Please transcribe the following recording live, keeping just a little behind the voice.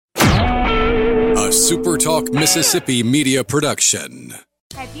A Super Talk Mississippi media production.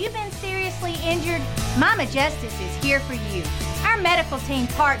 Have you been seriously injured? Mama Justice is here for you. Our medical team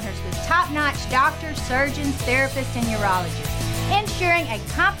partners with top-notch doctors, surgeons, therapists, and urologists, ensuring a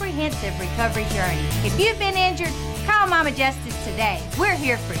comprehensive recovery journey. If you've been injured, call Mama Justice today. We're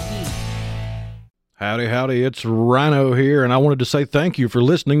here for you. Howdy, howdy, it's Rhino here, and I wanted to say thank you for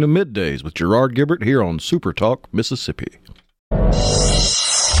listening to MidDays with Gerard Gibert here on Super Talk Mississippi.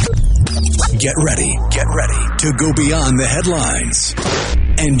 Get ready to go beyond the headlines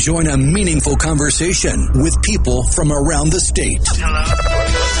and join a meaningful conversation with people from around the state. Hello.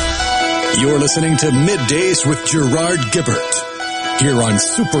 You're listening to MidDays with Gerard Gibert here on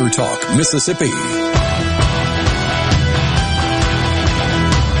Super Talk Mississippi.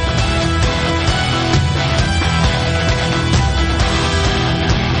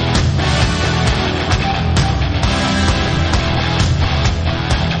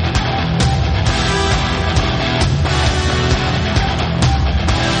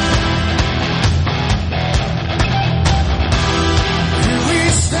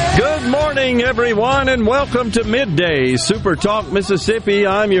 Everyone, and welcome to Middays, Super Talk Mississippi.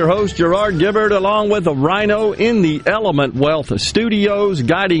 I'm your host, Gerard Gibert, along with a Rhino in the Element Wealth Studios,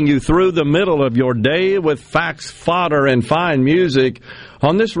 guiding you through the middle of your day with facts, fodder, and fine music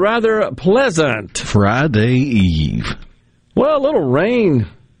on this rather pleasant Friday Eve. Well, a little rain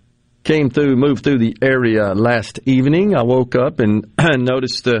moved through the area last evening. I woke up and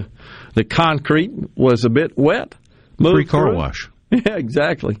noticed the concrete was a bit wet. Free car wash. Yeah,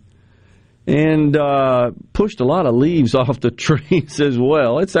 exactly. And pushed a lot of leaves off the trees as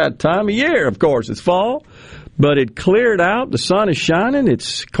well. It's that time of year, of course. It's fall, but it cleared out. The sun is shining.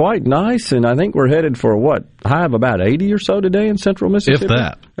 It's quite nice, and I think we're headed for high of about 80 or so today in central Mississippi? If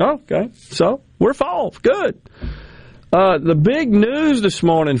that. Okay, so we're fall. Good. The big news this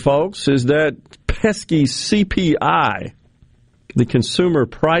morning, folks, is that pesky CPI, the Consumer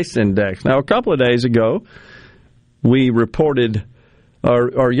Price Index. Now, a couple of days ago, we reported...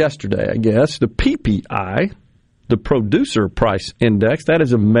 Or yesterday, I guess, the PPI, the Producer Price Index, that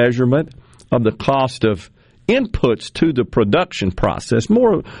is a measurement of the cost of inputs to the production process.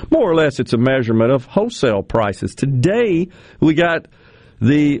 More or less, it's a measurement of wholesale prices. Today, we got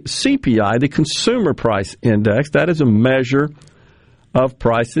the CPI, the Consumer Price Index. That is a measure of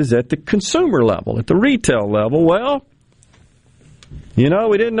prices at the consumer level, at the retail level. Well, we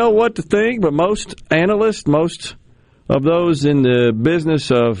didn't know what to think, but most analysts, most of those in the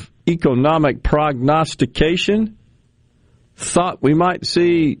business of economic prognostication thought we might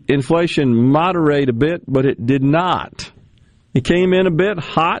see inflation moderate a bit, but it did not. It came in a bit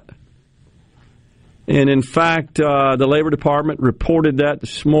hot. And in fact, the Labor Department reported that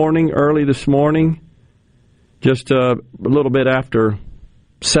early this morning, just a little bit after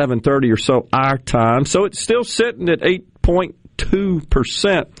 7:30 or so our time. So it's still sitting at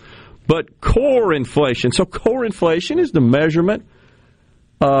 8.2%. But core inflation, so core inflation is the measurement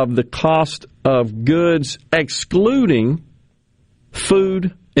of the cost of goods excluding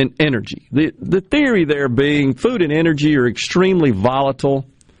food and energy. The theory there being food and energy are extremely volatile.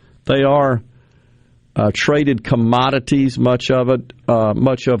 They are traded commodities, much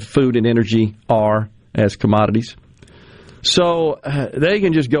of food and energy are as commodities. So they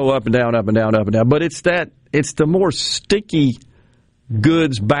can just go up and down, up and down, up and down. But it's the more sticky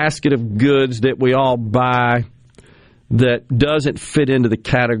goods, basket of goods that we all buy that doesn't fit into the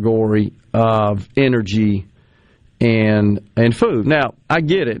category of energy and food. Now, I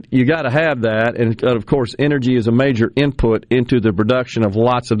get it. You got to have that. And, of course, energy is a major input into the production of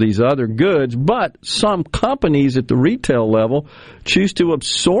lots of these other goods. But some companies at the retail level choose to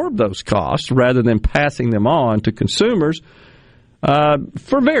absorb those costs rather than passing them on to consumers.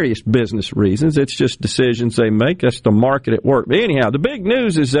 For various business reasons. It's just decisions they make. That's the market at work. But anyhow, the big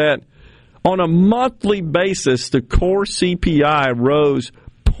news is that on a monthly basis, the core CPI rose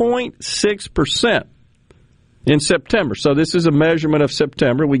 0.6% in September. So this is a measurement of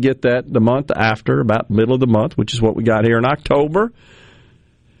September. We get that the month after, about middle of the month, which is what we got here in October.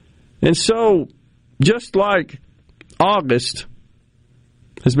 And so, just like August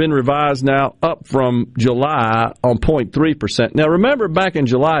has been revised now up from July on 0.3%. Now, remember back in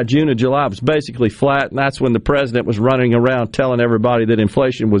June and July was basically flat, and that's when the president was running around telling everybody that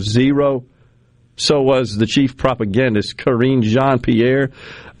inflation was zero. So was the chief propagandist, Karine Jean-Pierre.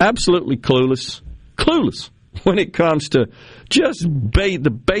 Absolutely clueless when it comes to just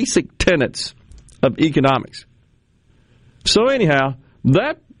the basic tenets of economics. So anyhow,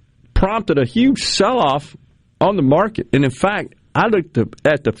 that prompted a huge sell-off on the market. And in fact, I looked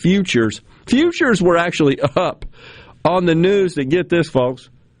at the futures. Futures were actually up on the news that, get this, folks,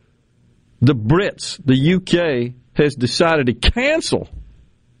 the Brits, the UK, has decided to cancel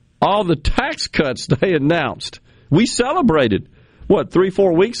all the tax cuts they announced. We celebrated,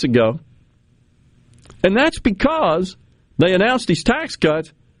 3-4 weeks ago? And that's because they announced these tax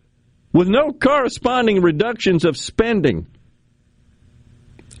cuts with no corresponding reductions of spending.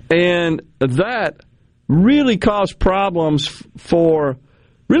 And that really caused problems for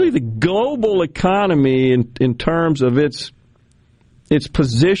really the global economy in terms of its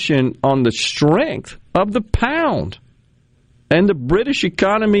position on the strength of the pound and the British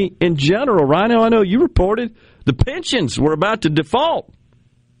economy in general. Rhino, I know you reported the pensions were about to default.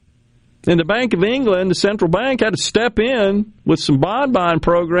 And the Bank of England, the central bank, had to step in with some bond buying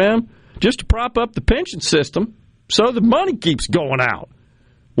program just to prop up the pension system so the money keeps going out.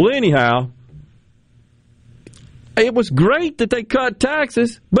 Well, anyhow, it was great that they cut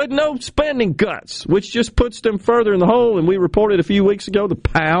taxes, but no spending cuts, which just puts them further in the hole. And we reported a few weeks ago the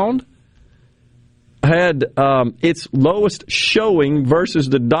pound had its lowest showing versus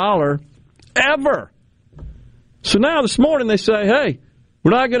the dollar ever. So now this morning they say, hey, we're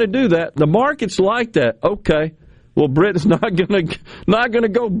not going to do that. The market's like that. Okay. Well, Britain's not going to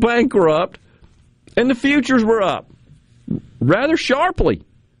go bankrupt. And the futures were up rather sharply.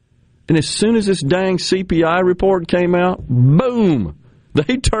 And as soon as this dang CPI report came out, boom,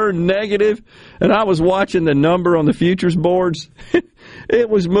 they turned negative. And I was watching the number on the futures boards. It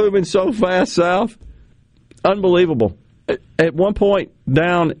was moving so fast south. Unbelievable. At one point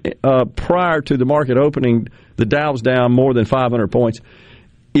down prior to the market opening, the Dow was down more than 500 points.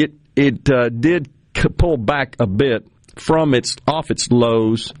 It did pull back a bit from off its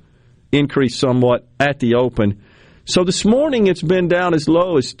lows, increased somewhat at the open. So this morning it's been down as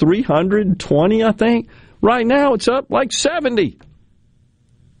low as 320, I think. Right now it's up like 70.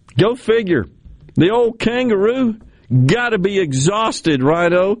 Go figure. The old kangaroo got to be exhausted,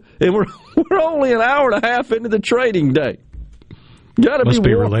 Rhino, and we're only an hour and a half into the trading day. Must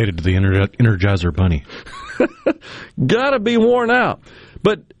be related to the Energizer Bunny. Got to be worn out.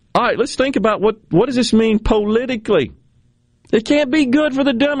 But all right, let's think about what does this mean politically? It can't be good for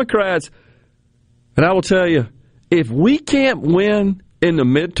the Democrats. And I will tell you, if we can't win in the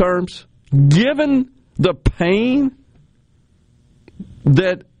midterms, given the pain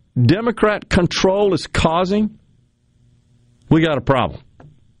that Democrat control is causing, we got a problem.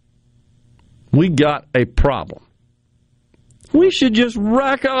 We got a problem. We should just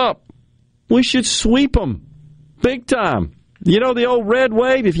rack up. We should sweep them big time. You know the old red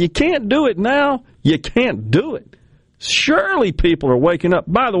wave? If you can't do it now, you can't do it. Surely people are waking up.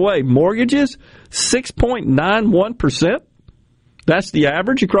 By the way, mortgages, 6.91%. That's the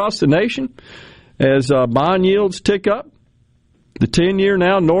average across the nation. As bond yields tick up, the 10-year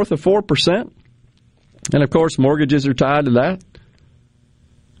now north of 4%. And, of course, mortgages are tied to that.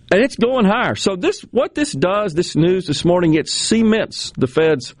 And it's going higher. So what this does, this news this morning, it cements the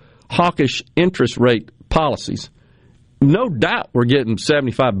Fed's hawkish interest rate policies. No doubt we're getting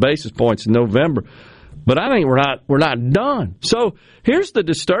 75 basis points in November. But I think we're not done. So here's the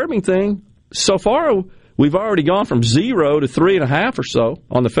disturbing thing. So far, we've already gone from 0 to 3.5 or so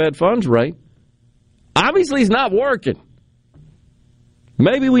on the Fed funds rate. Obviously, it's not working.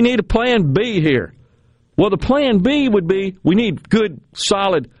 Maybe we need a plan B here. Well, the plan B would be we need good,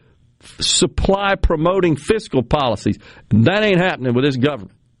 solid, supply-promoting fiscal policies. And that ain't happening with this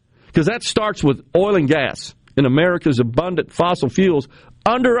government. Because that starts with oil and gas and America's abundant fossil fuels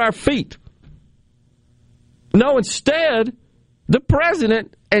under our feet. No, instead, the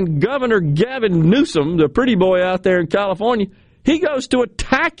president and Governor Gavin Newsom, the pretty boy out there in California, he goes to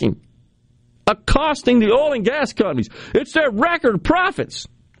attacking, accosting the oil and gas companies. It's their record profits.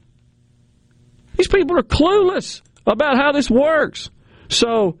 These people are clueless about how this works.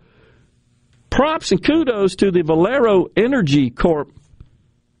 So, props and kudos to the Valero Energy Corp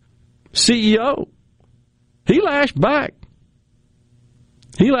CEO. He lashed back.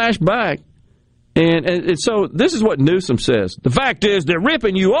 And so this is what Newsom says. The fact is they're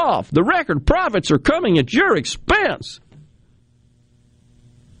ripping you off. The record profits are coming at your expense.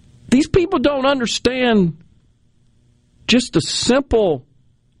 These people don't understand just the simple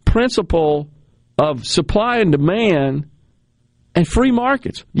principle of supply and demand and free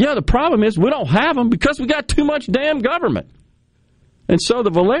markets. Yeah, the problem is we don't have them because we got too much damn government. And so the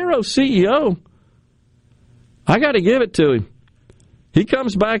Valero CEO, I got to give it to him. He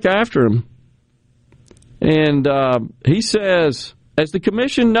comes back after him. And he says, as the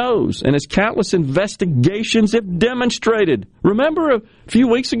commission knows, and as countless investigations have demonstrated, remember a few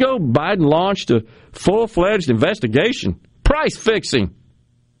weeks ago, Biden launched a full-fledged investigation, price fixing,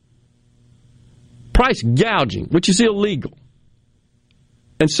 price gouging, which is illegal.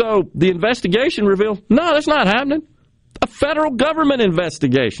 And so the investigation revealed, no, that's not happening. A federal government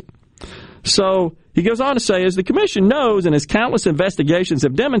investigation. So he goes on to say, as the commission knows and as countless investigations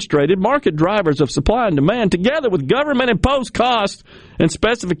have demonstrated, market drivers of supply and demand, together with government-imposed costs and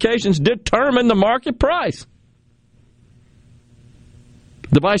specifications, determine the market price.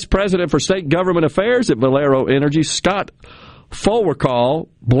 The vice president for state government affairs at Valero Energy, Scott Fulwercall,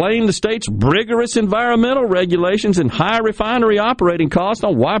 blamed the state's rigorous environmental regulations and high refinery operating costs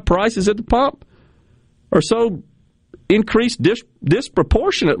on why prices at the pump are so increased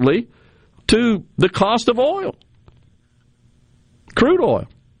disproportionately to the cost of oil, crude oil,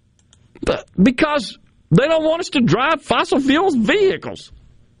 because they don't want us to drive fossil fuels vehicles.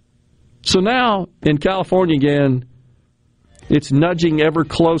 So now in California again, it's nudging ever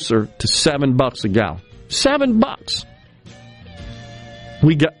closer to $7 a gallon. $7.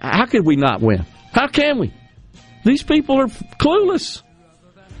 How could we not win? How can we? These people are clueless.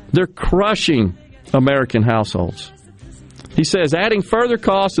 They're crushing American households. He says adding further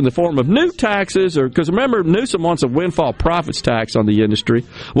costs in the form of new taxes, because remember, Newsom wants a windfall profits tax on the industry,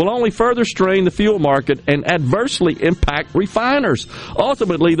 will only further strain the fuel market and adversely impact refiners.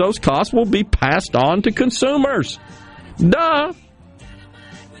 Ultimately, those costs will be passed on to consumers. Duh.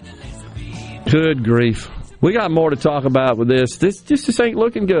 Good grief. We got more to talk about with this. This ain't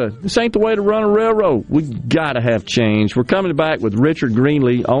looking good. This ain't the way to run a railroad. We got to have change. We're coming back with Richard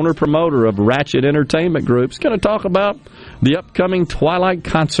Greenlee, owner-promoter of Ratchet Entertainment Group. He's going to talk about the upcoming Twilight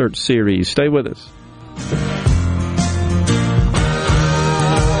concert series. Stay with us.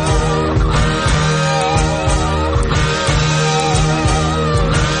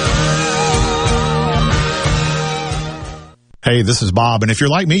 Hey, this is Bob, and if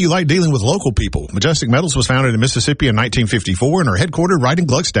you're like me, you like dealing with local people. Majestic Metals was founded in Mississippi in 1954 and are headquartered right in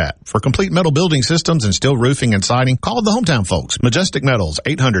Gluckstadt. For complete metal building systems and steel roofing and siding, call the hometown folks. Majestic Metals,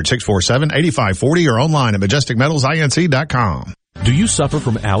 800-647-8540 or online at majesticmetalsinc.com. Do you suffer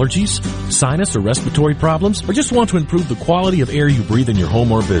from allergies, sinus, or respiratory problems, or just want to improve the quality of air you breathe in your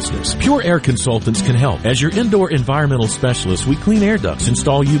home or business? Pure Air Consultants can help. As your indoor environmental specialist, we clean air ducts,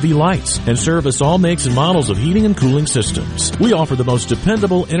 install UV lights, and service all makes and models of heating and cooling systems. We offer the most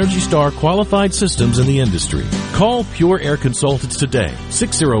dependable Energy Star qualified systems in the industry. Call Pure Air Consultants today,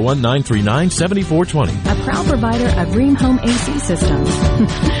 601-939-7420. A proud provider of Rheem Home AC systems.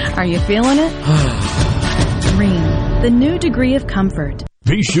 Are you feeling it? Rheem, the new degree of comfort.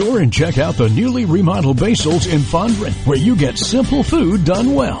 Be sure and check out the newly remodeled Basil's in Fondren, where you get simple food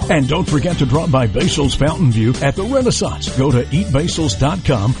done well. And don't forget to drop by Basil's Fountain View at the Renaissance. Go to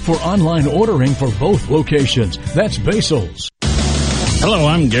eatbasils.com for online ordering for both locations. That's Basil's. Hello,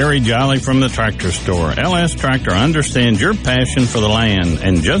 I'm Gary Jolly from the Tractor Store. LS Tractor understands your passion for the land,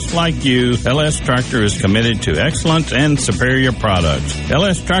 and just like you, LS Tractor is committed to excellence and superior products.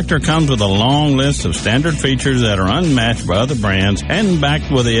 LS Tractor comes with a long list of standard features that are unmatched by other brands and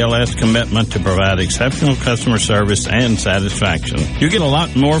backed with the LS commitment to provide exceptional customer service and satisfaction. You get a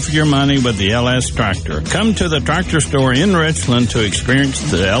lot more for your money with the LS Tractor. Come to the Tractor Store in Richland to experience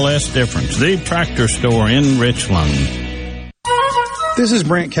the LS difference. The Tractor Store in Richland. This is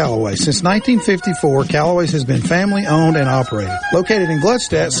Brent Calloway. Since 1954, Calloway's has been family-owned and operated. Located in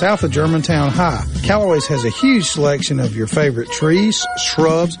Gluckstadt, south of Germantown High, Calloway's has a huge selection of your favorite trees,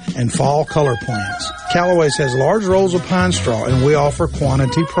 shrubs, and fall color plants. Calloway's has large rolls of pine straw, and we offer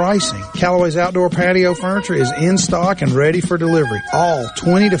quantity pricing. Calloway's outdoor patio furniture is in stock and ready for delivery. All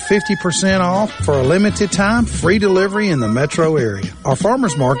 20 to 50% off for a limited time, free delivery in the metro area. Our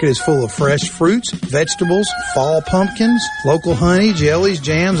farmers market is full of fresh fruits, vegetables, fall pumpkins, local honey, jellies,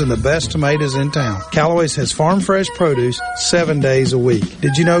 jams, and the best tomatoes in town. Calloway's has farm fresh produce 7 days a week.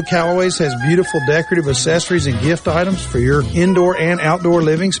 Did you know Calloway's has beautiful decorative accessories and gift items for your indoor and outdoor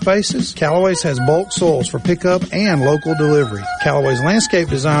living spaces? Calloway's has bulk soils for pickup and local delivery. Calloway's landscape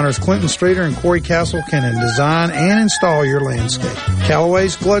designers Clinton Streeter and Corey Castle can design and install your landscape.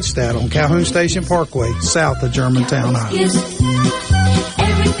 Calloway's Gluckstadt on Calhoun Station Parkway, south of Germantown High.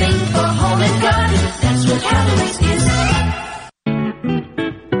 Everything for home and garden, that's what Calloway's is.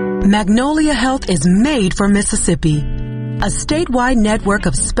 Magnolia Health is made for Mississippi. A statewide network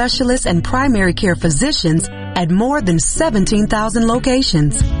of specialists and primary care physicians at more than 17,000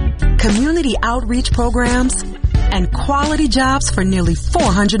 locations. Community outreach programs and quality jobs for nearly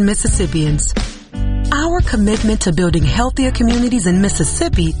 400 Mississippians. Our commitment to building healthier communities in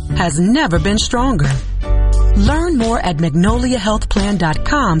Mississippi has never been stronger. Learn more at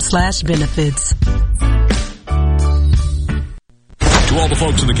magnoliahealthplan.com/benefits. To all the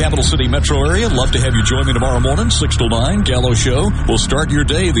folks in the Capital City metro area, love to have you join me tomorrow morning, 6 to 9, Gallo Show. We'll start your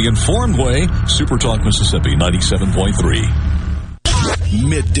day the informed way. Super Talk Mississippi 97.3.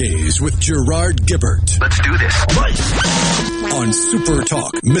 Middays with Gerard Gibert. Let's do this. On Super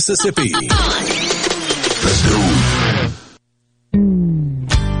Talk, Mississippi. Let's go.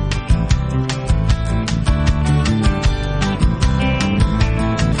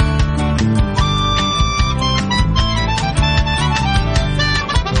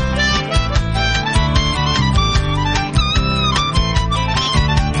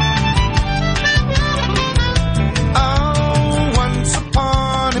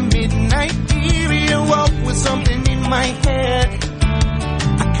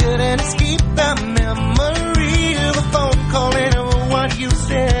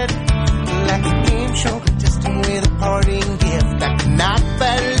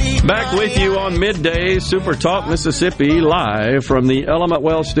 Back with you on Middays, Super Talk Mississippi, live from the Element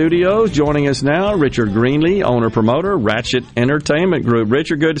Well Studios. Joining us now, Richard Greenlee, owner-promoter, Ratchet Entertainment Group.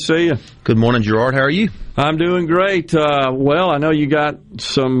 Richard, good to see you. Good morning, Gerard. How are you? I'm doing great. Well, I know you got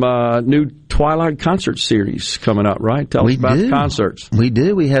some new Twilight concert series coming up, right? Tell us about the concerts. We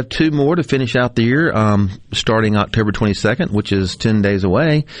do. We have two more to finish out the year, starting October 22nd, which is 10 days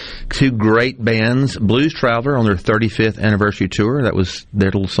away. Two great bands, Blues Traveler on their 35th anniversary tour. That was their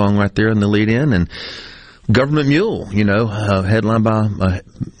little song right there in the lead-in. And Government Mule, headlined by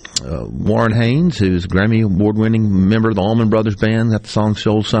Warren Haynes, who's a Grammy Award-winning member of the Allman Brothers Band, got the song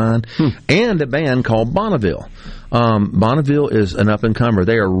Soul Sign, and a band called Bonneville. Bonneville is an up-and-comer.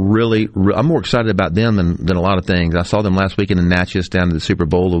 They are really, I'm more excited about them than a lot of things. I saw them last weekend in Natchez down to the Super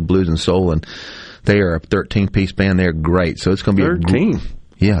Bowl of Blues and Soul, and they are a 13-piece band. They're great. So it's going to be 13.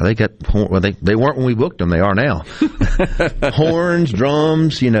 Yeah, they got, well, they weren't when we booked them. They are now. Horns,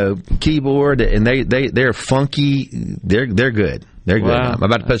 drums, keyboard, and they're funky. They're good. They're good. Wow. I'm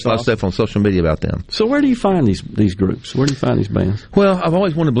about to post a lot of stuff on social media about them. So where do you find these groups? Where do you find these bands? Well, I've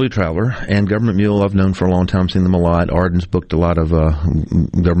always wanted Blue Traveler, and Government Mule I've known for a long time, seen them a lot. Arden's booked a lot of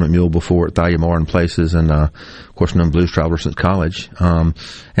Government Mule before at Thalia Mar and places, and of course known Blues Traveler since college.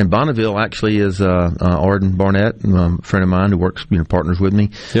 And Bonneville actually is Arden Barnett, a friend of mine who works, partners with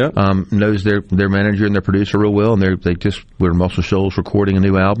me. Yep. Knows their manager and their producer real well, and we're Muscle Shoals recording a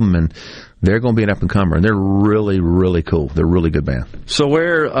new album, and they're going to be an up-and-comer, and they're really, really cool. They're a really good band. So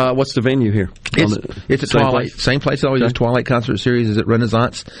what's the venue here? It's at Twilight. Same place that always does Twilight concert series is at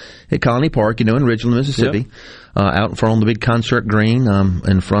Renaissance at Colony Park, in Ridgeland, Mississippi. Yep. Out in front on the big concert green,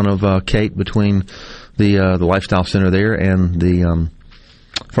 in front of Kate, between the Lifestyle Center there and the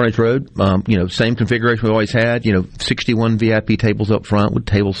Frontage Road. Same configuration we always had. 61 VIP tables up front with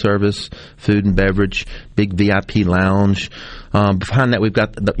table service, food and beverage, big VIP lounge. Behind that, we've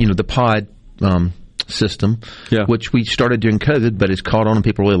got the pod system, which we started during COVID, but it's caught on and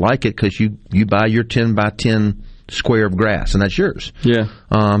people really like it because you buy your 10 by 10 square of grass, and that's yours. Yeah.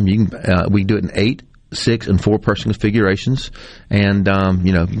 You can we do it in 8, 6, and 4 person configurations, and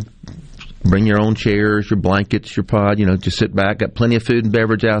bring your own chairs, your blankets, your pod, just sit back. Got plenty of food and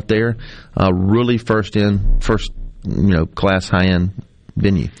beverage out there. Really first class high-end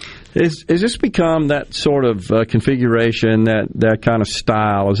venue. Is this become that sort of configuration, that kind of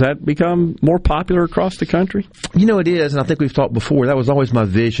style? Has that become more popular across the country? It is, and I think we've talked before. That was always my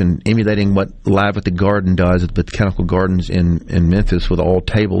vision, emulating what Live at the Garden does at the Botanical Gardens in Memphis with all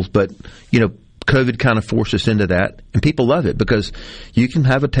tables. But, COVID kind of forced us into that, and people love it because you can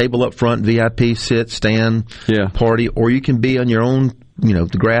have a table up front, VIP, sit, stand, party, or you can be on your own,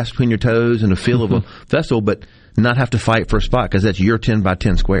 the grass between your toes and the feel of a festival, but not have to fight for a spot because that's your 10 by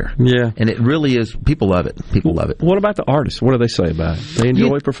 10 square. Yeah. And it really is, people love it. People love it. What about the artists? What do they say about it? They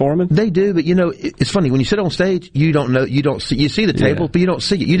enjoy performing? They do, but it's funny. When you sit on stage, you see the table, but you don't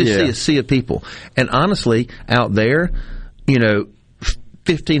see it. You just see a sea of people. And honestly, out there,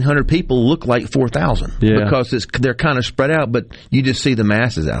 1,500 people look like 4,000 because they're kind of spread out, but you just see the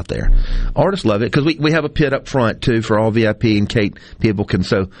masses out there. Artists love it because we have a pit up front too for all VIP and Kate people can.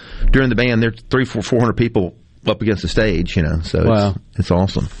 So during the band, there's 300-400 people up against the stage, so it's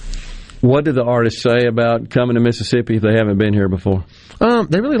awesome. What do the artists say about coming to Mississippi if they haven't been here before?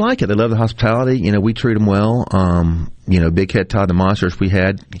 They really like it. They love the hospitality. We treat them well. Big Head Todd, the Monsters we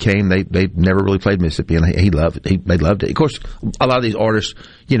had came. They never really played Mississippi, and he loved it. They loved it. Of course, a lot of these artists,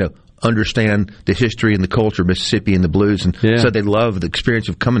 understand the history and the culture of Mississippi and the blues, and so they love the experience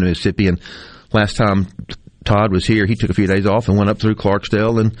of coming to Mississippi. And last time Todd was here, he took a few days off and went up through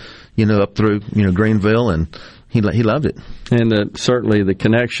Clarksdale and up through Greenville, and he loved it. And certainly the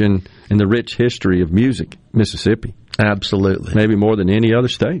connection and the rich history of music, Mississippi. Absolutely. Maybe more than any other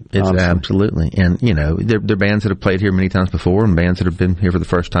state. It's honestly. Absolutely. And, they're bands that have played here many times before and bands that have been here for the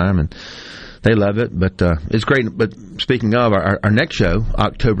first time, and they love it. But it's great. But speaking of, our next show,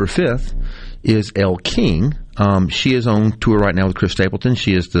 October 5th, is El King She is on tour right now with Chris Stapleton.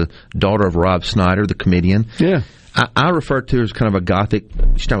 She is the daughter of Rob Snyder, the comedian. Yeah. I refer to her as kind of a gothic.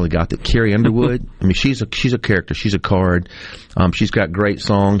 She's not really gothic. Carrie Underwood. I mean, she's a character. She's a card. She's got great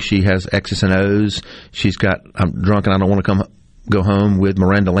songs. She has X's and O's. She's got I'm Drunk and I Don't Want to Go Home with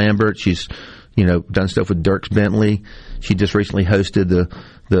Miranda Lambert. She's done stuff with Dierks Bentley. She just recently hosted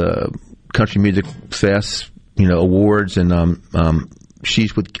the Country Music Fest awards, and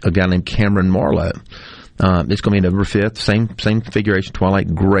she's with a guy named Cameron Marlowe. It's going to be November 5th. Same configuration.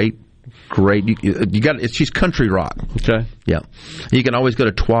 Twilight. Great. You got it. She's country rock. Okay. Yeah. You can always go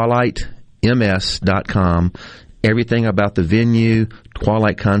to twilightms.com. Everything about the venue,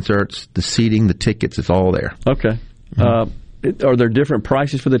 Twilight concerts, the seating, the tickets, it's all there. Okay. Are there different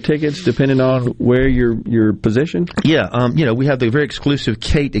prices for the tickets depending on where you're positioned? Yeah. We have the very exclusive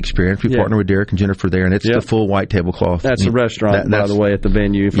Kate experience. We partner with Derek and Jennifer there, and it's the full white tablecloth. That's a restaurant, by the way, at the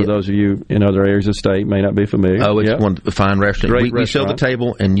venue. For those of you in other areas of the state may not be familiar. Oh, it's one fine restaurant. Great we fill the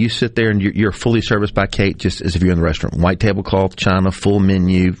table, and you sit there, and you're fully serviced by Kate, just as if you're in the restaurant. White tablecloth, china, full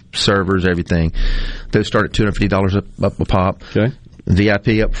menu, servers, everything. Those start at $250 a pop. Okay.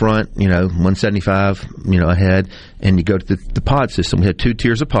 VIP up front, $175, ahead, and you go to the pod system. We have 2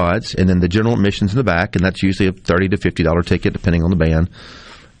 tiers of pods, and then the general admissions in the back, and that's usually a $30 to $50 ticket, depending on the band.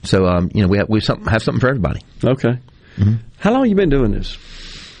 So, we have something for everybody. Okay. Mm-hmm. How long have you been doing this?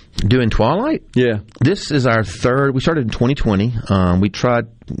 Doing Twilight? Yeah. This is our third. We started in 2020. We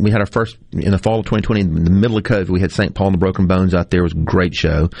had our first in the fall of 2020, in the middle of COVID. We had St. Paul and the Broken Bones out there. It was a great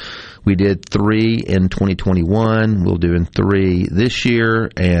show. We did 3 in 2021. We'll do 3 this year,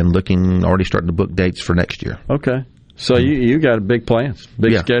 and already starting to book dates for next year. Okay. So you got big plans,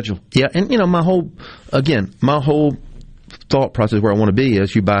 big schedule. Yeah, and my whole thought process where I want to be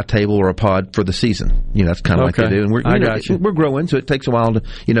is you buy a table or a pod for the season. That's kind of like they do. And we're growing, so it takes a while to,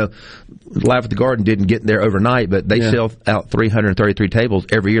 Live at the Garden didn't get there overnight, but they sell out 333 tables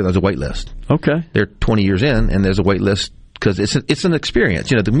every year. There's a wait list. Okay. They're 20 years in, and there's a wait list because it's an experience.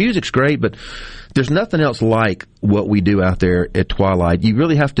 The music's great, but there's nothing else like what we do out there at Twilight. You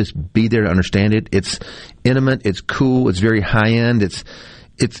really have to be there to understand it. It's intimate. It's cool. It's very high end. It's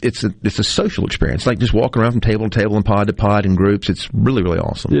a social experience, like just walking around from table to table and pod to pod in groups. It's really, really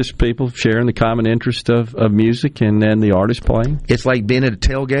awesome. Just people sharing the common interest of music and then the artist playing. It's like being at a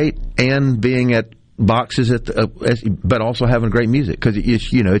tailgate and being at boxes but also having great music because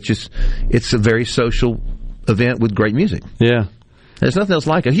it's a very social event with great music. Yeah. There's nothing else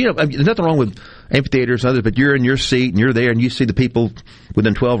like it. There's nothing wrong with amphitheaters and others, but you're in your seat and you're there and you see the people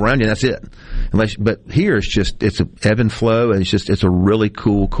within 12 around you, and that's it. But here it's an ebb and flow, and it's a really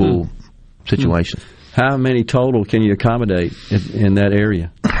cool situation. How many total can you accommodate in that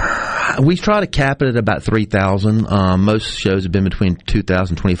area? We try to cap it at about 3,000. Most shows have been between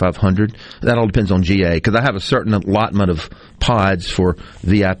 2,000 and 2,500. That all depends on GA, because I have a certain allotment of pods for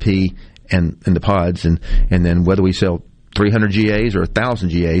VIP and the pods, and then whether we sell 300 GAs or 1,000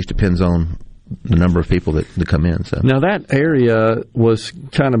 GAs depends on the number of people that come in. So now that area was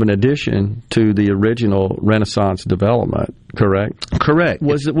kind of an addition to the original Renaissance development, correct? Correct.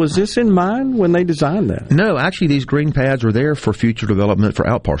 Was this in mind when they designed that? No, actually, these green pads were there for future development for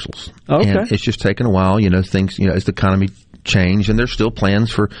out parcels. Okay, and it's just taken a while. Things as the economy changed, and there's still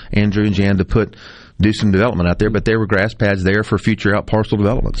plans for Andrew and Jan to do some development out there, but there were grass pads there for future out parcel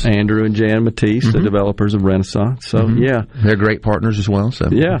developments. Andrew and Jan Matisse, the developers of Renaissance. So, yeah. They're great partners as well. So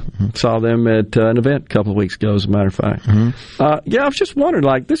yeah. Saw them at an event a couple of weeks ago, as a matter of fact. I was just wondering,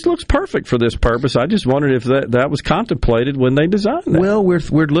 this looks perfect for this purpose. I just wondered if that was contemplated when they designed that. Well,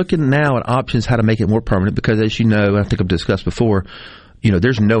 we're looking now at options how to make it more permanent because, as you know, I think I've discussed before,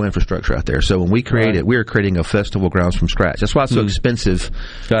 there's no infrastructure out there. So when we create it, we're creating a festival grounds from scratch. That's why it's so expensive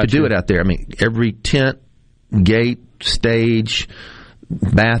to do it out there. I mean, every tent, gate, stage,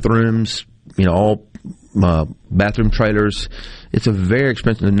 bathrooms, all bathroom trailers. It's a very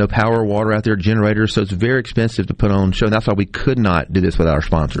expensive. No power, water out there, generators. So it's very expensive to put on a show. And that's why we could not do this without our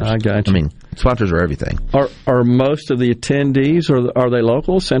sponsors. I got you. I mean, sponsors are everything. Are most of the attendees, are they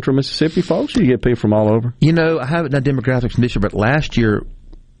local, Central Mississippi folks, or you get people from all over? I haven't done demographics this year, but last year,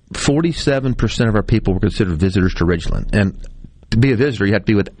 47% of our people were considered visitors to Ridgeland. And to be a visitor, you have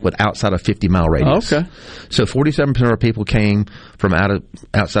to be with outside of 50-mile radius. Okay. So 47% of our people came from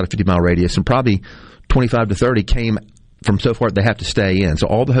outside of 50-mile radius, and probably 25 to 30 came from so far they have to stay in. So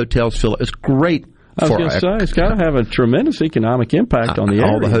all the hotels fill up. It's great. I was going to say, it's got to have a tremendous economic impact on the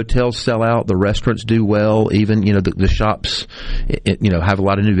area. All the hotels sell out. The restaurants do well. Even, the shops, have a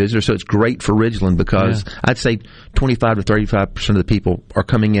lot of new visitors. So it's great for Ridgeland because I'd say 25 to 35% of the people are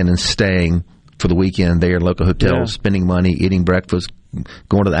coming in and staying for the weekend there, local hotels, spending money, eating breakfast,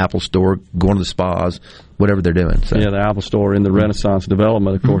 going to the Apple Store, going to the spas, whatever they're doing. So. Yeah, the Apple Store in the Renaissance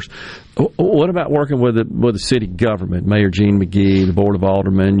development, of course. What about working with the city government, Mayor Gene McGee, the Board of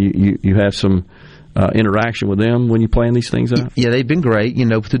Aldermen? You have some interaction with them when you plan these things out? Yeah, they've been great.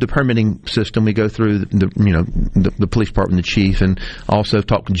 Through the permitting system, we go through the police department, the chief, and also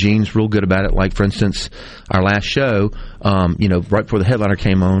talk to Gene's real good about it. Like, for instance, our last show, right before the headliner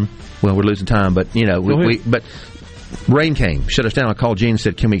came on, well, we're losing time, but but rain came, shut us down. I called Gene and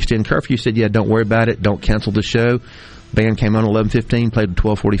said, "Can we extend curfew?" He said, "Yeah, don't worry about it. Don't cancel the show." Band came on 11:15, played at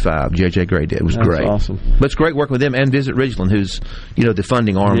 12:45. JJ Gray did. It was great. Awesome. But it's great working with them and Visit Ridgeland, who's the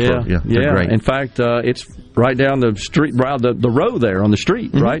funding arm for. They're great. In fact, it's right down the street, the road there on the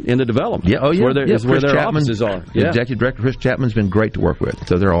street, right in the development. Yeah, oh yeah, where their offices are. Yeah. Executive Director Chris Chapman's been great to work with,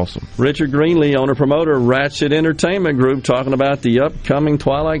 so they're awesome. Richard Greenlee, owner promoter, Ratchet Entertainment Group, talking about the upcoming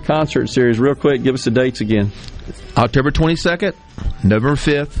Twilight concert series. Real quick, give us the dates again. October 22nd, November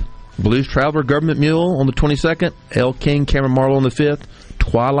 5th. Blues Traveler, Government Mule on the 22nd, El King, Cameron Marlowe on the 5th,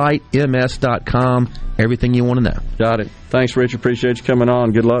 TwilightMS.com, everything you want to know. Got it. Thanks, Richard. Appreciate you coming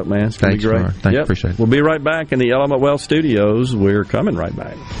on. Good luck, man. It's going to be great. Thanks, appreciate it. We'll be right back in the Element Wealth Studios. We're coming right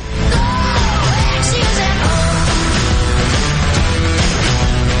back.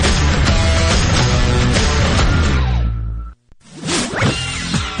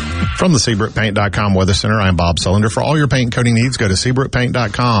 From the SeabrookPaint.com Weather Center, I'm Bob Sullender. For all your paint coating needs, go to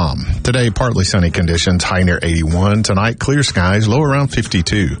SeabrookPaint.com. Today, partly sunny conditions, high near 81. Tonight, clear skies, low around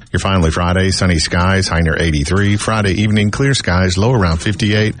 52. Your finally Friday, sunny skies, high near 83. Friday evening, clear skies, low around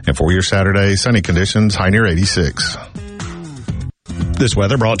 58. And for your Saturday, sunny conditions, high near 86. This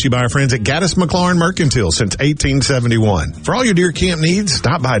weather brought to you by our friends at Gaddis McLaurin Mercantile since 1871. For all your deer camp needs,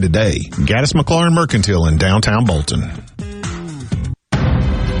 stop by today. Gaddis McLaurin Mercantile in downtown Bolton.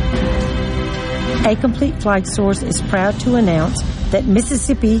 A Complete Flag Source is proud to announce that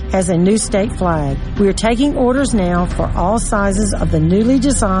Mississippi has a new state flag. We are taking orders now for all sizes of the newly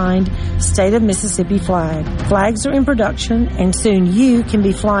designed State of Mississippi flag. Flags are in production, and soon you can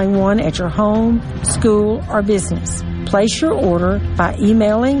be flying one at your home, school, or business. Place your order by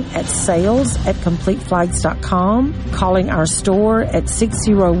emailing at sales@completeflags.com, calling our store at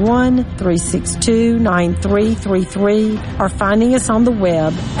 601-362-9333, or finding us on the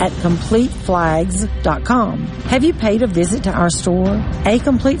web at completeflags.com. Have you paid a visit to our store? A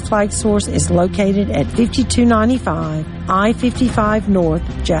Complete Flag Source is located at 5295 I-55 North,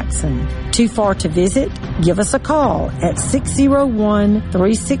 Jackson. Too far to visit? Give us a call at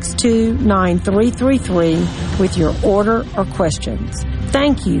 601-362-9333 with your order or questions.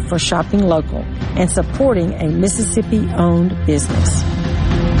 Thank you for shopping local and supporting a Mississippi-owned business.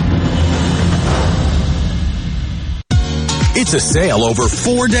 It's a sale over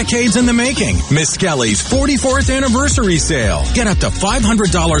 4 decades in the making. Miss Kelly's 44th anniversary sale. Get up to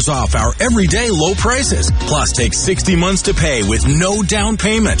 $500 off our everyday low prices. Plus, take 60 months to pay with no down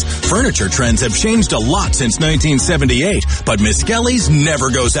payment. Furniture trends have changed a lot since 1978, but Miss Kelly's never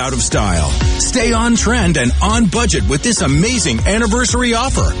goes out of style. Stay on trend and on budget with this amazing anniversary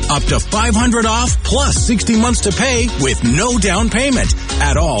offer. Up to $500 off plus 60 months to pay with no down payment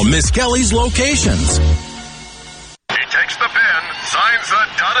at all Miss Kelly's locations. Takes the pin, signs the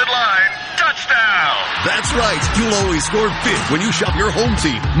dotted line, touchdown! That's right. You'll always score big when you shop your home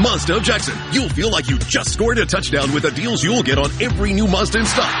team, Mazda of Jackson. You'll feel like you just scored a touchdown with the deals you'll get on every new Mazda in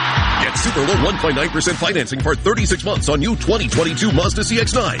stock. Get super low 1.9% financing for 36 months on new 2022 Mazda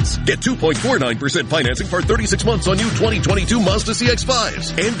CX-9s. Get 2.49% financing for 36 months on new 2022 Mazda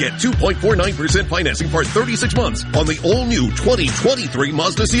CX-5s. And get 2.49% financing for 36 months on the all-new 2023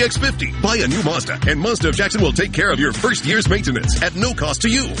 Mazda CX-50. Buy a new Mazda, and Mazda of Jackson will take care of your first year's maintenance at no cost to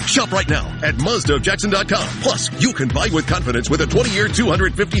you. Shop right now at MazdaofJackson.com. Plus, you can buy with confidence with a 20-year,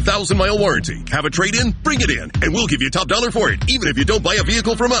 250,000-mile warranty. Have a trade-in? Bring it in, and we'll give you top dollar for it, even if you don't buy a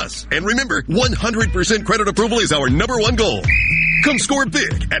vehicle from us. And remember, 100% credit approval is our #1 goal. Come score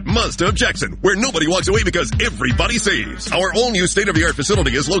big at Mazda of Jackson, where nobody walks away because everybody saves. Our all-new state-of-the-art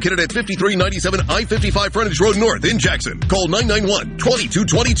facility is located at 5397 I-55 Frontage Road North in Jackson. Call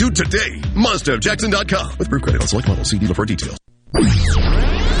 991-2222 today. MazdaofJackson.com. With proof credit on select models. See dealer for details.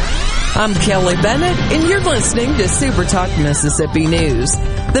 I'm Kelly Bennett, and you're listening to Super Talk Mississippi News.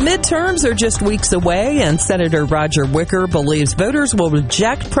 The midterms are just weeks away, and Senator Roger Wicker believes voters will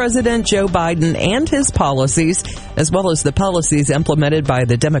reject President Joe Biden and his policies, as well as the policies implemented by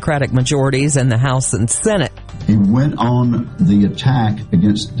the Democratic majorities in the House and Senate. He went on the attack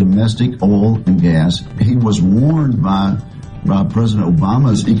against domestic oil and gas. He was warned by President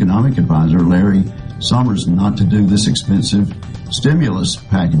Obama's economic advisor, Larry Summers, not to do this expensive stimulus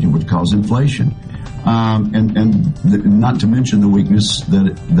package. It would cause inflation. And not to mention the weakness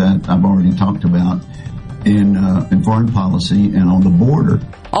that I've already talked about in foreign policy and on the border.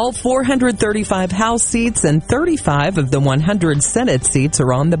 All 435 House seats and 35 of the 100 Senate seats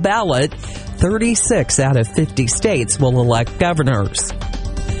are on the ballot. 36 out of 50 states will elect governors.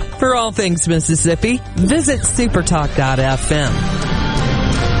 For all things Mississippi, visit supertalk.fm.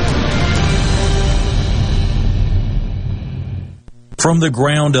 From the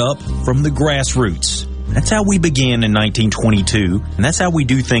ground up, from the grassroots. That's how we began in 1922, and that's how we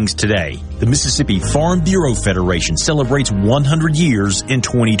do things today. The Mississippi Farm Bureau Federation celebrates 100 years in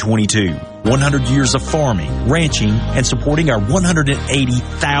 2022. 100 years of farming, ranching, and supporting our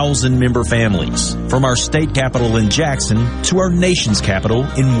 180,000 member families. From our state capital in Jackson to our nation's capital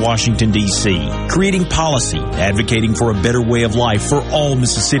in Washington, D.C. Creating policy, advocating for a better way of life for all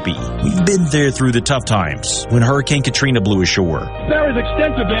Mississippi. We've been there through the tough times when Hurricane Katrina blew ashore. There is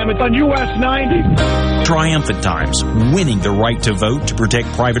extensive damage on U.S. 90. Triumphant times, winning the right to vote to protect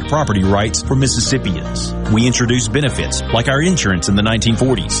private property rights for Mississippians. We introduced benefits like our insurance in the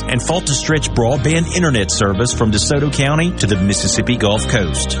 1940s and fought to stretch broadband internet service from DeSoto County to the Mississippi Gulf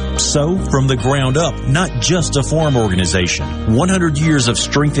Coast. So, from the ground up, not just a farm organization, 100 years of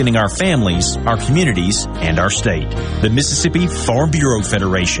strengthening our families, our communities, and our state. The Mississippi Farm Bureau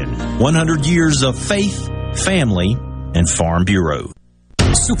Federation. 100 years of faith, family, and Farm Bureau.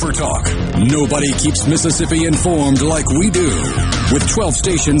 Super Talk. Nobody keeps Mississippi informed like we do. With 12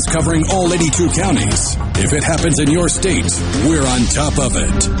 stations covering all 82 counties. If it happens in your state, we're on top of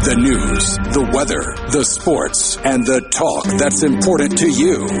it. The news, the weather, the sports, and the talk that's important to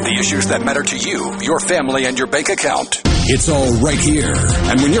you. The issues that matter to you, your family, and your bank account. It's all right here.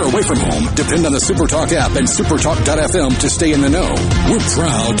 And when you're away from home, depend on the SuperTalk app and supertalk.fm to stay in the know. We're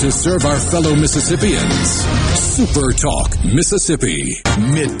proud to serve our fellow Mississippians. SuperTalk Mississippi.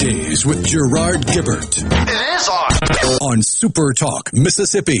 Middays with Gerard Gibert. It is on SuperTalk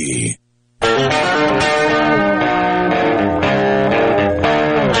Mississippi.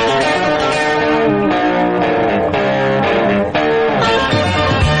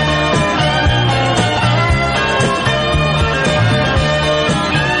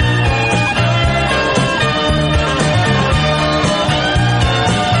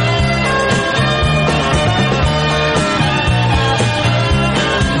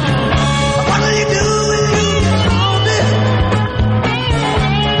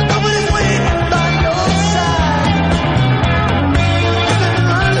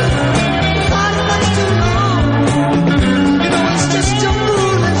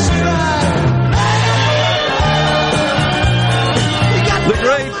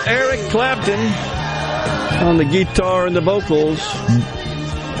 On the guitar and the vocals,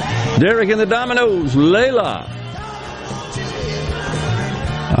 Derek and the Dominoes, Layla.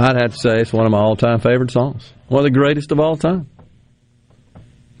 I'd have to say it's one of my all-time favorite songs. One of the greatest of all time.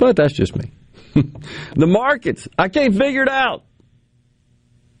 But that's just me. The markets, I can't figure it out.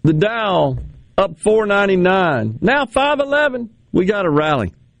 The Dow up 499, now 511. We got a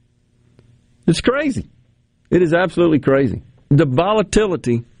rally. It's crazy. It is absolutely crazy. The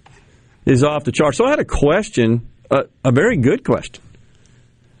volatility is off the chart. So I had a question, a very good question,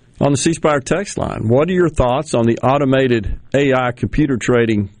 on the C Spire text line. What are your thoughts on the automated AI computer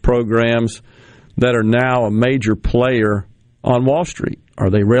trading programs that are now a major player on Wall Street? Are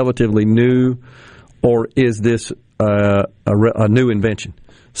they relatively new, or is this a new invention?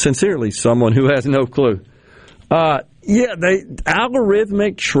 Sincerely, someone who has no clue.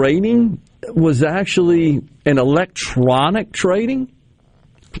 Algorithmic trading was actually an electronic trading,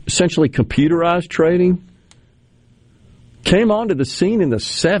 essentially computerized trading, came onto the scene in the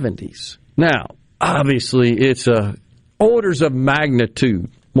 70s. Now, obviously, it's orders of magnitude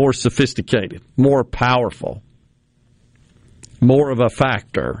more sophisticated, more powerful, more of a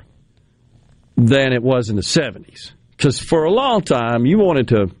factor than it was in the 70s. Because for a long time, you wanted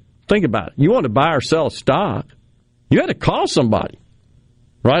to think about it. You wanted to buy or sell a stock. You had to call somebody,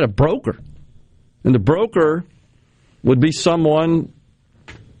 right? A broker. And the broker would be someone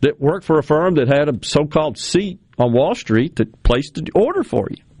that worked for a firm that had a so-called seat on Wall Street that placed an order for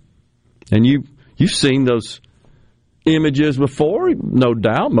you. And you've seen those images before, no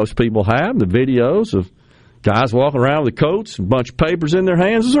doubt. Most people have. The videos of guys walking around with coats, a bunch of papers in their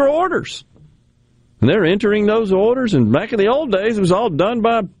hands. Those are orders. And they're entering those orders. And back in the old days, it was all done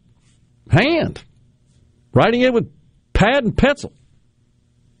by hand, writing it with pad and pencil.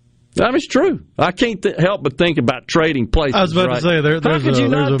 I mean, it's true. I can't help but think about trading places. I was about to say, there's a movie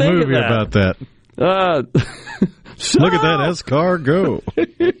about that. Look at that S-car go.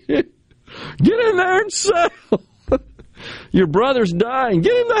 Get in there and sell. Your brother's dying.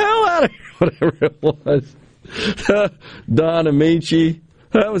 Get him the hell out of here. Whatever it was. Don Amici.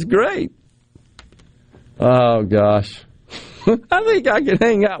 That was great. Oh, gosh. I think I can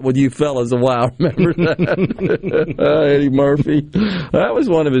hang out with you fellas a while. Remember that? Eddie Murphy. That was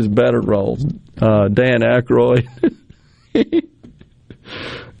one of his better roles. Dan Aykroyd.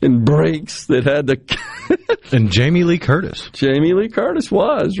 And Breaks that had the... And Jamie Lee Curtis. Jamie Lee Curtis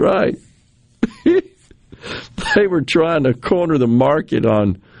was, right. They were trying to corner the market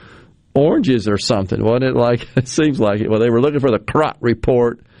on oranges or something, wasn't it? Like, it seems like it. Well, they were looking for the Crop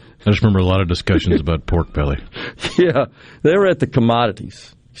Report. I just remember a lot of discussions about pork belly. Yeah, they were at the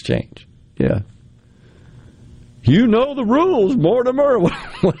Commodities Exchange. Yeah. You know the rules, Mortimer,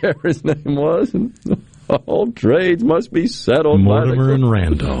 whatever his name was. And all trades must be settled. Mortimer and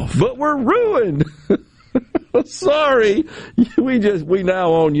Randolph. But we're ruined. Sorry. We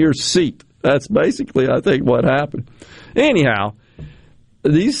now own your seat. That's basically, I think, what happened. Anyhow,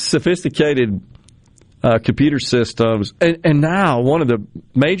 these sophisticated computer systems, and now one of the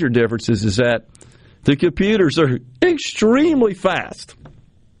major differences is that the computers are extremely fast.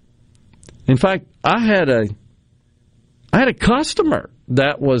 In fact, I had a customer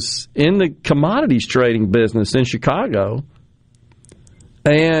that was in the commodities trading business in Chicago,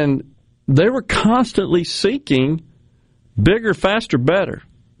 and they were constantly seeking bigger, faster, better.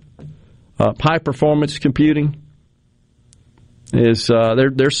 High performance computing is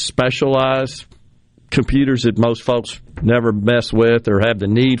they're specialized computers that most folks never mess with or have the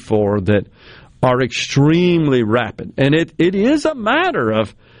need for that are extremely rapid. And it is a matter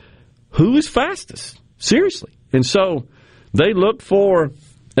of who is fastest, seriously. And so they look for,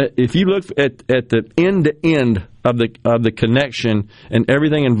 if you look at the end-to-end of the connection and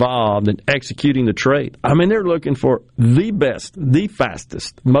everything involved in executing the trade, I mean, they're looking for the best, the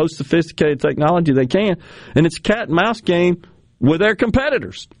fastest, most sophisticated technology they can. And it's a cat-and-mouse game with their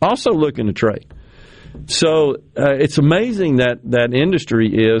competitors also looking to trade. So it's amazing that industry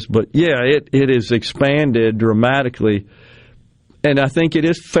is, but yeah, it has expanded dramatically. And I think it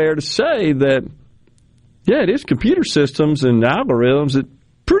is fair to say that, yeah, it is computer systems and algorithms that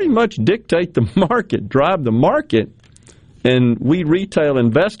pretty much dictate the market, drive the market. And we retail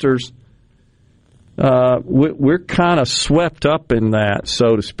investors, we're kind of swept up in that,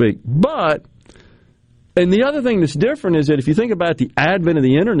 so to speak. But, and the other thing that's different is that if you think about the advent of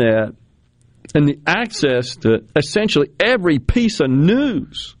the Internet, and the access to essentially every piece of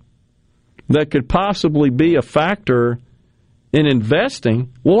news that could possibly be a factor in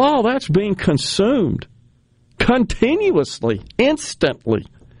investing, well, all that's being consumed continuously, instantly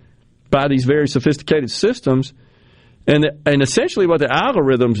by these very sophisticated systems. And essentially what the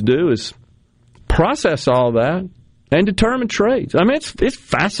algorithms do is process all that and determine trades. I mean, it's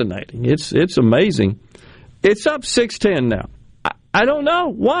fascinating. It's amazing. It's up 610 now. I don't know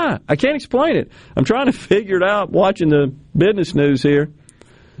why. I can't explain it. I'm trying to figure it out watching the business news here.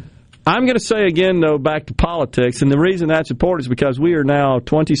 I'm going to say again, though, back to politics, and the reason that's important is because we are now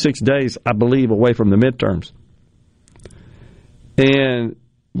 26 days, I believe, away from the midterms. And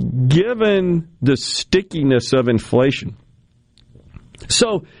given the stickiness of inflation,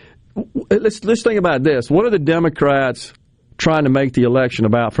 so let's think about this. What are the Democrats trying to make the election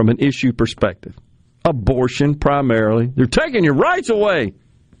about from an issue perspective? Abortion, primarily. They're taking your rights away.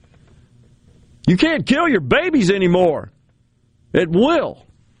 You can't kill your babies anymore. At will.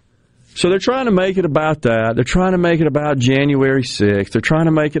 So they're trying to make it about that. They're trying to make it about January 6th. They're trying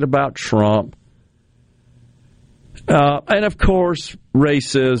to make it about Trump. And, of course,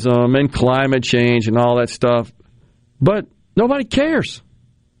 racism and climate change and all that stuff. But nobody cares.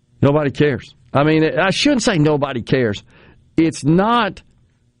 Nobody cares. I mean, I shouldn't say nobody cares. It's not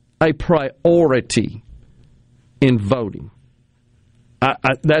a priority in voting.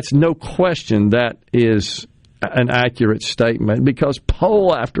 That's no question that is an accurate statement because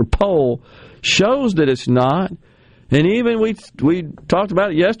poll after poll shows that it's not. And even we talked about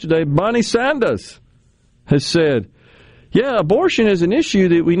it yesterday, Bernie Sanders has said, yeah, abortion is an issue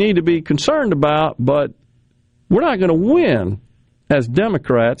that we need to be concerned about, but we're not going to win as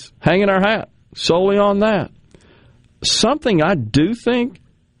Democrats hanging our hat solely on that. Something I do think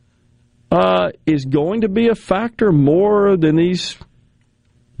is going to be a factor more than these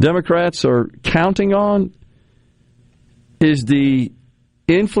Democrats are counting on is the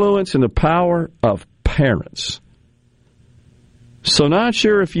influence and the power of parents. So not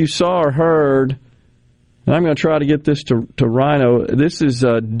sure if you saw or heard, and I'm going to try to get this to Rhino. This is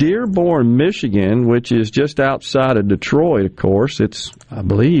Dearborn, Michigan, which is just outside of Detroit, of course. It's, I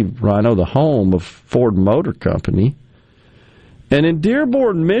believe, Rhino, the home of Ford Motor Company. And in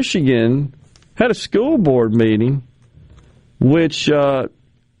Dearborn, Michigan, had a school board meeting, which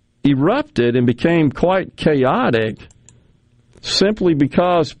erupted and became quite chaotic simply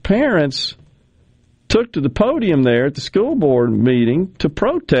because parents took to the podium there at the school board meeting to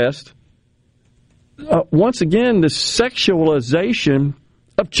protest, once again, the sexualization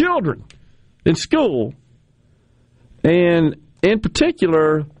of children in school. And in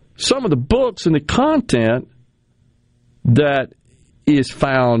particular, some of the books and the content that is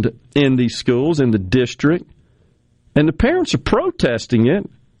found in these schools, in the district, and the parents are protesting it,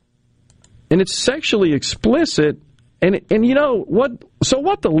 and it's sexually explicit. And you know what? So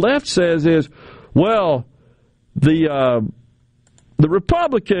what the left says is, well, the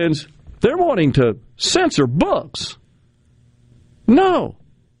Republicans, they're wanting to censor books. No,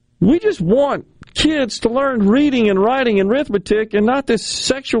 we just want kids to learn reading and writing and arithmetic, and not this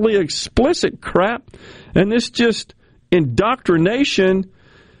sexually explicit crap and this just indoctrination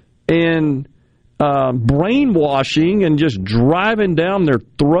and brainwashing and just driving down their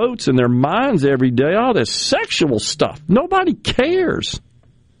throats and their minds every day, all this sexual stuff. Nobody cares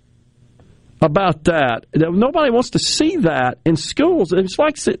about that. Nobody wants to see that in schools. It's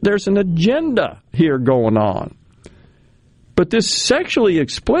like there's an agenda here going on. But this sexually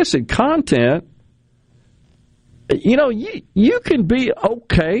explicit content, you know, you can be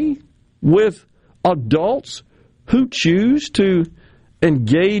okay with adults who choose to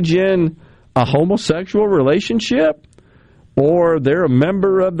engage in a homosexual relationship, or they're a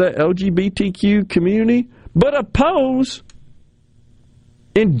member of the LGBTQ community, but oppose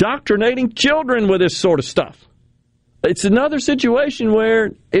indoctrinating children with this sort of stuff. It's another situation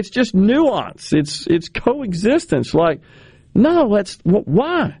where it's just nuance. It's coexistence. Like, no, that's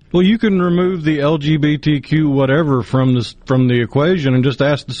why. Well, you can remove the LGBTQ whatever from the equation and just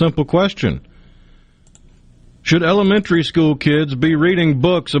ask the simple question: should elementary school kids be reading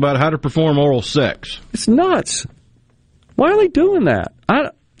books about how to perform oral sex? It's nuts. Why are they doing that?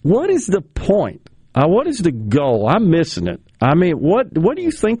 What is the point? What is the goal? I'm missing it. I mean, what do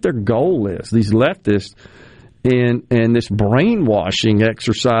you think their goal is, these leftists, in this brainwashing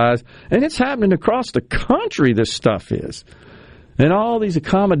exercise? And it's happening across the country, this stuff is. And all these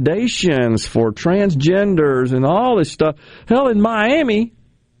accommodations for transgenders and all this stuff. Hell, in Miami,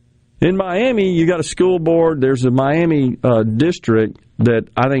 you got a school board. There's a Miami district that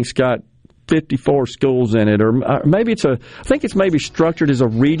I think's got 54 schools in it, or maybe I think it's maybe structured as a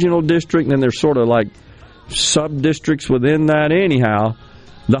regional district, and then there's sort of like sub-districts within that. Anyhow,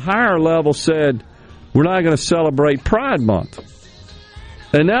 the higher level said, we're not going to celebrate Pride Month.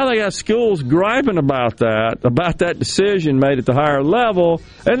 And now they got schools griping about that decision made at the higher level,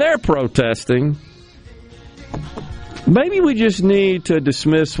 and they're protesting. Maybe we just need to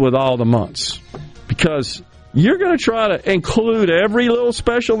dismiss with all the months, because you're going to try to include every little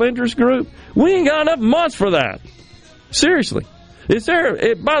special interest group. We ain't got enough months for that. Seriously.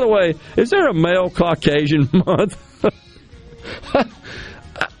 By the way, is there a male Caucasian month?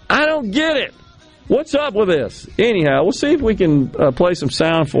 I don't get it. What's up with this? Anyhow, we'll see if we can play some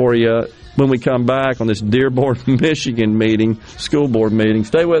sound for you when we come back on this Dearborn, Michigan meeting, school board meeting.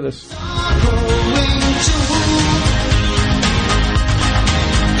 Stay with us.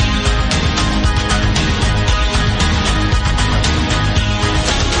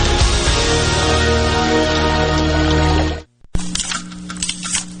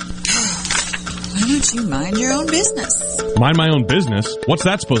 You mind your own business. Mind my own business? What's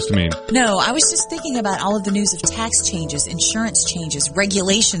that supposed to mean? No, I was just thinking about all of the news of tax changes, insurance changes,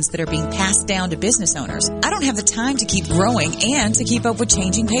 regulations that are being passed down to business owners. I don't have the time to keep growing and to keep up with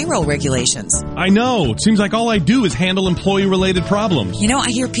changing payroll regulations. I know. It seems like all I do is handle employee-related problems. You know,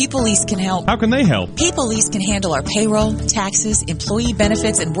 I hear People Lease can help. How can they help? People Lease can handle our payroll, taxes, employee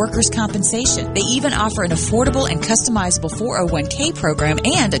benefits, and workers' compensation. They even offer an affordable and customizable 401k program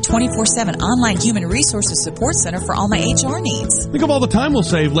and a 24/7 online human resources support center for all my HR needs. Think of all the time we'll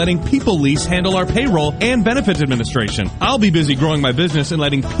save letting People Lease handle our payroll and benefits administration. I'll be busy growing my business and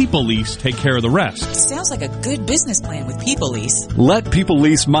letting People Lease take care of the rest. Sounds like a good business plan with People Lease. Let People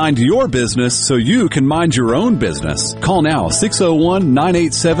Lease mind your business so you can mind your own business. Call now,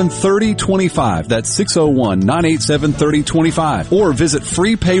 601-987-3025. That's 601-987-3025. Or visit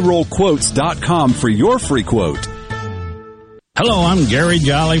freepayrollquotes.com for your free quote. Hello, I'm Gary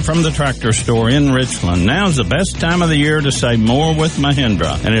Jolly from the Tractor Store in Richland. Now's the best time of the year to save more with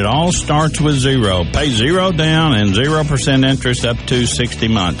Mahindra, and it all starts with zero. Pay zero down and 0% interest up to 60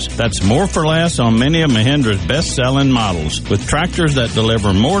 months. That's more for less on many of Mahindra's best-selling models, with tractors that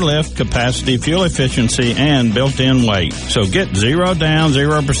deliver more lift, capacity, fuel efficiency, and built-in weight. So get zero down,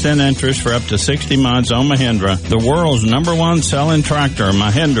 0% interest for up to 60 months on Mahindra, the world's #1 selling tractor,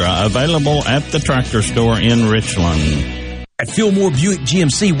 Mahindra, available at the Tractor Store in Richland. At Fillmore Buick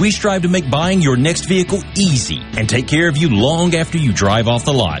GMC, we strive to make buying your next vehicle easy and take care of you long after you drive off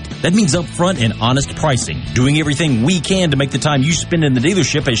the lot. That means upfront and honest pricing, doing everything we can to make the time you spend in the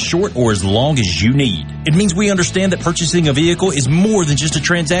dealership as short or as long as you need. It means we understand that purchasing a vehicle is more than just a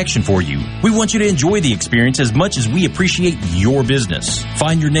transaction for you. We want you to enjoy the experience as much as we appreciate your business.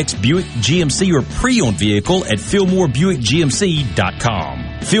 Find your next Buick, GMC, or pre-owned vehicle at FillmoreBuickGMC.com.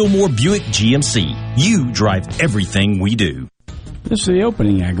 Fillmore Buick GMC. You drive everything we do. This is the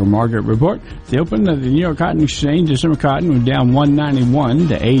opening agri-market report. The open of the New York Cotton Exchange, December cotton was down 191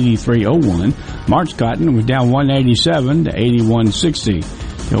 to 83.01. March cotton was down 187 to 81.60.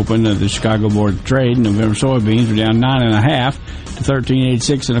 The open of the Chicago Board of Trade, November soybeans were down 9.5 to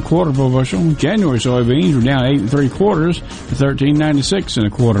 13.86 1/4 per bushel. January soybeans were down 8 3/4 to 13.96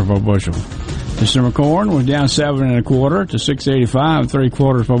 1/4 per bushel. December corn was down 7 1/4 to 6.85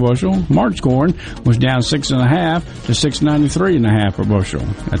 3/4 per bushel. March corn was down 6.5 to 6.93 1/2 per bushel.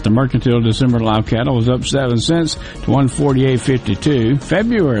 At the mercantile, December live cattle was up 7 cents to 148.52.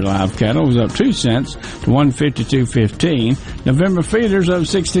 February live cattle was up 2 cents to 152.15. November feeders up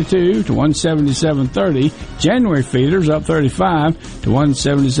 62 to 177.30. January feeders up 35 to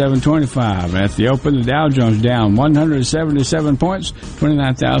 177.25. At the open, the Dow Jones down 177 points,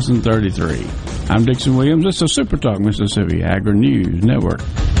 29,033. I'm Dixon Williams. This is Super Talk Mississippi Agri News Network.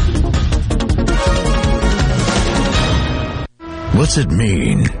 What's it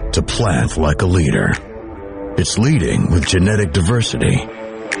mean to plant like a leader? It's leading with genetic diversity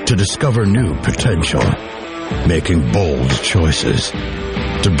to discover new potential, making bold choices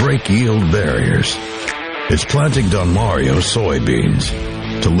to break yield barriers. It's planting Don Mario soybeans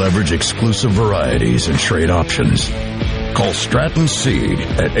to leverage exclusive varieties and trade options. Call Stratton Seed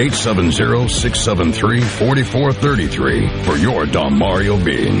at 870-673-4433 for your Don Mario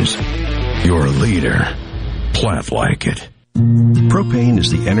beans. You're a leader. Plant like it. Propane is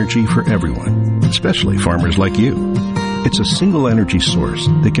the energy for everyone, especially farmers like you. It's a single energy source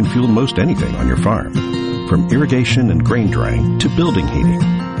that can fuel most anything on your farm. From irrigation and grain drying to building heating,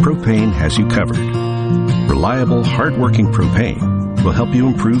 propane has you covered. Reliable, hard-working propane will help you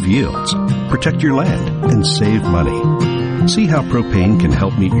improve yields, protect your land, and save money. See how propane can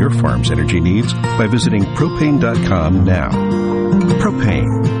help meet your farm's energy needs by visiting propane.com now.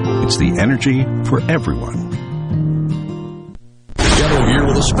 Propane. It's the energy for everyone. Gallo here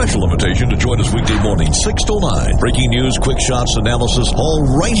with a special invitation to join us weekday morning, 6 to 9. Breaking news, quick shots, analysis, all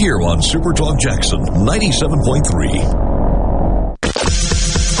right here on Super Talk Jackson 97.3.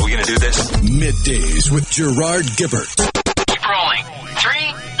 Are we going to do this? Middays with Gerard Gibert. Keep rolling.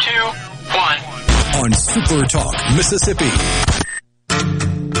 3, 2, 1. On Super Talk Mississippi.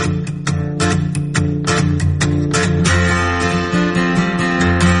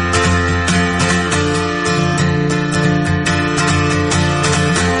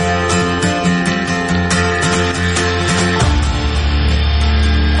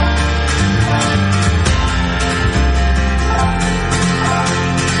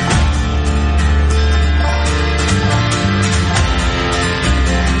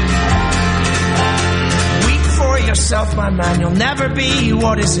 My man, you'll never be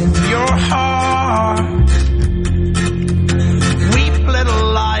what is in your heart. Weep,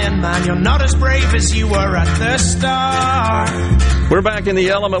 little lion man, you're not as brave as you were at the start. We're back in the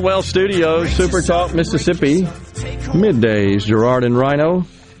Element Well studios, Super Talk Mississippi. Middays, Gerard and Rhino.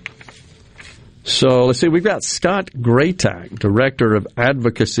 So let's see, we've got Scott Graytack, Director of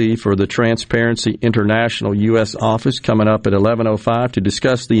Advocacy for the Transparency International U.S. office, coming up at 11:05 to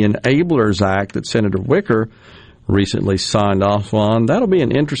discuss the Enablers Act that Senator Wicker recently signed off on. That'll be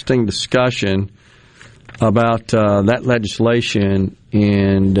an interesting discussion about that legislation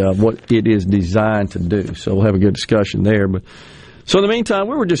and what it is designed to do. So we'll have a good discussion there. But so in the meantime,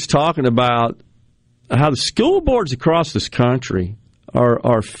 we were just talking about how the school boards across this country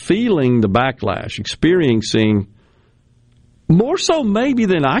are feeling the backlash, experiencing more so maybe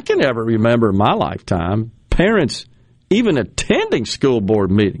than I can ever remember in my lifetime, parents even attending school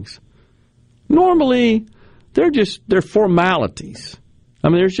board meetings. Normally, they're formalities. I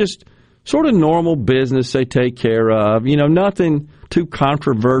mean, there's just sort of normal business they take care of, nothing too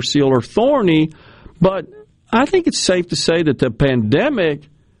controversial or thorny. But I think it's safe to say that the pandemic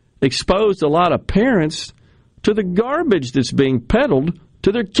exposed a lot of parents to the garbage that's being peddled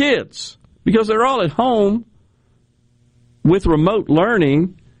to their kids because they're all at home with remote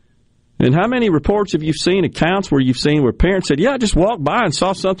learning. And how many reports have you seen, accounts where you've seen where parents said, yeah, I just walked by and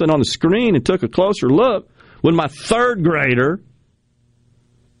saw something on the screen and took a closer look when my third grader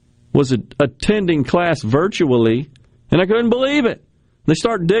was attending class virtually, and I couldn't believe it. They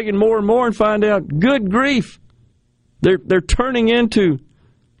start digging more and more and find out, good grief, They're turning into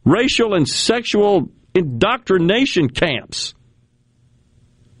racial and sexual indoctrination camps.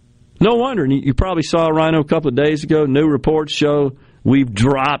 No wonder. And you probably saw, Rhino, a couple of days ago, new reports show we've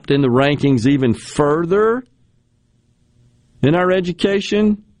dropped in the rankings even further in our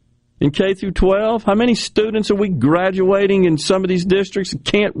education in K through 12. How many students are we graduating in some of these districts that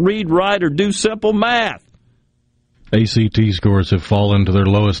can't read, write, or do simple math? ACT scores have fallen to their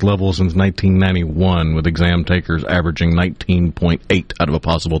lowest level since 1991, with exam takers averaging 19.8 out of a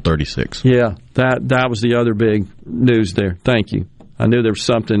possible 36. Yeah, that was the other big news there. Thank you. I knew there was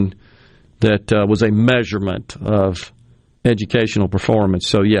something that was a measurement of educational performance.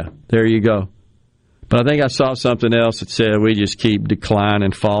 So, yeah, there you go. But I think I saw something else that said we just keep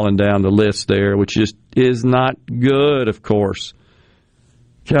declining, falling down the list there, which just is not good, of course.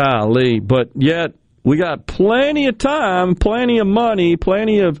 Golly. But yet, we got plenty of time, plenty of money,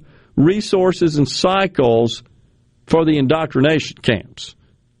 plenty of resources and cycles for the indoctrination camps.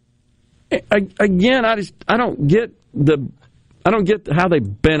 Again, I don't get how they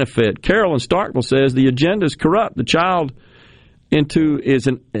benefit. Carolyn Starkville says the agenda is corrupt. The child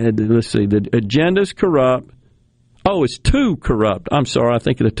the agenda is corrupt. Oh, it's too corrupt. I'm sorry, I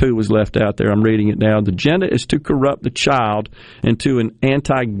think the two was left out there. I'm reading it now. The agenda is to corrupt the child into an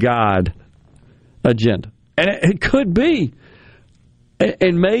anti-God agenda. And it could be.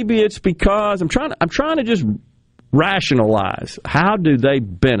 And maybe it's because I'm trying to just rationalize. How do they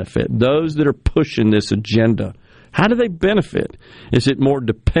benefit? Those that are pushing this agenda. How do they benefit? Is it more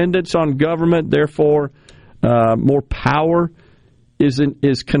dependence on government, therefore more power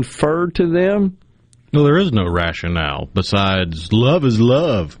is conferred to them? Well, there is no rationale besides love is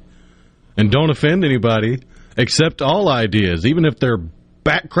love. And don't offend anybody, accept all ideas, even if they're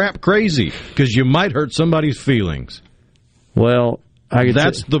bat crap crazy, because you might hurt somebody's feelings. Well,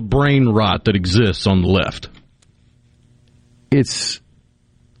 that's the brain rot that exists on the left. It's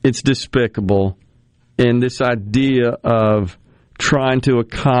despicable. And this idea of trying to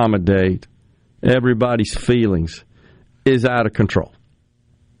accommodate everybody's feelings is out of control.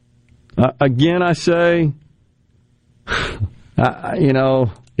 Again, I say,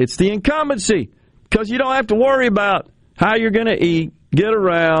 it's the incumbency, because you don't have to worry about how you're going to eat, get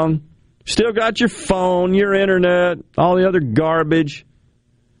around, still got your phone, your internet, all the other garbage,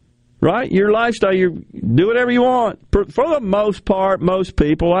 right? Your lifestyle, you do whatever you want. For the most part, most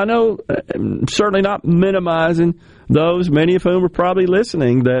people, I know, certainly not minimizing those, many of whom are probably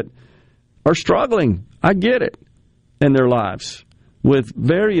listening, that are struggling. I get it. In their lives with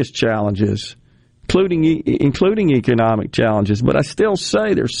various challenges, including economic challenges. But I still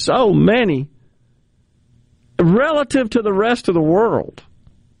say there's so many relative to the rest of the world,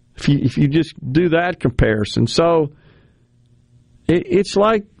 if you just do that comparison. So it's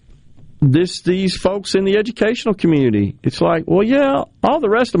like these folks in the educational community. It's like, well, yeah, all the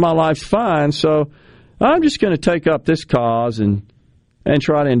rest of my life's fine, so I'm just going to take up this cause and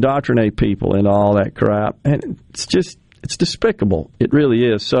try to indoctrinate people into all that crap. And it's despicable. It really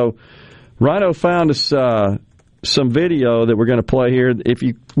is. So Rhino found us some video that we're going to play here. If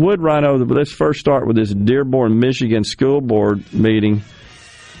you would, Rhino, let's first start with this Dearborn, Michigan school board meeting.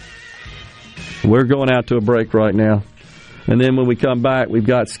 We're going out to a break right now. And then when we come back, we've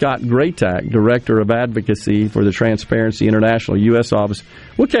got Scott Graytack, Director of Advocacy for the Transparency International U.S. office.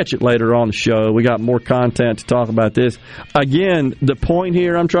 We'll catch it later on the show. We got more content to talk about this. Again, the point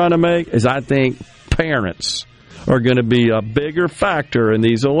here I'm trying to make is I think parents are going to be a bigger factor in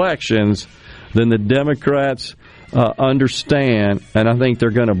these elections than the Democrats understand, and I think they're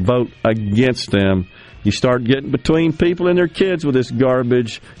going to vote against them. You start getting between people and their kids with this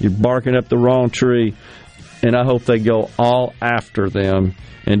garbage, you're barking up the wrong tree. And I hope they go all after them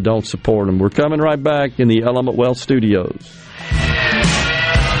and don't support them. We're coming right back in the Element Wealth Studios.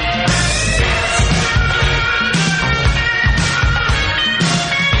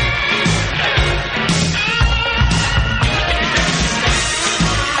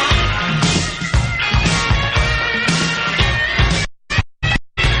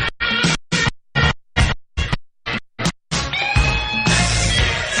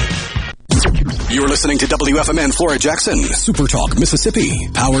 You're listening to WFMN Flora Jackson, Super Talk, Mississippi,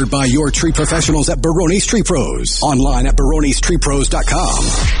 powered by your tree professionals at Barone's Tree Pros. Online at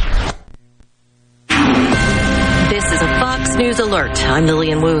baronestreepros.com. This is a Fox News alert. I'm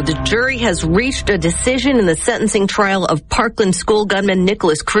Lillian Wu. The jury has reached a decision in the sentencing trial of Parkland school gunman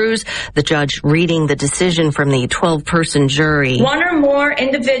Nicholas Cruz. The judge reading the decision from the 12-person jury. One or more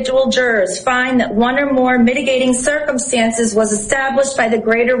individual jurors find that one or more mitigating circumstances was established by the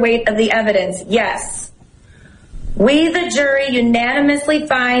greater weight of the evidence. Yes. We, the jury, unanimously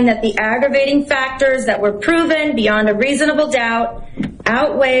find that the aggravating factors that were proven beyond a reasonable doubt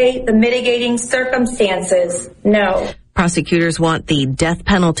outweigh the mitigating circumstances. No. Prosecutors want the death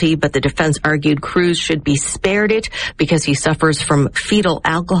penalty, but the defense argued Cruz should be spared it because he suffers from fetal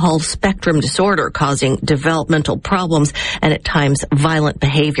alcohol spectrum disorder, causing developmental problems and at times violent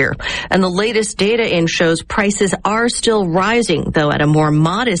behavior. And the latest data in shows prices are still rising, though at a more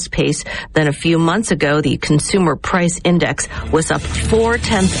modest pace than a few months ago. The Consumer Price Index was up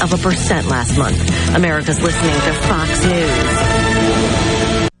 0.4% last month. America's listening to Fox News.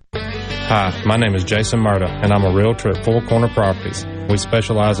 Hi, my name is Jason Murda, and I'm a realtor at Four Corner Properties. We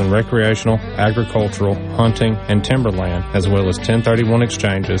specialize in recreational, agricultural, hunting, and timberland, as well as 1031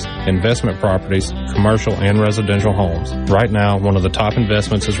 exchanges, investment properties, commercial and residential homes. Right now, one of the top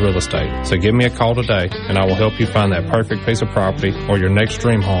investments is real estate. So give me a call today, and I will help you find that perfect piece of property or your next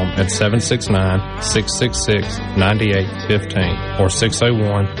dream home at 769-666-9815 or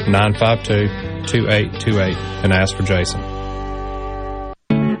 601-952-2828 and ask for Jason.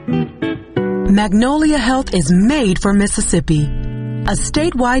 Magnolia Health is made for Mississippi. A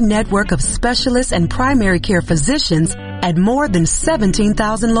statewide network of specialists and primary care physicians at more than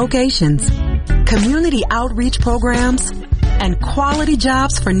 17,000 locations, community outreach programs, and quality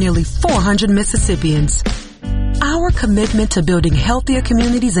jobs for nearly 400 Mississippians. Our commitment to building healthier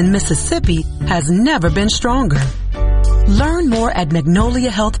communities in Mississippi has never been stronger. Learn more at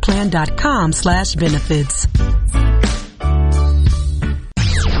magnoliahealthplan.com/benefits.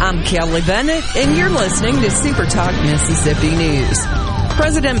 I'm Kelly Bennett, and you're listening to Super Talk Mississippi News.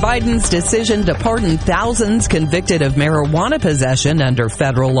 President Biden's decision to pardon thousands convicted of marijuana possession under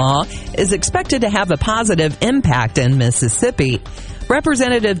federal law is expected to have a positive impact in Mississippi.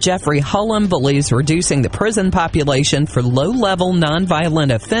 Representative Jeffrey Hullum believes reducing the prison population for low-level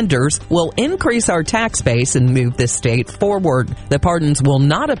nonviolent offenders will increase our tax base and move the state forward. The pardons will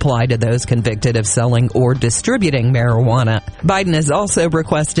not apply to those convicted of selling or distributing marijuana. Biden has also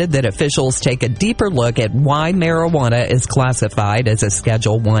requested that officials take a deeper look at why marijuana is classified as a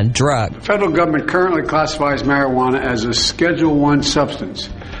Schedule I drug. The federal government currently classifies marijuana as a Schedule I substance,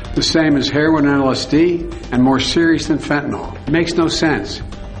 the same as heroin and LSD, and more serious than fentanyl. It makes no sense.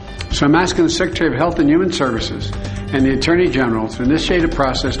 So I'm asking the Secretary of Health and Human Services and the Attorney General to initiate a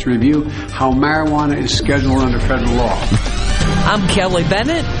process to review how marijuana is scheduled under federal law. I'm Kelly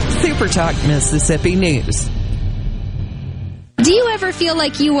Bennett, Super Talk Mississippi News. Do you ever feel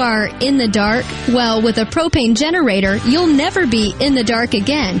like you are in the dark? Well, with a propane generator, you'll never be in the dark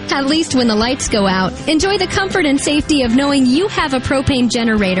again, at least when the lights go out. Enjoy the comfort and safety of knowing you have a propane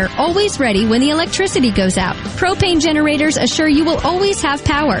generator always ready when the electricity goes out. Propane generators assure you will always have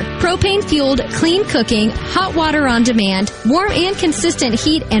power. Propane-fueled, clean cooking, hot water on demand, warm and consistent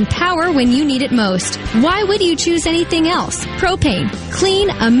heat and power when you need it most. Why would you choose anything else? Propane.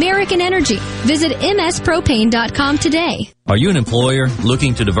 Clean American energy. Visit mspropane.com today. Are you an employer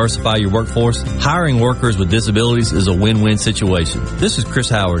looking to diversify your workforce? Hiring workers with disabilities is a win-win situation. This is Chris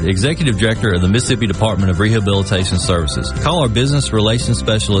Howard, Executive Director of the Mississippi Department of Rehabilitation Services. Call our Business Relations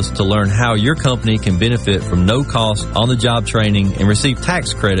Specialist to learn how your company can benefit from no-cost, on-the-job training and receive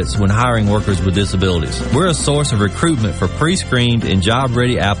tax credits when hiring workers with disabilities. We're a source of recruitment for pre-screened and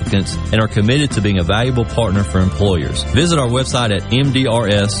job-ready applicants and are committed to being a valuable partner for employers. Visit our website at mdrs.ms.gov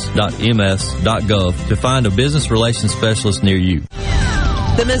to find a business relations specialist near you.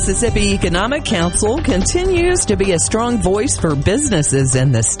 The Mississippi Economic Council continues to be a strong voice for businesses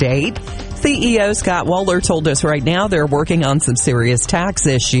in the state. CEO Scott Waller told us right now they're working on some serious tax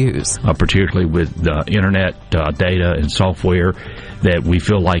issues. Particularly with internet data and software that we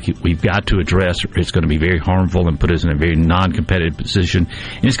feel like we've got to address. It's going to be very harmful and put us in a very non-competitive position.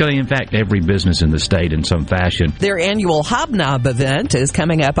 And it's going to impact every business in the state in some fashion. Their annual Hobnob event is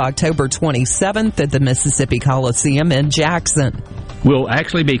coming up October 27th at the Mississippi Coliseum in Jackson. We'll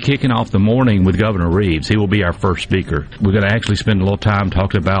actually be kicking off the morning with Governor Reeves. He will be our first speaker. We're going to actually spend a little time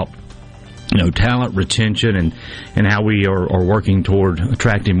talking about talent retention and how we are working toward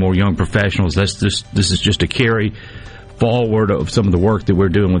attracting more young professionals. This is just a carry forward of some of the work that we're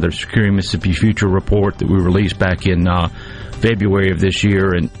doing with our Securing Mississippi Future report that we released back in February of this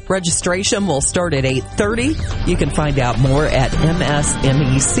year. And registration will start at 8:30. You can find out more at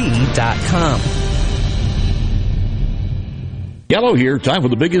msmec.com. Gallo here. Time for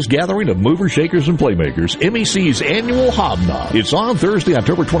the biggest gathering of movers, shakers, and playmakers, MEC's annual Hobnob. It's on Thursday,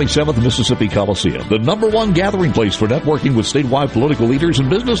 October 27th at the Mississippi Coliseum, the #1 gathering place for networking with statewide political leaders and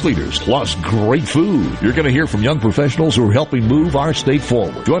business leaders, plus great food. You're going to hear from young professionals who are helping move our state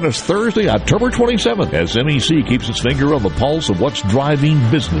forward. Join us Thursday, October 27th, as MEC keeps its finger on the pulse of what's driving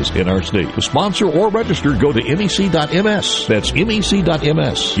business in our state. To sponsor or register, go to MEC.ms. That's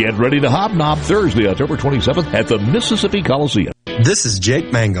MEC.ms. Get ready to hobnob Thursday, October 27th at the Mississippi Coliseum. This is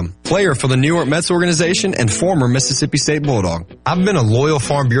Jake Mangum, player for the New York Mets organization and former Mississippi State Bulldog. I've been a loyal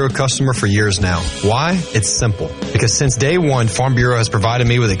Farm Bureau customer for years now. Why? It's simple. Because since day one, Farm Bureau has provided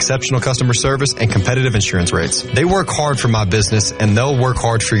me with exceptional customer service and competitive insurance rates. They work hard for my business, and they'll work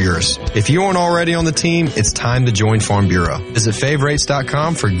hard for yours. If you aren't already on the team, it's time to join Farm Bureau. Visit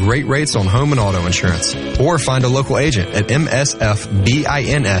favrates.com for great rates on home and auto insurance, or find a local agent at msfbins.com.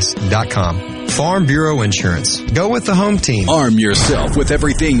 Farm Bureau Insurance. Go with the home team. Arm yourself with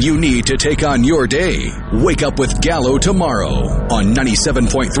everything you need to take on your day. Wake up with Gallo tomorrow on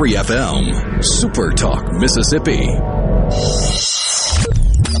 97.3 FM. Super Talk, Mississippi.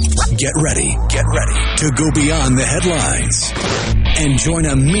 Get ready to go beyond the headlines and join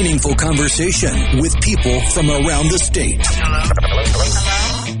a meaningful conversation with people from around the state.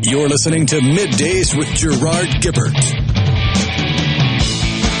 You're listening to Middays with Gerard Gibert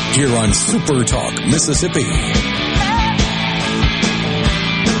here on Super Talk, Mississippi.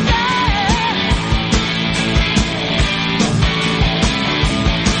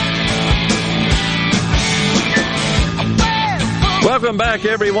 Welcome back,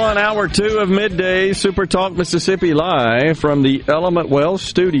 everyone. Hour 2 of Midday Super Talk Mississippi, live from the Element Wealth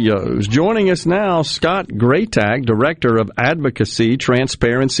Studios. Joining us now, Scott Graytack, Director of Advocacy,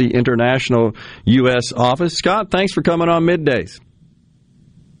 Transparency International U.S. Office. Scott, thanks for coming on Middays.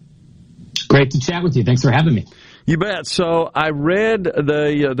 Great to chat with you. Thanks for having me. You bet. So I read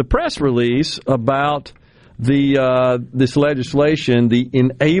the press release about this legislation, the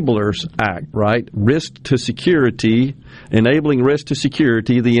Enablers Act, right? Risk to Security, Enabling Risk to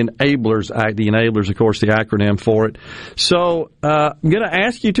Security, the Enablers Act. The Enablers, of course, the acronym for it. So I'm going to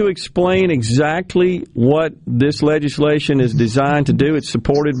ask you to explain exactly what this legislation is designed to do. It's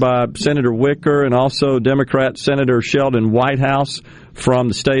supported by Senator Wicker and also Democrat Senator Sheldon Whitehouse from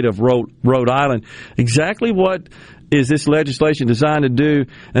the state of Rhode Island. Exactly what is this legislation designed to do?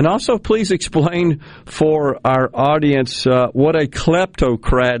 And also, please explain for our audience what a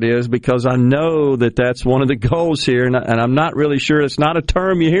kleptocrat is, because I know that that's one of the goals here, and I'm not really sure. It's not a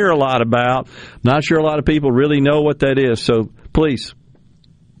term you hear a lot about. I'm not sure a lot of people really know what that is. So, please.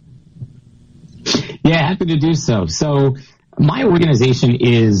 Yeah, happy to do so. So, my organization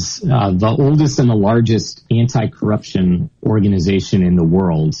is the oldest and the largest anti-corruption organization in the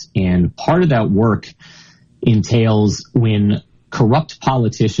world, and part of that work entails when corrupt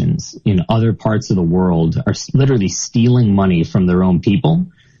politicians in other parts of the world are literally stealing money from their own people.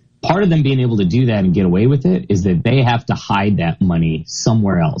 Part of them being able to do that and get away with it is that they have to hide that money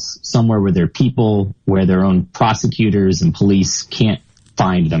somewhere else, somewhere where their people, where their own prosecutors and police can't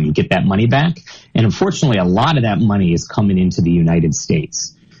find them and get that money back. And unfortunately, a lot of that money is coming into the United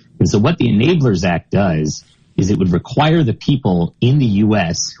States. And so what the Enablers Act does is it would require the people in the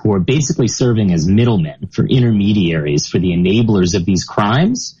U.S. who are basically serving as middlemen for intermediaries for the enablers of these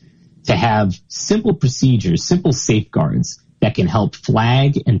crimes to have simple procedures, simple safeguards that can help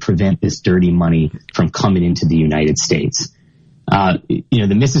flag and prevent this dirty money from coming into the United States.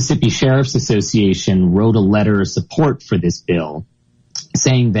 The Mississippi Sheriff's Association wrote a letter of support for this bill,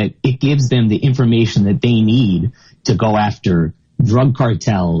 saying that it gives them the information that they need to go after drug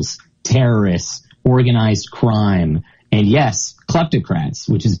cartels, terrorists, organized crime, and yes, kleptocrats,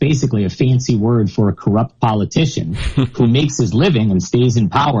 which is basically a fancy word for a corrupt politician who makes his living and stays in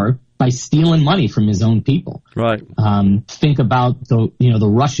power by stealing money from his own people. Right. Think about the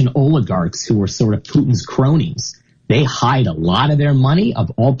Russian oligarchs who are sort of Putin's cronies. They hide a lot of their money,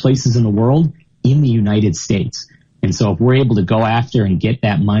 of all places in the world, in the United States. And so if we're able to go after and get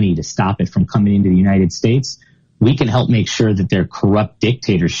that money to stop it from coming into the United States, we can help make sure that their corrupt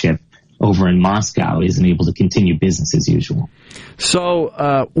dictatorship over in Moscow isn't able to continue business as usual. So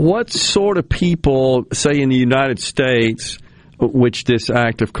what sort of people, say in the United States, which this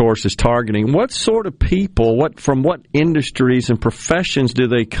act, of course, is targeting, what sort of people, from what industries and professions do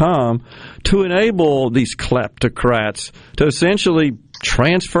they come to enable these kleptocrats to essentially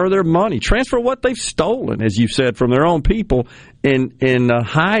transfer their money, transfer what they've stolen, as you said, from their own people, and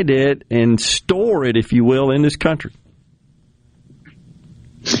hide it and store it, if you will, in this country?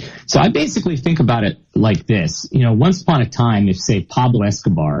 So I basically think about it like this. Once upon a time, if, say, Pablo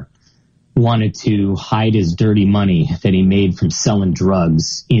Escobar wanted to hide his dirty money that he made from selling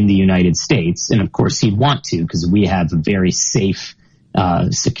drugs in the United States. And of course he'd want to, because we have a very safe,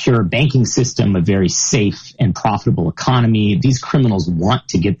 secure banking system, a very safe and profitable economy. These criminals want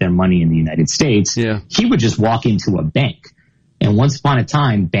to get their money in the United States. Yeah. He would just walk into a bank. And once upon a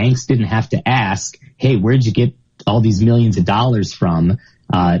time, banks didn't have to ask, hey, where'd you get all these millions of dollars from?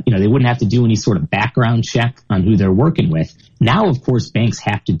 They wouldn't have to do any sort of background check on who they're working with. Now, of course, banks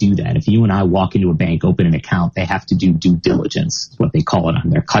have to do that. If you and I walk into a bank, open an account, they have to do due diligence, what they call it, on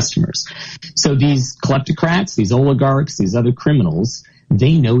their customers. So these kleptocrats, these oligarchs, these other criminals,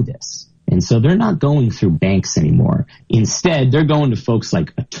 they know this. And so they're not going through banks anymore. Instead, they're going to folks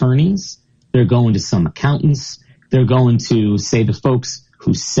like attorneys. They're going to some accountants. They're going to, say, the folks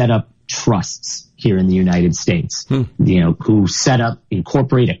who set up trusts here in the United States, who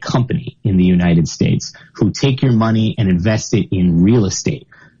incorporate a company in the United States, who take your money and invest it in real estate.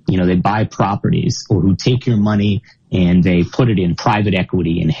 They buy properties, or who take your money and they put it in private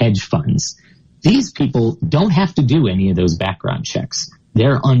equity and hedge funds. These people don't have to do any of those background checks.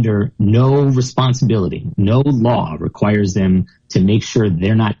 They're under no responsibility. No law requires them to make sure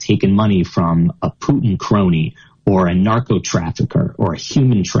they're not taking money from a Putin crony or a narco trafficker or a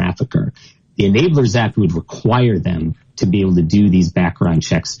human trafficker. The Enablers Act would require them to be able to do these background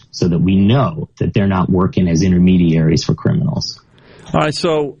checks so that we know that they're not working as intermediaries for criminals. All right,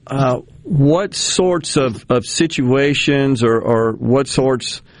 so what sorts of situations or what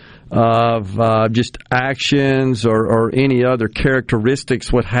sorts of just actions or any other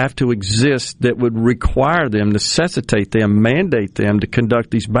characteristics would have to exist that would require them, necessitate them, mandate them to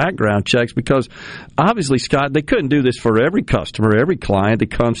conduct these background checks? Because obviously, Scott, they couldn't do this for every customer, every client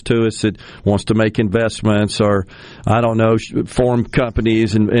that comes to us that wants to make investments or, form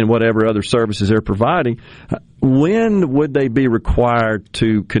companies and whatever other services they're providing. When would they be required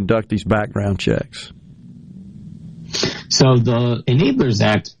to conduct these background checks? So the Enablers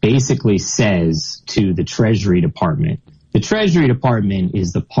Act basically says to the Treasury Department, the Treasury Department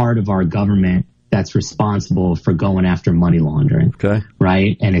is the part of our government that's responsible for going after money laundering. Okay.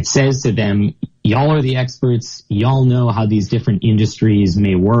 Right? And it says to them, y'all are the experts. Y'all know how these different industries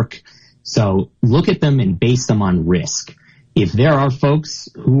may work. So look at them and base them on risk. If there are folks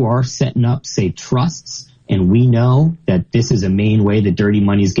who are setting up, say, trusts, and we know that this is a main way that dirty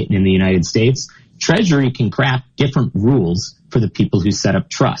money is getting in the United States, Treasury can craft different rules for the people who set up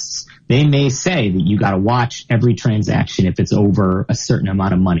trusts. They may say that you got to watch every transaction if it's over a certain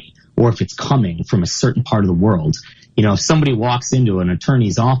amount of money or if it's coming from a certain part of the world. If somebody walks into an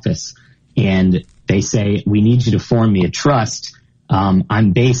attorney's office and they say, we need you to form me a trust.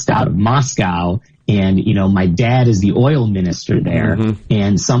 I'm based out of Moscow and, my dad is the oil minister there. Mm-hmm.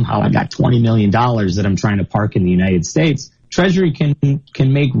 And somehow I got $20 million that I'm trying to park in the United States. Treasury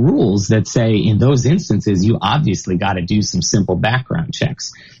can make rules that say in those instances, you obviously got to do some simple background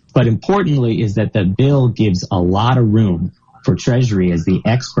checks. But importantly is that the bill gives a lot of room for Treasury as the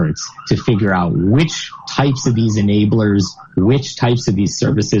experts to figure out which types of these enablers, which types of these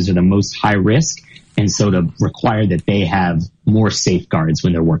services are the most high risk, and so to require that they have more safeguards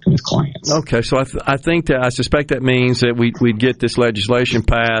when they're working with clients. Okay, so I suspect that means that we'd get this legislation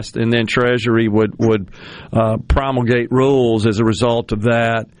passed, and then Treasury would promulgate rules as a result of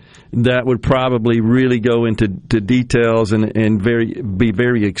that. That would probably really go into details and be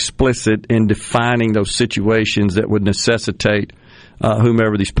very explicit in defining those situations that would necessitate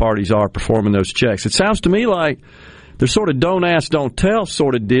whomever these parties are performing those checks. It sounds to me like they're sort of don't ask, don't tell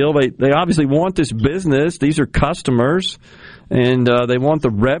sort of deal. They obviously want this business. These are customers, and they want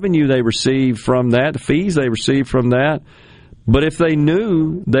the revenue they receive from that, the fees they receive from that. But if they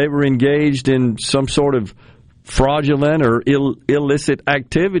knew they were engaged in some sort of fraudulent or illicit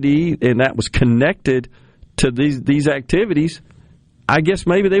activity and that was connected to these activities, I guess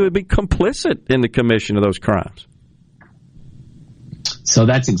maybe they would be complicit in the commission of those crimes. So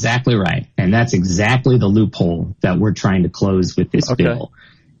that's exactly right. And that's exactly the loophole that we're trying to close with this bill.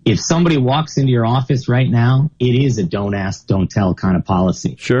 If somebody walks into your office right now, it is a don't ask, don't tell kind of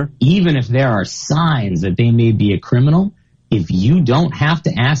policy. Sure. Even if there are signs that they may be a criminal, if you don't have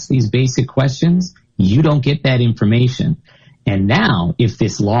to ask these basic questions, you don't get that information. And now, if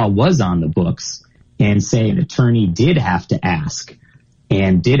this law was on the books and say an attorney did have to ask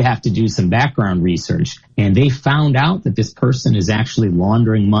and did have to do some background research, and they found out that this person is actually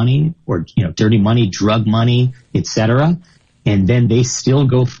laundering money or, dirty money, drug money, etc., and then they still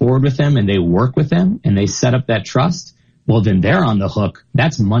go forward with them and they work with them and they set up that trust, well, then they're on the hook.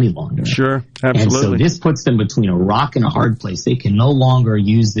 That's money laundering. Sure, absolutely. And so this puts them between a rock and a hard place. They can no longer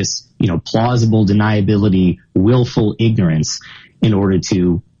use this, plausible deniability, willful ignorance in order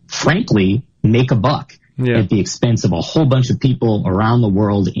to frankly, make a buck at the expense of a whole bunch of people around the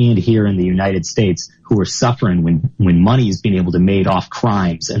world and here in the United States who are suffering when money is being able to made off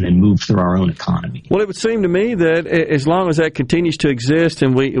crimes and then move through our own economy. Well, it would seem to me that as long as that continues to exist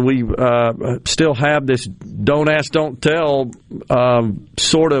and we still have this don't ask, don't tell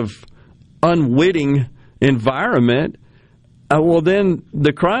sort of unwitting environment, well, then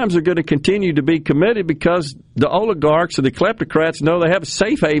the crimes are going to continue to be committed because the oligarchs or the kleptocrats know they have a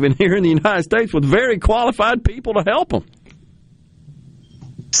safe haven here in the United States with very qualified people to help them.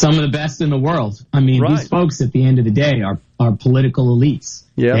 Some of the best in the world. I mean, these folks at the end of the day are political elites.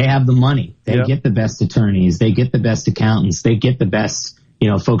 Yep. They have the money. They get the best attorneys. They get the best accountants. They get the best,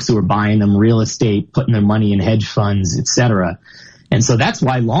 folks who are buying them real estate, putting their money in hedge funds, et cetera. And so that's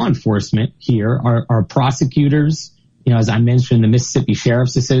why law enforcement here are prosecutors. As I mentioned, the Mississippi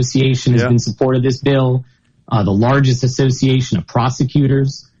Sheriff's Association has been supporting this bill. The largest association of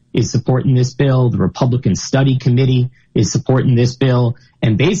prosecutors is supporting this bill. The Republican Study Committee is supporting this bill.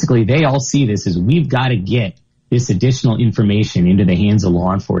 And basically, they all see this as we've got to get this additional information into the hands of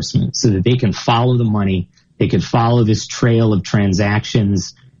law enforcement so that they can follow the money, they can follow this trail of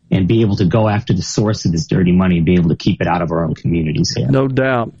transactions, and be able to go after the source of this dirty money and be able to keep it out of our own communities here. No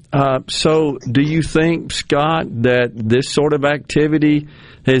doubt. So do you think, Scott, that this sort of activity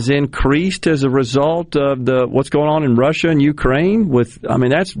has increased as a result of what's going on in Russia and Ukraine?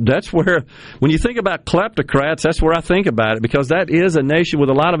 That's where, when you think about kleptocrats, that's where I think about it, because that is a nation with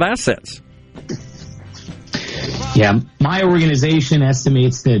a lot of assets. Yeah, my organization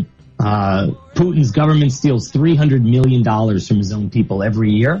estimates that Putin's government steals $300 million from his own people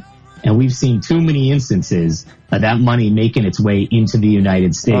every year, and we've seen too many instances of that money making its way into the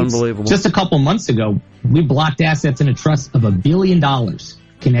United States. Unbelievable. Just a couple months ago, we blocked assets in a trust of $1 billion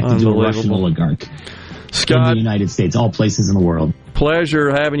connected to a Russian oligarch. Scott, in the United States, all places in the world. Pleasure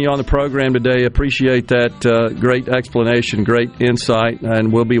having you on the program today. Appreciate that great explanation, great insight,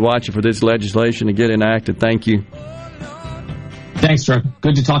 and we'll be watching for this legislation to get enacted. Thank you. Thanks, Chuck.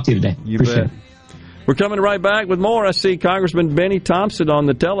 Good to talk to you today. You Appreciate bet. it. We're coming right back with more. I see Congressman Benny Thompson on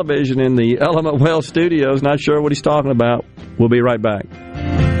the television in the Element Well studios. Not sure what he's talking about. We'll be right back.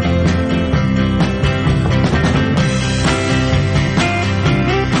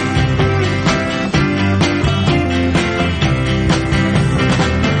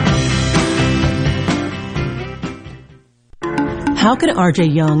 How can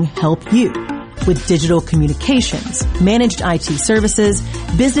RJ Young help you? With digital communications, managed IT services,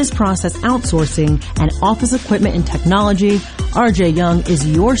 business process outsourcing, and office equipment and technology, RJ Young is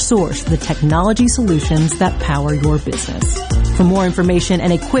your source for the technology solutions that power your business. For more information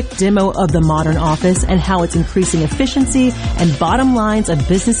and a quick demo of the modern office and how it's increasing efficiency and bottom lines of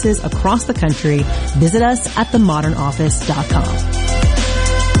businesses across the country, visit us at themodernoffice.com.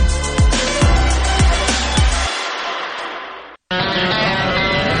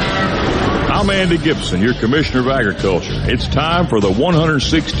 I'm Andy Gibson, your Commissioner of Agriculture. It's time for the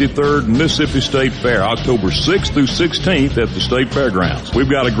 163rd Mississippi State Fair, October 6th through 16th at the State Fairgrounds. We've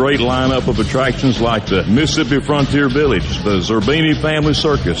got a great lineup of attractions like the Mississippi Frontier Village, the Zerbini Family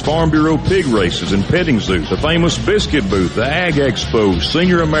Circus, Farm Bureau pig races and petting zoo, the famous Biscuit Booth, the Ag Expo,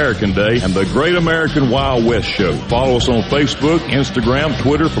 Senior American Day, and the Great American Wild West Show. Follow us on Facebook, Instagram,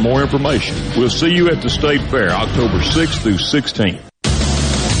 Twitter for more information. We'll see you at the State Fair, October 6th through 16th.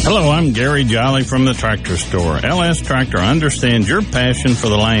 Hello, I'm Gary Jolly from the Tractor Store. LS Tractor understands your passion for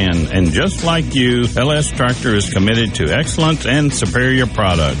the land, and just like you, LS Tractor is committed to excellence and superior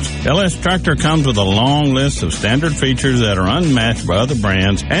products. LS Tractor comes with a long list of standard features that are unmatched by other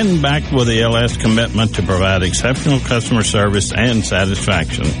brands and backed with the LS commitment to provide exceptional customer service and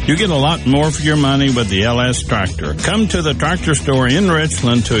satisfaction. You get a lot more for your money with the LS Tractor. Come to the Tractor Store in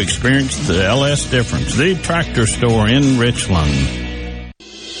Richland to experience the LS difference. The Tractor Store in Richland.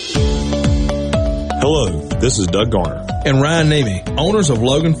 Hello, this is Doug Garner and Ryan Nemi, owners of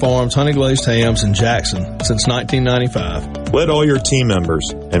Logan Farms Honey Glazed Hams in Jackson since 1995. Let all your team members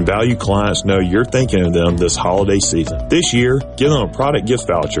and value clients know you're thinking of them this holiday season. This year, give them a product gift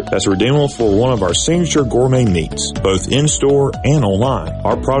voucher that's redeemable for one of our signature gourmet meats, both in-store and online.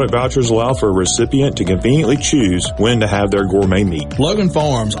 Our product vouchers allow for a recipient to conveniently choose when to have their gourmet meat. Logan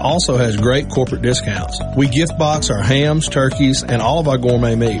Farms also has great corporate discounts. We gift box our hams, turkeys, and all of our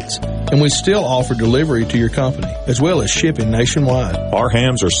gourmet meats. And we still offer delivery to your company, as well as shipping nationwide. Our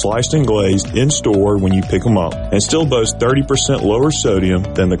hams are sliced and glazed in-store when you pick them up, and still boast 30% lower sodium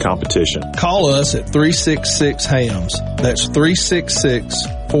than the competition. Call us at 366-HAMS. That's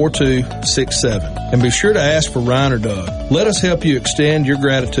 366-4267. And be sure to ask for Ryan or Doug. Let us help you extend your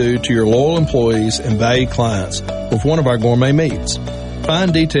gratitude to your loyal employees and valued clients with one of our gourmet meats.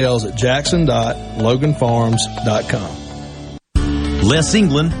 Find details at jackson.loganfarms.com. Les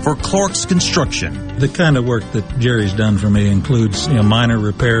England for Clark's Construction. The kind of work that Jerry's done for me includes minor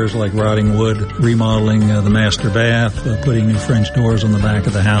repairs like rotting wood, remodeling the master bath, putting new French doors on the back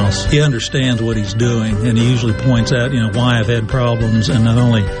of the house. He understands what he's doing, and he usually points out why I've had problems, and not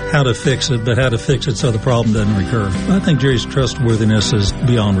only how to fix it, but how to fix it so the problem doesn't recur. I think Jerry's trustworthiness is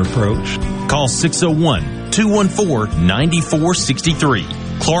beyond reproach. Call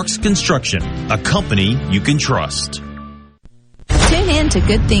 601-214-9463. Clark's Construction, a company you can trust. Tune in to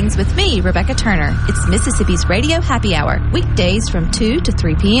Good Things with me, Rebecca Turner. It's Mississippi's Radio Happy Hour, weekdays from 2 to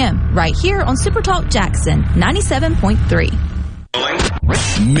 3 p.m., right here on Supertalk Jackson 97.3.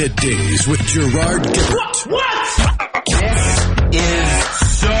 Middays with Gerard Gibert. What? This is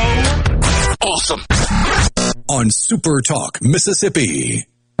so awesome. On Supertalk, Mississippi.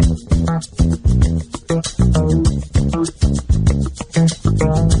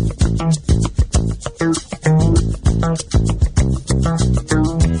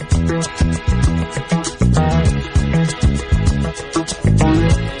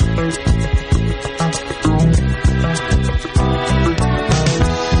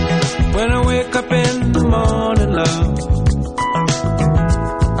 When I wake up in the morning, love,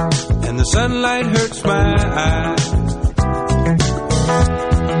 and the sunlight hurts my eyes,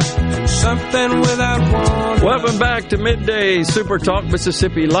 and something without warning. Welcome back to Midday Super Talk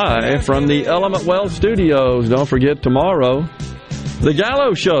Mississippi Live from the Element Wealth Studios. Don't forget tomorrow, The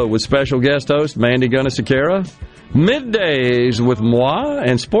Gallo Show with special guest host Mandy Gunnasekara. Middays with moi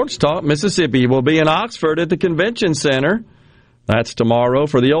and Sports Talk Mississippi will be in Oxford at the Convention Center. That's tomorrow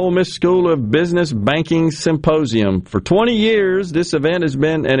for the Ole Miss School of Business Banking Symposium. For 20 years, this event has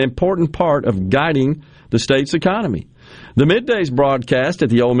been an important part of guiding the state's economy. The Middays broadcast at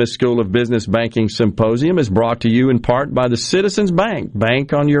the Ole Miss School of Business Banking Symposium is brought to you in part by the Citizens Bank.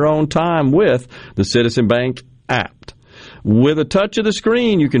 Bank on your own time with the Citizen Bank app. With a touch of the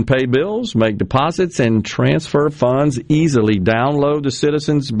screen, you can pay bills, make deposits, and transfer funds easily. Download the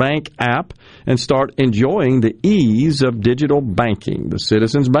Citizens Bank app and start enjoying the ease of digital banking. The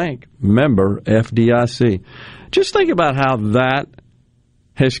Citizens Bank, member FDIC. Just think about how that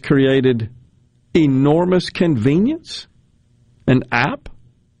has created enormous convenience. An app,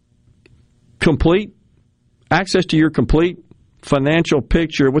 complete access to your complete financial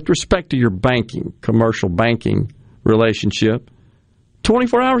picture with respect to your banking, commercial banking relationship,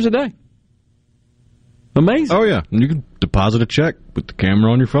 24 hours a day. Amazing. Oh, yeah. And you can deposit a check with the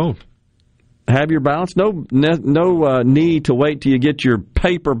camera on your phone. Have your balance. No need to wait till you get your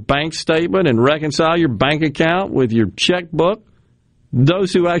paper bank statement and reconcile your bank account with your checkbook.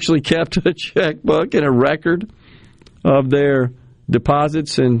 Those who actually kept a checkbook and a record of their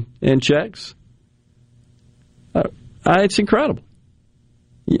deposits and checks. It's incredible.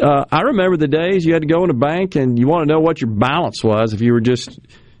 I remember the days you had to go in a bank and you want to know what your balance was if you were just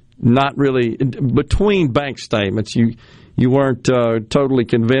not really between bank statements. You weren't totally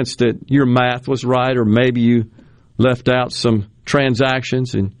convinced that your math was right, or maybe you left out some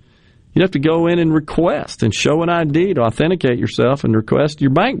transactions, and you'd have to go in and request and show an ID to authenticate yourself and request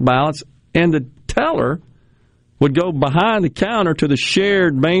your bank balance, and the teller would go behind the counter to the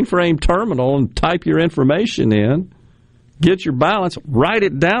shared mainframe terminal and type your information in, get your balance, write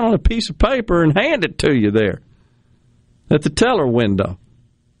it down on a piece of paper, and hand it to you there at the teller window.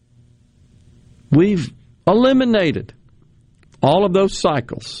 We've eliminated all of those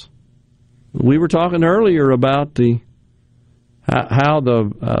cycles. We were talking earlier about how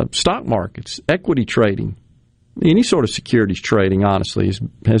the stock markets, equity trading, any sort of securities trading, honestly,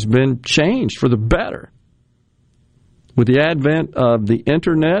 has been changed for the better. With the advent of the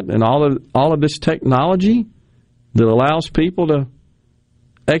internet and all of this technology that allows people to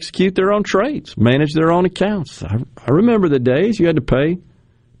execute their own trades, manage their own accounts. I remember the days you had to pay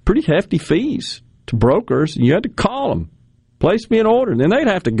pretty hefty fees to brokers. You had to call them, place me an order, and then they'd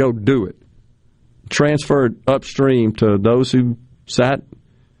have to go do it. Transfer it upstream to those who sat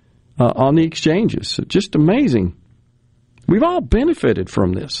on the exchanges. Just amazing. We've all benefited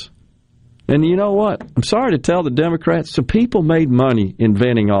from this. And you know what? I'm sorry to tell the Democrats, some people made money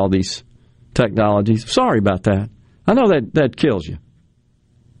inventing all these technologies. Sorry about that. I know that kills you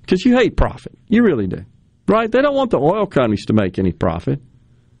because you hate profit. You really do. Right? They don't want the oil companies to make any profit.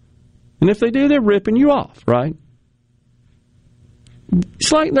 And if they do, they're ripping you off, right?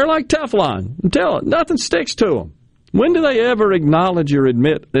 It's like they're like Teflon. Nothing sticks to them. When do they ever acknowledge or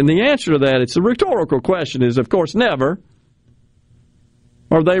admit? And the answer to that, it's a rhetorical question, is, of course, never.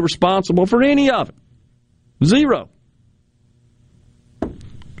 Are they responsible for any of it? Zero.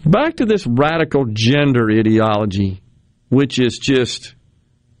 Back to this radical gender ideology. which is just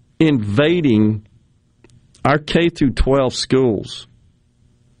invading our K through 12 schools.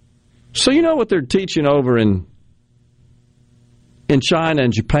 So you know what they're teaching over in China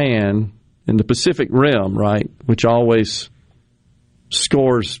and Japan, in the Pacific Rim, right, which always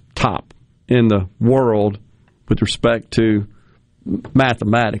scores top in the world with respect to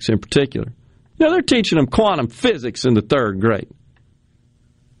mathematics in particular. You know, they're teaching them quantum physics in the third grade.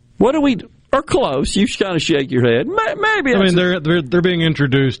 What do we do? Or close. You kind of shake your head. Maybe. I mean, they're being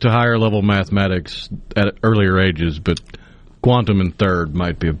introduced to higher level mathematics at earlier ages, but quantum in third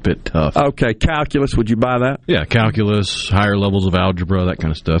might be a bit tough. Okay, calculus. Would you buy that? Yeah, calculus, higher levels of algebra, that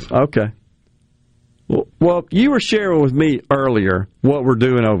kind of stuff. Okay. Well, you were sharing with me earlier what we're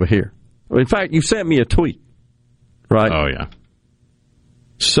doing over here. In fact, you sent me a tweet, right? Oh yeah.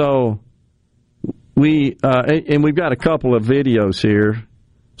 So we've got a couple of videos here.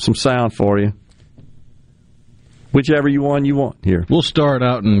 Some sound for you. Whichever one you want here. We'll start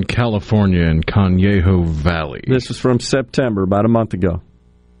out in California in Conejo Valley. This is from September, about a month ago.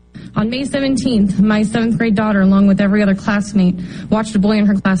 On May 17th, my 7th grade daughter, along with every other classmate, watched a boy in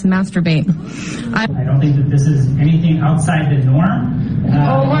her class masturbate. I don't think that this is anything outside the norm.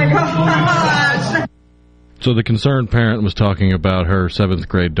 Oh my gosh! So the concerned parent was talking about her 7th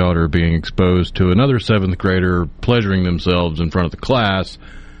grade daughter being exposed to another 7th grader pleasuring themselves in front of the class.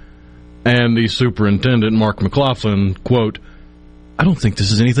 And the superintendent, Mark McLaughlin, quote, "I don't think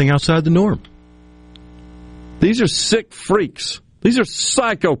this is anything outside the norm." These are sick freaks. These are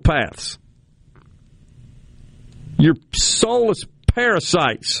psychopaths. You're soulless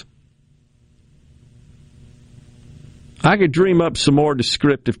parasites. I could dream up some more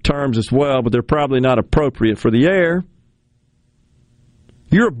descriptive terms as well, but they're probably not appropriate for the air.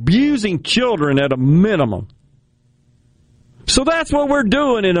 You're abusing children at a minimum. So that's what we're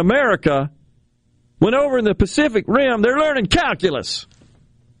doing in America when over in the Pacific Rim they're learning calculus.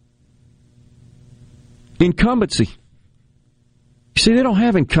 Incumbency. You see, they don't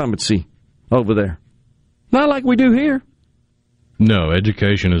have incumbency over there. Not like we do here. No,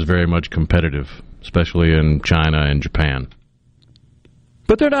 education is very much competitive, especially in China and Japan.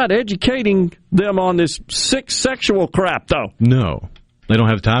 But they're not educating them on this sick sexual crap, though. No, they don't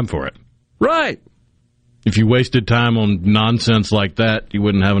have time for it. Right. If you wasted time on nonsense like that, you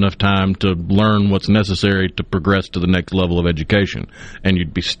wouldn't have enough time to learn what's necessary to progress to the next level of education. And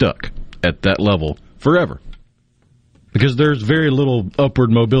you'd be stuck at that level forever. Because there's very little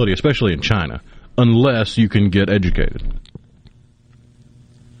upward mobility, especially in China, unless you can get educated.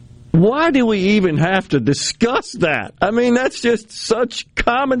 Why do we even have to discuss that? I mean, that's just such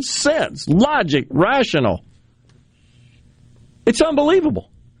common sense, logic, rational. It's unbelievable.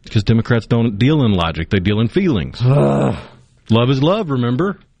 Because Democrats don't deal in logic, they deal in feelings. Love is love,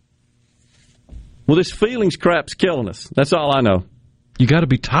 remember? Well, this feelings crap's killing us. That's all I know. You got to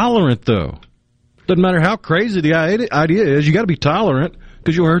be tolerant, though. Doesn't matter how crazy the idea is, you got to be tolerant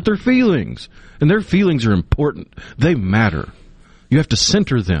because you'll hurt their feelings. And their feelings are important. They matter. You have to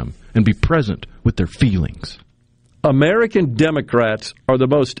center them and be present with their feelings. American Democrats are the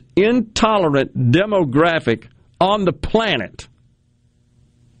most intolerant demographic on the planet.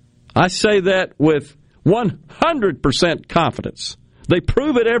 I say that with 100% confidence. They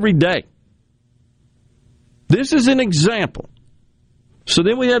prove it every day. This is an example. So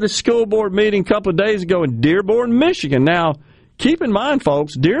then we had a school board meeting a couple of days ago in Dearborn, Michigan. Now, keep in mind,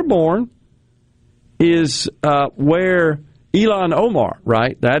 folks, Dearborn is where Ilhan Omar,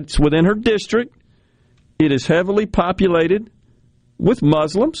 right? That's within her district. It is heavily populated with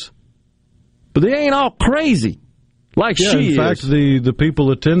Muslims, but they ain't all crazy like she is. In fact, the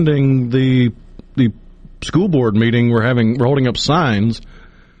people attending the school board meeting were holding up signs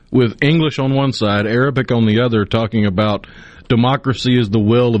with English on one side, Arabic on the other, talking about democracy is the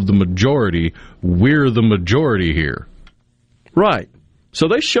will of the majority. We're the majority here. Right. So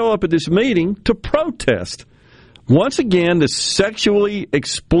they show up at this meeting to protest. Once again, the sexually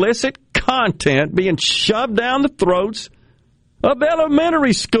explicit content being shoved down the throats of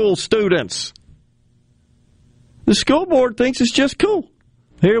elementary school students. The school board thinks it's just cool.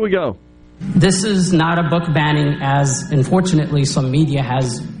 Here we go. This is not a book banning, as unfortunately some media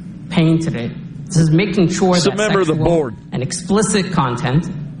has painted it. This is making sure that sexual and explicit content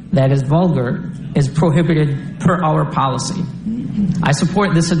that is vulgar is prohibited per our policy. I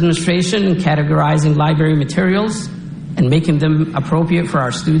support this administration in categorizing library materials and making them appropriate for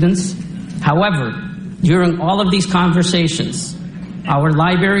our students. However, during all of these conversations, our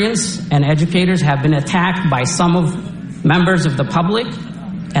librarians and educators have been attacked by some of members of the public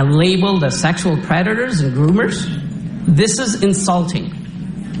and labeled as sexual predators and groomers. This is insulting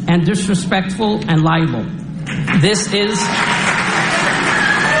and disrespectful and libel. This is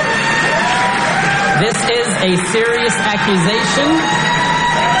a serious accusation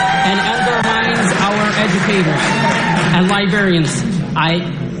and undermines our educators and librarians. I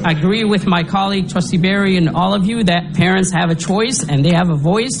agree with my colleague, Trustee Berry, and all of you that parents have a choice and they have a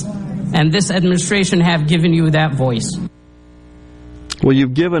voice, and this administration have given you that voice. Well,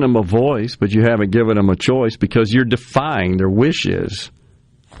 you've given them a voice, but you haven't given them a choice because you're defying their wishes.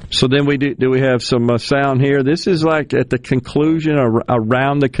 So then do we have some sound here? This is like at the conclusion, or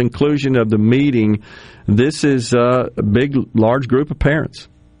around the conclusion of the meeting. This is a big, large group of parents.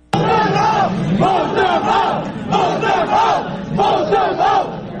 Vote them out! Vote them out! Vote them out! Vote them out!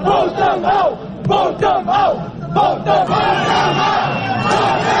 Vote them out! Vote them out! Vote them out!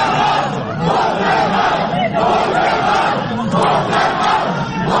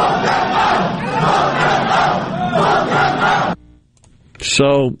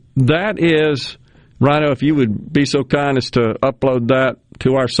 So that is, Rhino, if you would be so kind as to upload that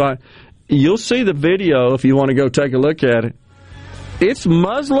to our site. You'll see the video if you want to go take a look at it. It's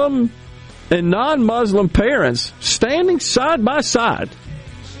Muslim and non-Muslim parents standing side by side,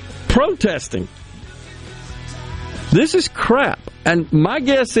 protesting. This is crap. And my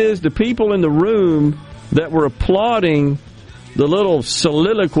guess is the people in the room that were applauding the little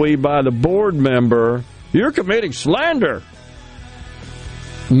soliloquy by the board member, "You're committing slander."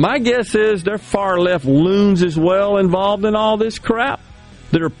 My guess is they're far-left loons as well involved in all this crap.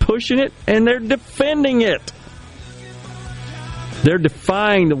 That are pushing it, and they're defending it. They're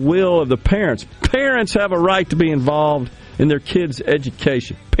defying the will of the parents. Parents have a right to be involved in their kids'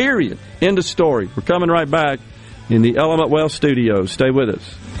 education. Period. End of story. We're coming right back in the Element Wealth Studios. Stay with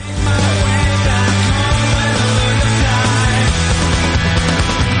us.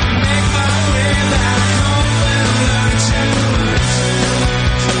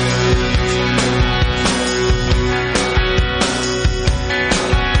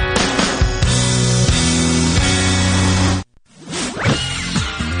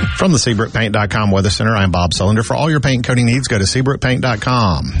 From the SeabrookPaint.com Weather Center, I'm Bob Sullender. For all your paint coating needs, go to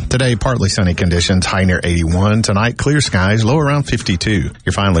SeabrookPaint.com. Today, partly sunny conditions, high near 81. Tonight, clear skies, low around 52.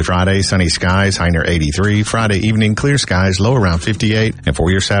 Your finally Friday, sunny skies, high near 83. Friday evening, clear skies, low around 58. And for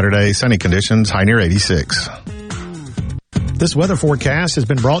your Saturday, sunny conditions, high near 86. This weather forecast has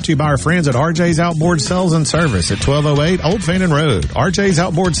been brought to you by our friends at RJ's Outboard Sales and Service at 1208 Old Fannin Road. RJ's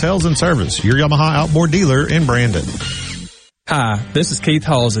Outboard Sales and Service, your Yamaha outboard dealer in Brandon. Hi, this is Keith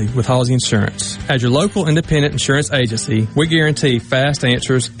Halsey with Halsey Insurance. As your local independent insurance agency, we guarantee fast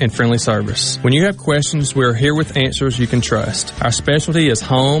answers and friendly service. When you have questions, we are here with answers you can trust. Our specialty is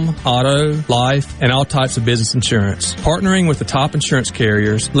home, auto, life, and all types of business insurance. Partnering with the top insurance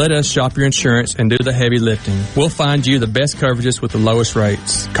carriers, let us shop your insurance and do the heavy lifting. We'll find you the best coverages with the lowest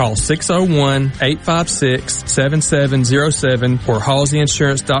rates. Call 601-856-7707 or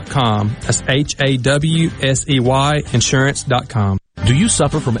HalseyInsurance.com. That's HAWSEY Insurance.com. Do you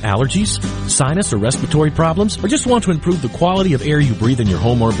suffer from allergies, sinus, or respiratory problems, or just want to improve the quality of air you breathe in your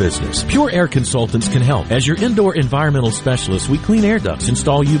home or business? Pure Air Consultants can help. As your indoor environmental specialist, we clean air ducts,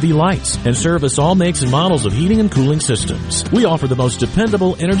 install UV lights, and service all makes and models of heating and cooling systems. We offer the most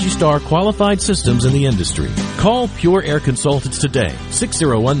dependable Energy Star qualified systems in the industry. Call Pure Air Consultants today,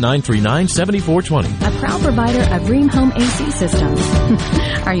 601-939-7420. A proud provider of Rheem Home AC systems.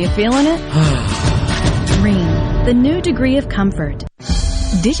 Are you feeling it? Rheem, the new degree of comfort.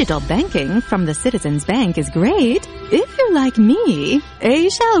 Digital banking from the Citizens Bank is great if you're like me,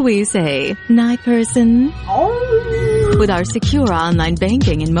 shall we say, night person. With our secure online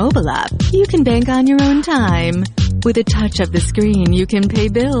banking and mobile app, you can bank on your own time. With a touch of the screen, you can pay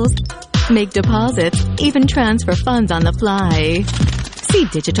bills, make deposits, even transfer funds on the fly. See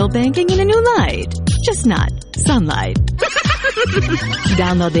digital banking in a new light, just not sunlight.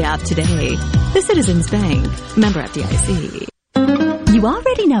 Download the app today. The Citizens Bank, member FDIC. You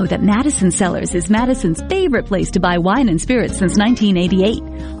already know that Madison Cellars is Madison's favorite place to buy wine and spirits since 1988.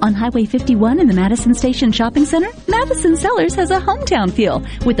 On Highway 51 in the Madison Station Shopping Center, Madison Cellars has a hometown feel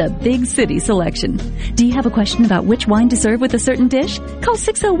with a big city selection. Do you have a question about which wine to serve with a certain dish? Call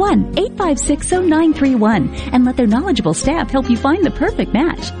 601-856-0931 and let their knowledgeable staff help you find the perfect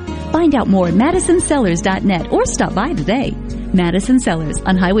match. Find out more at MadisonCellars.net or stop by today. Madison Cellars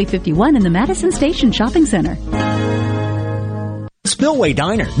on Highway 51 in the Madison Station Shopping Center. Spillway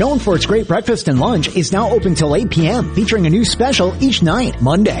Diner, known for its great breakfast and lunch, is now open till 8 p.m., featuring a new special each night.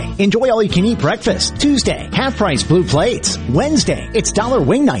 Monday, enjoy all-you-can-eat breakfast. Tuesday, half-price blue plates. Wednesday, it's $1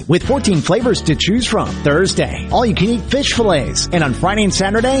 wing night with 14 flavors to choose from. Thursday, all-you-can-eat fish fillets. And on Friday and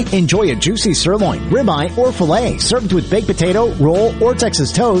Saturday, enjoy a juicy sirloin, ribeye, or filet served with baked potato, roll, or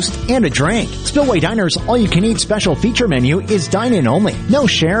Texas toast, and a drink. Spillway Diner's all-you-can-eat special feature menu is dine-in only, no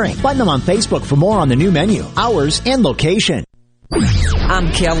sharing. Find them on Facebook for more on the new menu, hours, and location.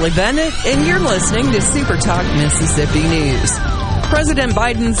 I'm Kelly Bennett, and you're listening to Super Talk Mississippi News. President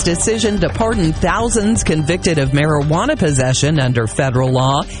Biden's decision to pardon thousands convicted of marijuana possession under federal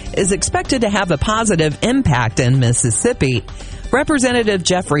law is expected to have a positive impact in Mississippi. Representative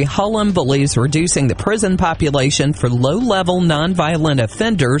Jeffrey Hullum believes reducing the prison population for low-level nonviolent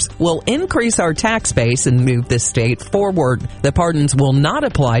offenders will increase our tax base and move the state forward. The pardons will not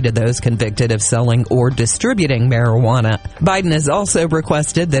apply to those convicted of selling or distributing marijuana. Biden has also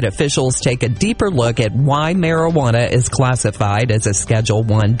requested that officials take a deeper look at why marijuana is classified as a Schedule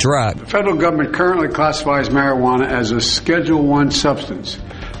I drug. The federal government currently classifies marijuana as a Schedule I substance,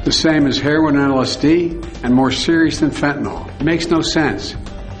 the same as heroin and LSD, and more serious than fentanyl. It makes no sense.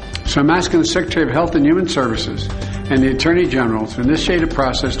 So I'm asking the Secretary of Health and Human Services and the Attorney General to initiate a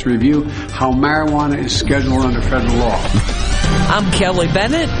process to review how marijuana is scheduled under federal law. I'm Kelly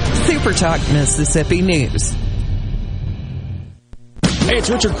Bennett, Super Talk Mississippi News. Hey, it's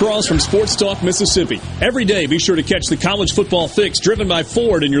Richard Cross from Sports Talk Mississippi. Every day, be sure to catch the college football fix driven by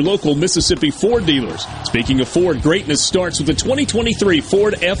Ford in your local Mississippi Ford dealers. Speaking of Ford, greatness starts with the 2023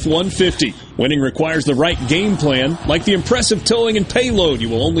 Ford F-150. Winning requires the right game plan, like the impressive towing and payload you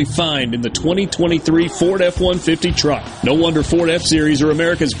will only find in the 2023 Ford F-150 truck. No wonder Ford F-Series are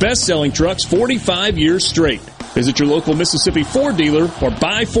America's best-selling trucks 45 years straight. Visit your local Mississippi Ford dealer or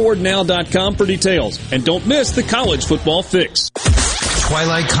buyfordnow.com for details. And don't miss the college football fix.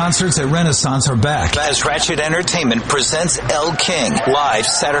 Twilight concerts at Renaissance are back as Ratchet Entertainment presents Elle King live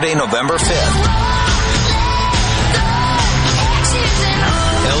Saturday, November 5th.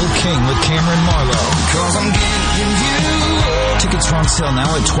 Elle King with Cameron Marlowe. Tickets are on sale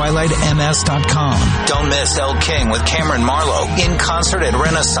now at twilightms.com. Don't miss Elle King with Cameron Marlowe in concert at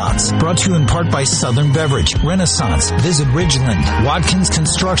Renaissance. Brought to you in part by Southern Beverage, Renaissance, Visit Ridgeland, Watkins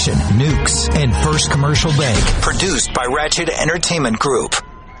Construction, Nukes, and First Commercial Bank. Produced by Ratchet Entertainment Group.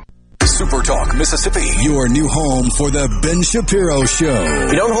 Super Talk Mississippi, your new home for the Ben Shapiro Show.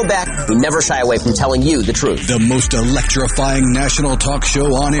 We don't hold back. We never shy away from telling you the truth. The most electrifying national talk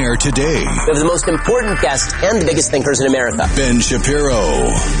show on air today. We have the most important guests and the biggest thinkers in America. Ben Shapiro,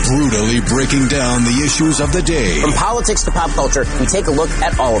 brutally breaking down the issues of the day. From politics to pop culture, we take a look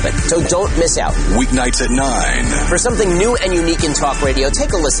at all of it. So don't miss out. Weeknights at 9. For something new and unique in talk radio,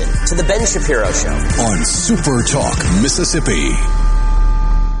 take a listen to The Ben Shapiro Show. On Super Talk Mississippi.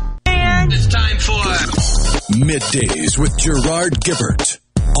 It's time for Middays with Gerard Gibert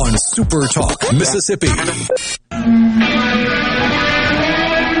on Super Talk Mississippi.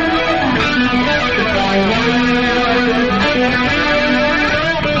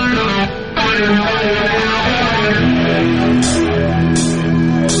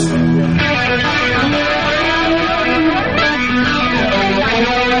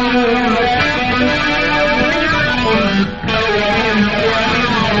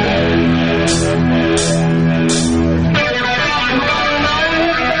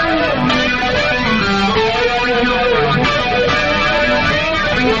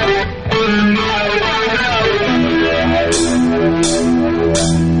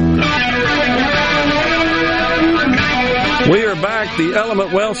 We are back, the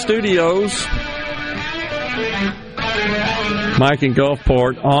Element Well Studios. Mike in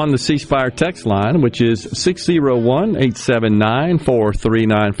Gulfport on the C Spire text line, which is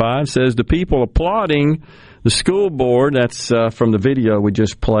 601-879-4395, says the people applauding the school board. That's from the video we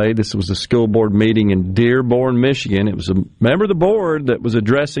just played. This was a school board meeting in Dearborn, Michigan. It was a member of the board that was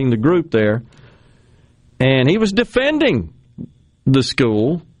addressing the group there, and he was defending the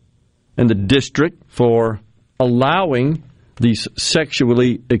school and the district for allowing these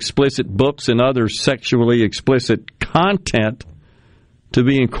sexually explicit books and other sexually explicit content to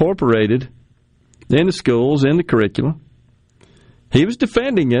be incorporated in the schools, in the curriculum. He was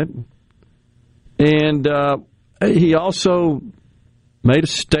defending it, and he also made a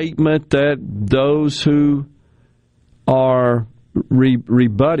statement that those who are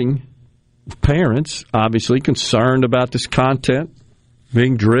rebutting parents, obviously concerned about this content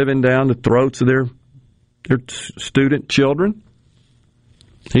being driven down the throats of their student children.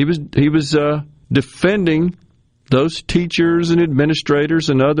 He was defending those teachers and administrators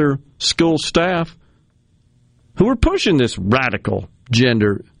and other school staff who were pushing this radical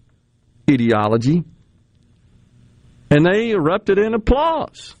gender ideology, and they erupted in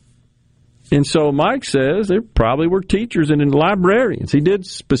applause. And so Mike says there probably were teachers and librarians. He did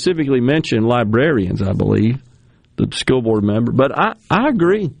specifically mention librarians, I believe, the school board member. But I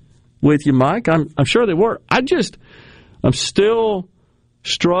agree with you, Mike. I'm sure they were. I'm still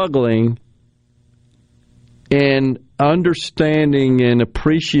struggling in understanding and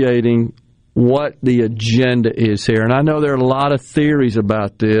appreciating what the agenda is here. And I know there are a lot of theories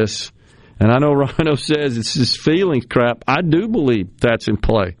about this. And I know Rhino says it's this feelings crap. I do believe that's in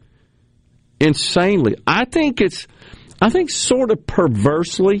play. Insanely. I think sort of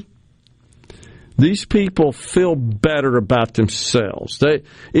perversely, these people feel better about themselves.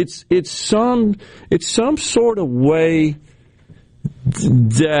 It's some sort of way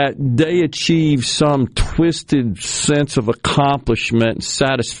that they achieve some twisted sense of accomplishment,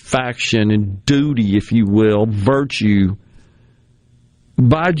 satisfaction, and duty, if you will, virtue,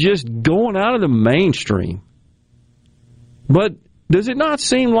 by just going out of the mainstream. But does it not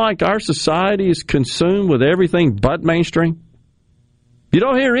seem like our society is consumed with everything but mainstream? You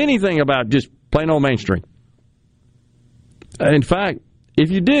don't hear anything about just plain old mainstream. In fact, if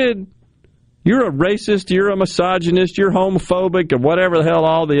you did, you're a racist, you're a misogynist, you're homophobic, or whatever the hell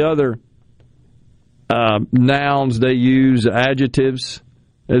all the other nouns they use, adjectives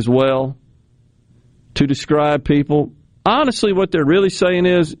as well, to describe people. Honestly, what they're really saying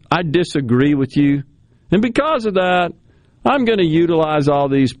is, I disagree with you, and because of that, I'm going to utilize all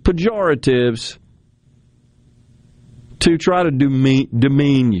these pejoratives to try to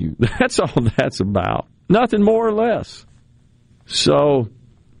demean you. That's all that's about. Nothing more or less. So,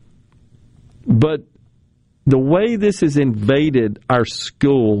 but the way this has invaded our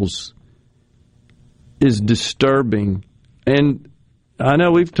schools is disturbing. And I know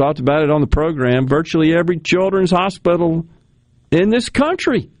we've talked about it on the program. Virtually every children's hospital in this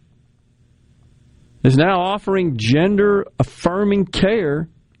country is now offering gender-affirming care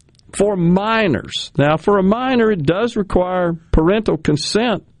for minors. Now, for a minor, it does require parental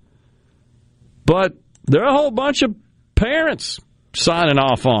consent, but there are a whole bunch of parents signing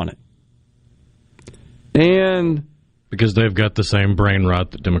off on it. And because they've got the same brain rot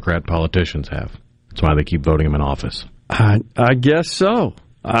that Democrat politicians have. That's why they keep voting them in office. I guess so.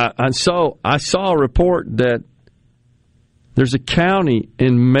 I saw a report that there's a county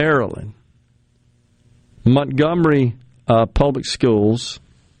in Maryland, Montgomery Public Schools,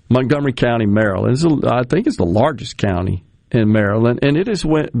 Montgomery County, Maryland. I think it's the largest county in Maryland, and it has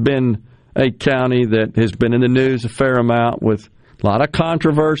been a county that has been in the news a fair amount with a lot of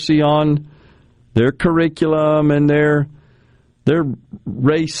controversy on their curriculum and their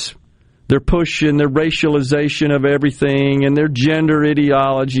race. They're pushing their racialization of everything and their gender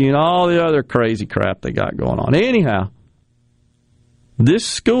ideology and all the other crazy crap they got going on. Anyhow, this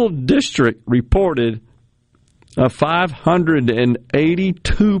school district reported a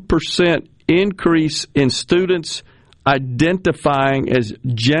 582% increase in students identifying as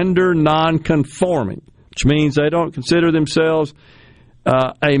gender nonconforming, which means they don't consider themselves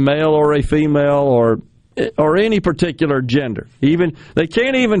a male or a female or any particular gender. Even they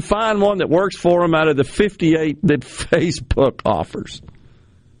can't even find one that works for them out of the 58 that Facebook offers.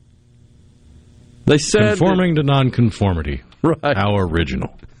 They said conforming to nonconformity. Right. How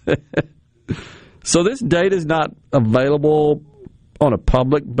original. So this data is not available on a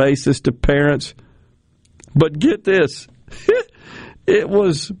public basis to parents. But get this. It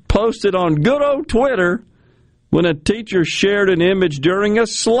was posted on good old Twitter when a teacher shared an image during a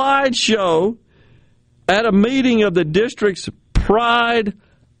slideshow at a meeting of the district's Pride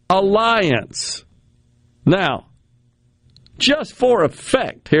Alliance. Now, just for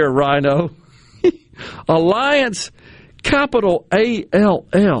effect here, Rhino, Alliance, capital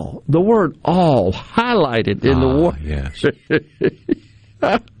A-L-L, the word all highlighted in the word. Yes.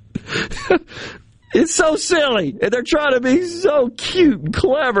 It's so silly, and they're trying to be so cute and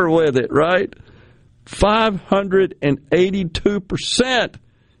clever with it, right? 582%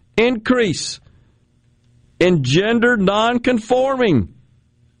 increase in gender nonconforming.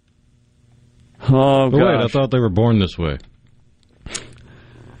 Oh, gosh. Wait, I thought they were born this way.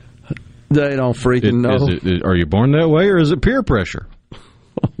 They don't freaking know. Are you born that way, or is it peer pressure?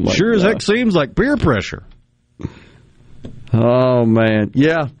 Oh sure as heck seems like peer pressure. Oh, man.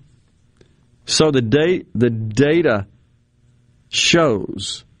 Yeah. So the data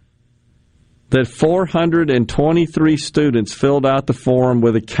shows that 423 students filled out the form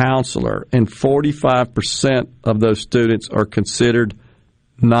with a counselor, and 45% of those students are considered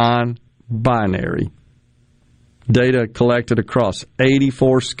non-binary. Data collected across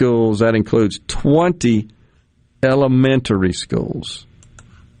 84 schools. That includes 20 elementary schools.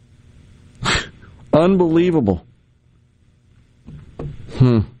 Unbelievable.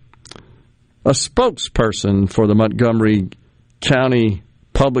 A spokesperson for the Montgomery County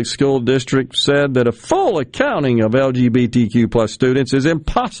Public School District said that a full accounting of LGBTQ plus students is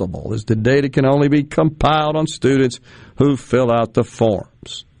impossible, as the data can only be compiled on students who fill out the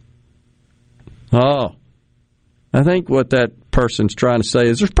forms. Oh, I think what that person's trying to say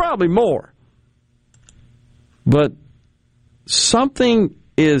is there's probably more. But something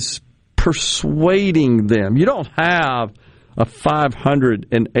is persuading them. You don't have a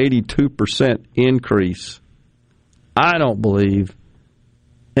 582% increase, I don't believe,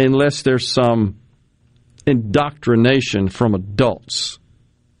 unless there's some indoctrination from adults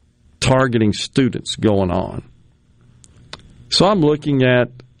targeting students going on. So I'm looking at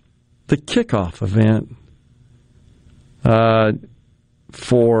the kickoff event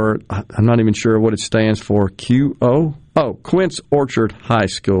for, I'm not even sure what it stands for, QO? Oh, Quince Orchard High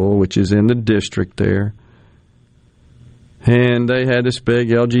School, which is in the district there. And they had this big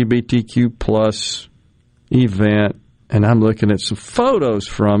LGBTQ plus event, and I'm looking at some photos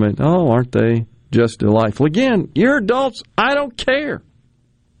from it. Oh, aren't they just delightful? Again, you're adults. I don't care.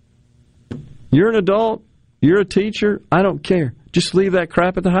 You're an adult. You're a teacher. I don't care. Just leave that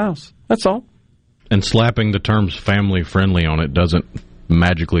crap at the house. That's all. And slapping the terms family-friendly on it doesn't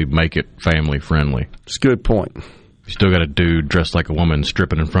magically make it family-friendly. It's a good point. You still got a dude dressed like a woman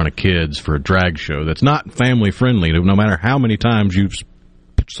stripping in front of kids for a drag show. That's not family-friendly, no matter how many times you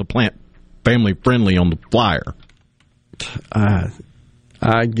supplant family-friendly on the flyer.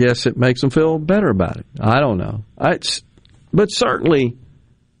 I guess it makes them feel better about it. I don't know. But certainly,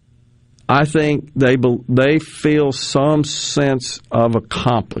 I think they feel some sense of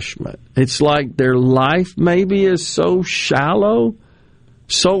accomplishment. It's like their life maybe is so shallow,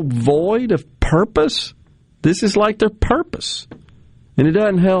 so void of purpose. This is like their purpose. And it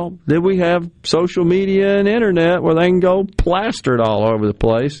doesn't help that we have social media and internet where they can go plaster it all over the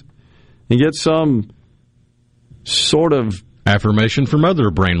place and get some sort of affirmation from other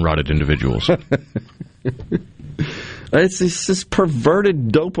brain-rotted individuals. It's this perverted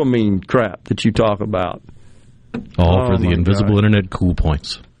dopamine crap that you talk about. All for the invisible internet cool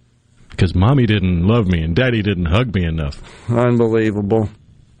points. Because mommy didn't love me and daddy didn't hug me enough. Unbelievable.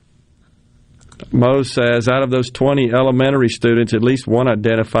 Mo says, out of those 20 elementary students, at least one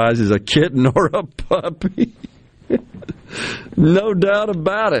identifies as a kitten or a puppy. No doubt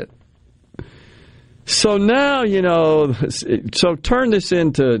about it. So now, so turn this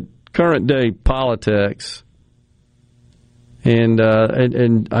into current day politics and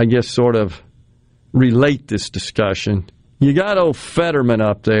I guess sort of relate this discussion. You got old Fetterman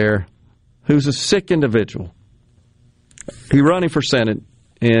up there who's a sick individual. He's running for Senate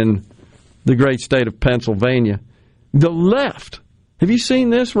in the great state of Pennsylvania. The left, have you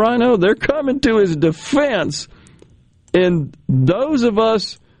seen this, Rhino? They're coming to his defense. And those of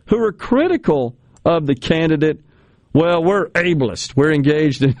us who are critical of the candidate, well, we're ableist. We're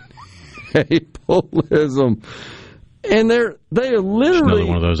engaged in ableism. And they are literally... Another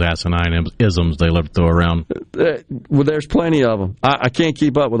one of those asinine isms they love to throw around. Well, there's plenty of them. I can't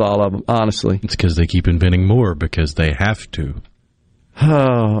keep up with all of them, honestly. It's because they keep inventing more because they have to.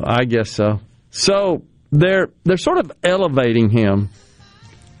 Oh, I guess so. So they're sort of elevating him.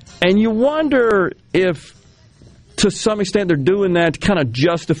 And you wonder if, to some extent, they're doing that to kind of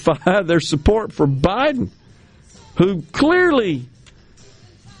justify their support for Biden, who clearly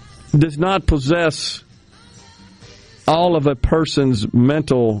does not possess all of a person's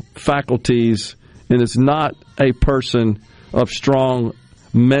mental faculties and is not a person of strong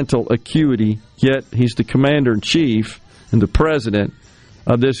mental acuity, yet he's the commander-in-chief and the president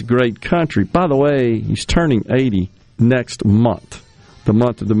of this great country. By the way, he's turning 80 next month, the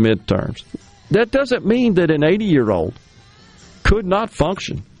month of the midterms. That doesn't mean that an 80-year-old could not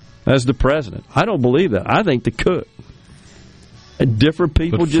function as the president. I don't believe that. I think they could. And different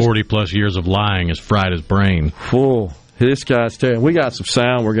people but 40-plus years of lying has fried his brain. Whoa, this guy's terrible. We got some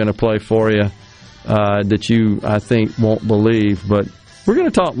sound we're going to play for you that you, I think, won't believe. But we're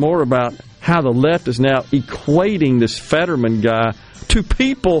going to talk more about how the left is now equating this Fetterman guy to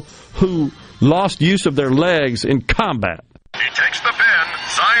people who lost use of their legs in combat. He takes the pen,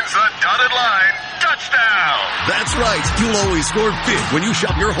 signs the dotted line, touchdown! That's right. You'll always score big when you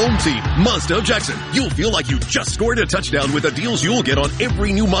shop your home team, Mazda of Jackson. You'll feel like you just scored a touchdown with the deals you'll get on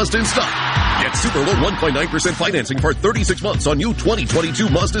every new Mazda in stock. Get super low 1.9% financing for 36 months on new 2022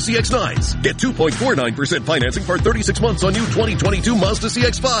 Mazda CX-9s. Get 2.49% financing for 36 months on new 2022 Mazda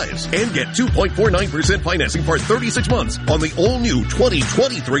CX-5s. And get 2.49% financing for 36 months on the all-new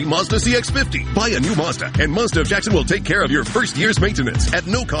 2023 Mazda CX-50. Buy a new Mazda, and Mazda of Jackson will take care of your first year's maintenance at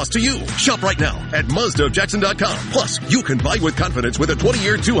no cost to you. Shop right now at MazdaofJackson.com. Plus, you can buy with confidence with a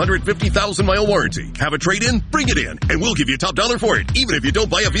 20-year, 250,000-mile warranty. Have a trade-in? Bring it in, and we'll give you top dollar for it, even if you don't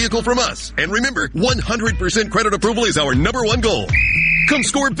buy a vehicle from us. And remember, 100% credit approval is our number one goal. Come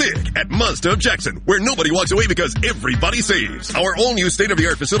score big at Mazda of Jackson, where nobody walks away because everybody saves. Our all-new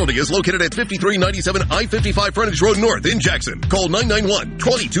state-of-the-art facility is located at 5397 I-55 Frontage Road North in Jackson. Call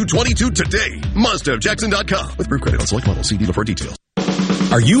 991-2222 today. MazdaofJackson.com. With approved credit on select models. See dealer for details.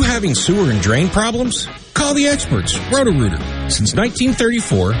 Are you having sewer and drain problems? Call the experts, Roto-Rooter. Since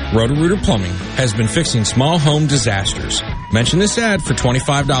 1934, Roto-Rooter Plumbing has been fixing small home disasters. Mention this ad for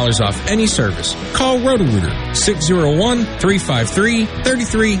 $25 off any service. Call Roto-Rooter,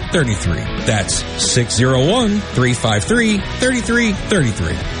 601-353-3333. That's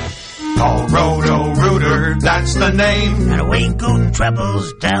 601-353-3333. Call Roto-Rooter, that's the name. And we go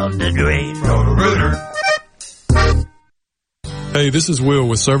troubles down the drain. Roto-Rooter. Hey, this is Will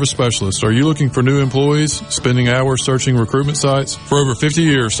with Service Specialists. Are you looking for new employees, spending hours searching recruitment sites? For over 50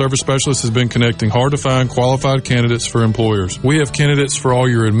 years, Service Specialists has been connecting hard-to-find qualified candidates for employers. We have candidates for all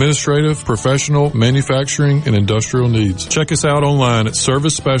your administrative, professional, manufacturing, and industrial needs. Check us out online at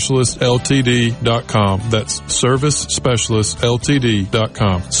ServiceSpecialistLTD.com. That's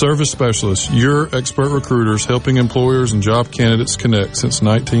ServiceSpecialistLTD.com. Service Specialists, your expert recruiters helping employers and job candidates connect since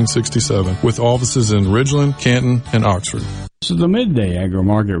 1967 with offices in Ridgeland, Canton, and Oxford. This is the Midday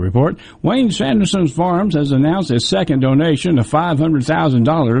Agri-Market Report. Wayne Sanderson's Farms has announced its second donation of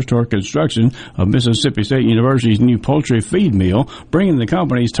 $500,000 toward construction of Mississippi State University's new poultry feed mill, bringing the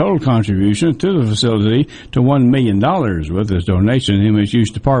company's total contribution to the facility to $1 million. With this donation, MSU's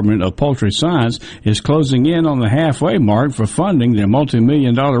Department of Poultry Science is closing in on the halfway mark for funding their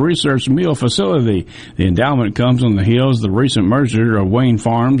multi-million-dollar research mill facility. The endowment comes on the heels of the recent merger of Wayne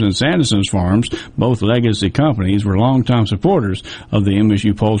Farms and Sanderson's Farms. Both legacy companies were longtime supporters of the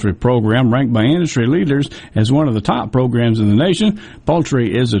MSU Poultry Program, ranked by industry leaders as one of the top programs in the nation.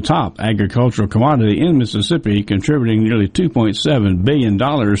 Poultry is a top agricultural commodity in Mississippi, contributing nearly $2.7 billion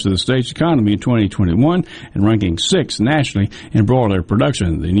to the state's economy in 2021 and ranking 6th nationally in broiler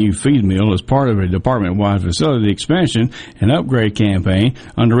production. The new feed mill is part of a department-wide facility expansion and upgrade campaign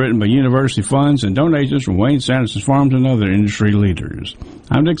underwritten by university funds and donations from Wayne Sanderson's Farms and other industry leaders.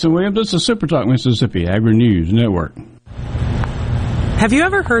 I'm Dixon Williams. This is Super Talk Mississippi Agri-News Network. Have you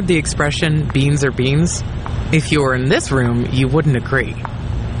ever heard the expression, beans are beans? If you were in this room, you wouldn't agree.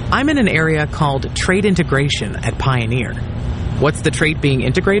 I'm in an area called Trade Integration at Pioneer. What's the trait being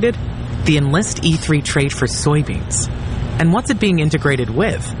integrated? The Enlist E3 trait for soybeans. And what's it being integrated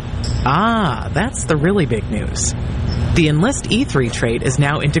with? That's the really big news. The Enlist E3 trait is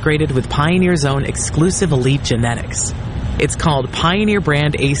now integrated with Pioneer's own exclusive elite genetics. It's called Pioneer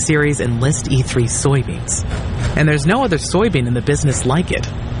Brand A-Series Enlist E3 soybeans. And there's no other soybean in the business like it.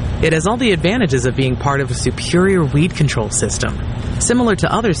 It has all the advantages of being part of a superior weed control system, similar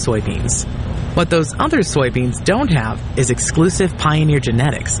to other soybeans. What those other soybeans don't have is exclusive Pioneer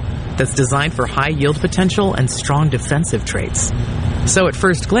genetics that's designed for high yield potential and strong defensive traits. So at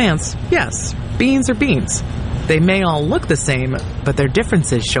first glance, yes, beans are beans. They may all look the same, but their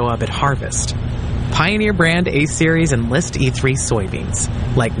differences show up at harvest. Pioneer Brand A-Series Enlist E3 soybeans,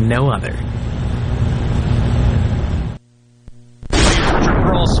 like no other.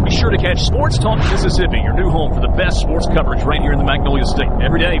 Be sure to catch Sports Talk Mississippi, your new home for the best sports coverage right here in the Magnolia State.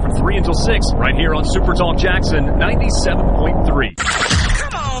 Every day from 3 until 6, right here on Super Talk Jackson 97.3.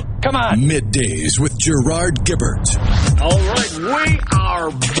 Come on. Middays with Gerard Gibert. All right, we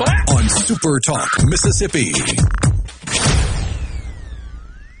are back on Super Talk Mississippi.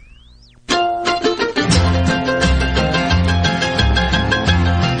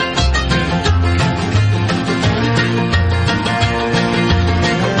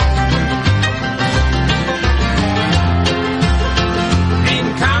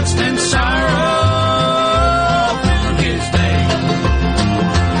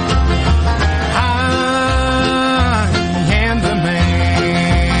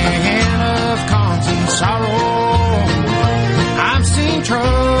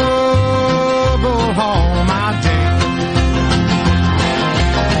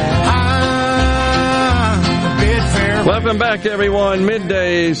 Welcome back, everyone.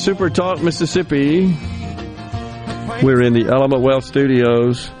 Midday Super Talk Mississippi. We're in the Element Wealth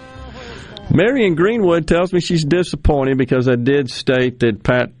Studios Mary in Greenwood tells me she's disappointed because I did state that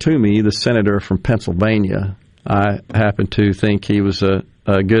Pat Toomey, the senator from Pennsylvania, I happen to think he was a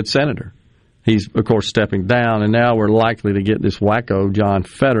good senator. He's, of course, stepping down, and now we're likely to get this wacko, John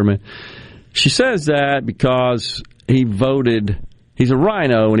Fetterman. She says that because he's a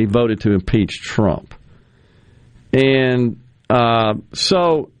rhino, and he voted to impeach Trump. And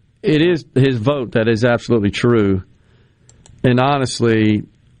so it is his vote that is absolutely true. And honestly,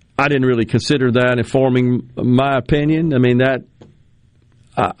 I didn't really consider that informing my opinion. I mean,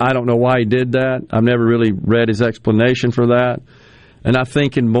 I don't know why he did that. I've never really read his explanation for that. And I'm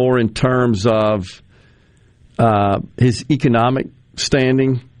thinking more in terms of his economic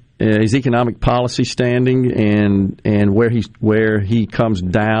standing, his economic policy standing, and where he comes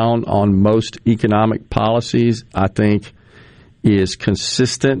down on most economic policies, I think is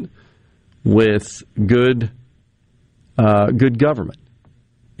consistent with good government.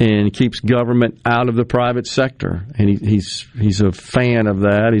 And keeps government out of the private sector. And he's a fan of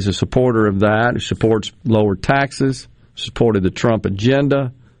that. He's a supporter of that. He supports lower taxes, supported the Trump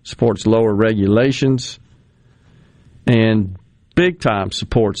agenda, supports lower regulations, and big time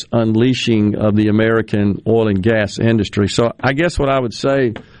supports unleashing of the American oil and gas industry. So I guess what I would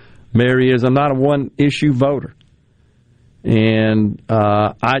say, Mary, is I'm not a one-issue voter. And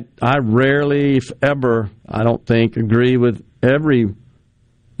I rarely, if ever, I don't think, agree with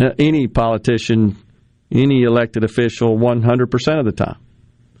any politician, any elected official 100% of the time.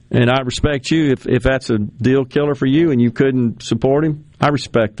 And I respect you. If that's a deal killer for you and you couldn't support him, I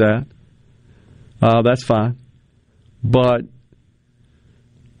respect that. That's fine. But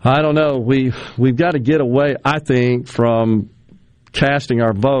I don't know. We've got to get away, I think, from casting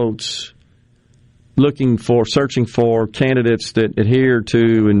our votes searching for candidates that adhere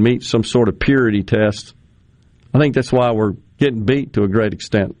to and meet some sort of purity test. I think that's why we're getting beat to a great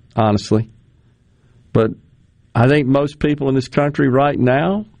extent, honestly. But I think most people in this country right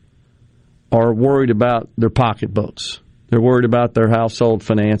now are worried about their pocketbooks. They're worried about their household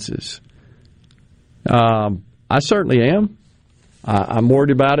finances. I certainly am. I'm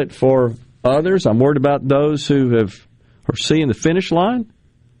worried about it for others. I'm worried about those who are seeing the finish line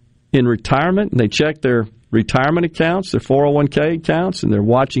in retirement, and they check their retirement accounts, their 401k accounts, and they're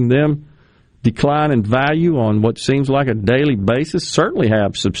watching them decline in value on what seems like a daily basis, certainly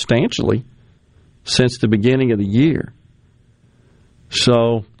have substantially since the beginning of the year.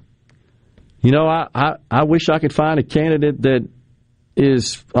 So, I wish I could find a candidate that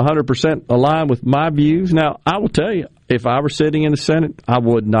is 100% aligned with my views. Now, I will tell you, if I were sitting in the Senate, I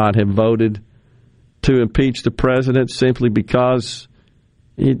would not have voted to impeach the president simply because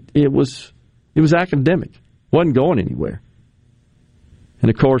it was academic. It wasn't going anywhere. And,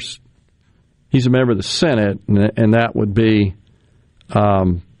 of course, he's a member of the Senate, and that would be,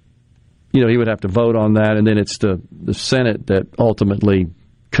 he would have to vote on that, and then it's the Senate that ultimately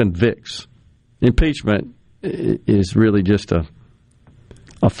convicts. Impeachment is really just a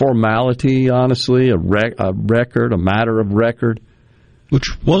formality, honestly, a record, a matter of record.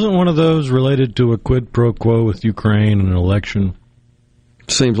 Which wasn't one of those related to a quid pro quo with Ukraine and an election?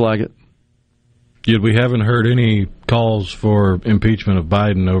 Seems like it. Yet we haven't heard any calls for impeachment of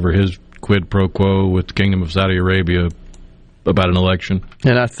Biden over his quid pro quo with the Kingdom of Saudi Arabia about an election.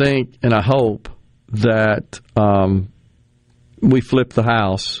 And I think, and I hope that we flip the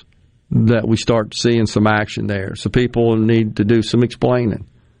House, that we start seeing some action there. So people need to do some explaining.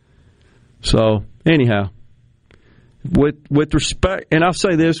 So, anyhow, with respect, and I'll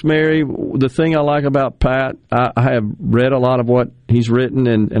say this, Mary, the thing I like about Pat, I have read a lot of what he's written,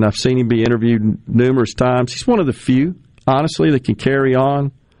 and I've seen him be interviewed numerous times. He's one of the few, honestly, that can carry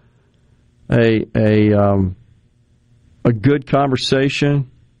on a good conversation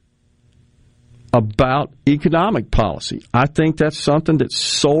about economic policy. I think that's something that's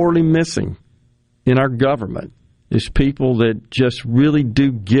sorely missing in our government, is people that just really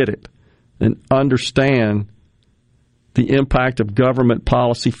do get it and understand the impact of government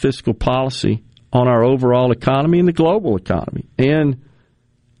policy, fiscal policy, on our overall economy and the global economy and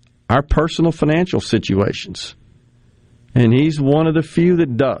our personal financial situations. And he's one of the few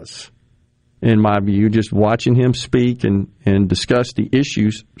that does, in my view. Just watching him speak and discuss the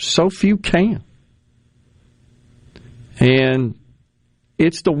issues, so few can. And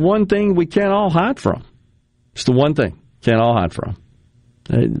it's the one thing we can't all hide from. It's the one thing can't all hide from.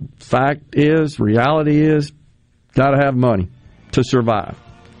 Fact is, reality is, got to have money to survive.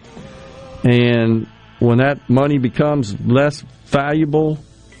 And when that money becomes less valuable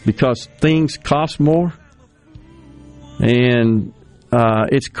because things cost more and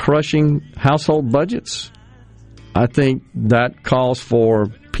it's crushing household budgets, I think that calls for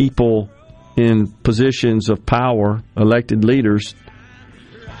people in positions of power, elected leaders,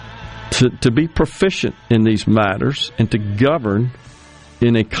 to be proficient in these matters and to govern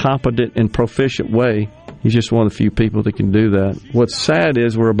in a competent and proficient way. He's just one of the few people that can do that. What's sad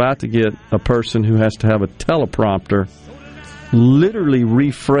is we're about to get a person who has to have a teleprompter literally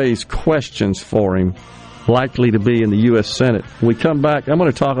rephrase questions for him, likely to be in the U.S. Senate. When we come back, I'm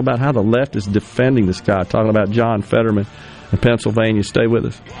going to talk about how the left is defending this guy, talking about John Fetterman in Pennsylvania. Stay with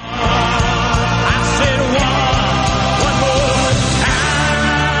us.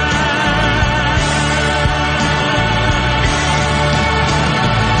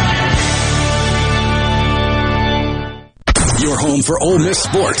 Your home for Ole Miss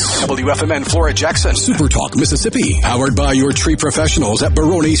sports. WFMN Flora Jackson. Super Talk Mississippi. Powered by your tree professionals at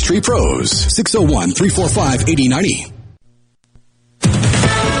Barone's Tree Pros. 601-345-8090.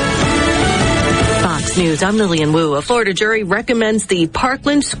 Fox News, I'm Lillian Wu. A Florida jury recommends the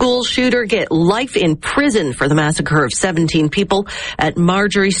Parkland school shooter get life in prison for the massacre of 17 people at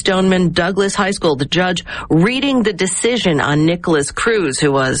Marjorie Stoneman Douglas High School. The judge reading the decision on Nicholas Cruz,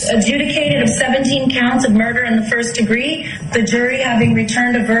 who was adjudicated of 17 counts of murder in the first degree, the jury having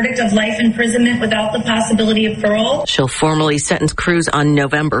returned a verdict of life imprisonment without the possibility of parole. She'll formally sentence Cruz on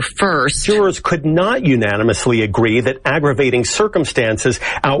November 1st. Jurors could not unanimously agree that aggravating circumstances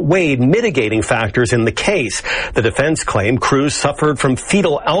outweighed mitigating factors in the case. The defense claimed Cruz suffered from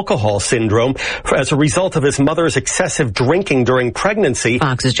fetal alcohol syndrome as a result of his mother's excessive drinking during pregnancy.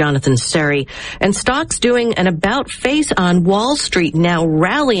 Fox's Jonathan Sterry. And stocks doing an about-face on Wall Street, now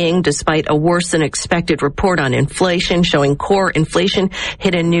rallying despite a worse-than-expected report on inflation showing core inflation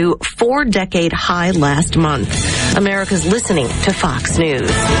hit a new 4-decade high last month. America's listening to Fox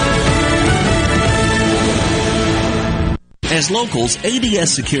News. As locals,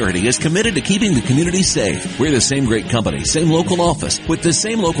 ADS Security is committed to keeping the community safe. We're the same great company, same local office, with the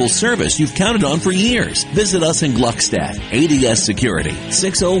same local service you've counted on for years. Visit us in Gluckstadt. ADS Security,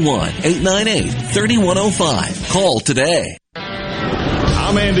 601-898-3105. Call today.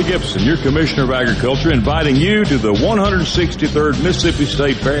 I'm Andy Gibson, your Commissioner of Agriculture, inviting you to the 163rd Mississippi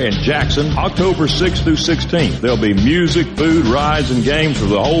State Fair in Jackson, October 6th through 16th. There'll be music, food, rides, and games for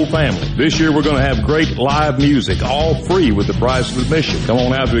the whole family. This year we're going to have great live music, all free with the price of admission. Come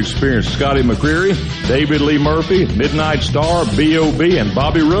on out to experience Scotty McCreery, David Lee Murphy, Midnight Star, B.O.B., and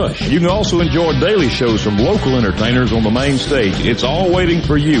Bobby Rush. You can also enjoy daily shows from local entertainers on the main stage. It's all waiting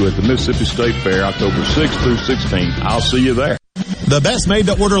for you at the Mississippi State Fair, October 6th through 16th. I'll see you there. The best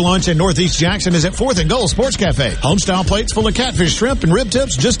made-to-order lunch in Northeast Jackson is at 4th and Gold Sports Cafe. Home-style plates full of catfish, shrimp, and rib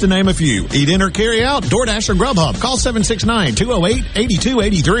tips, just to name a few. Eat in or carry out, DoorDash or Grubhub. Call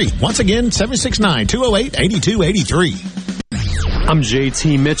 769-208-8283. Once again, 769-208-8283. I'm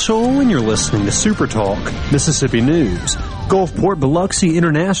JT Mitchell, and you're listening to Super Talk Mississippi News. Gulfport Biloxi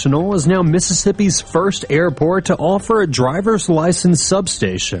International is now Mississippi's first airport to offer a driver's license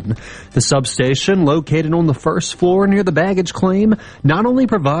substation. The substation, located on the first floor near the baggage claim, not only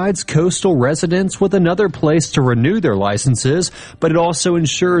provides coastal residents with another place to renew their licenses, but it also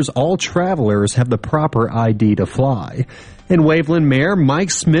ensures all travelers have the proper ID to fly. And Waveland Mayor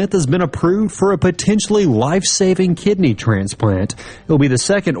Mike Smith has been approved for a potentially life-saving kidney transplant. It'll be the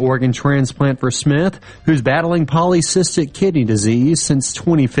second organ transplant for Smith, who's battling polycystic kidney disease since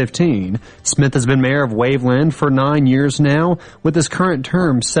 2015. Smith has been mayor of Waveland for 9 years now, with his current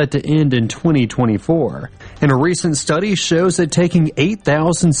term set to end in 2024. And a recent study shows that taking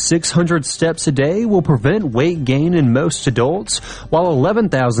 8,600 steps a day will prevent weight gain in most adults, while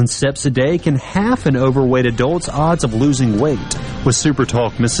 11,000 steps a day can halve an overweight adult's odds of losing weight. With Super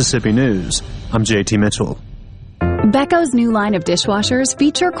Talk Mississippi News, I'm JT Mitchell. Becco's new line of dishwashers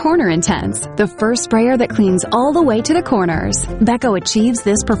feature Corner Intense, the first sprayer that cleans all the way to the corners. Becco achieves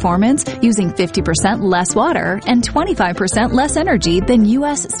this performance using 50% less water and 25% less energy than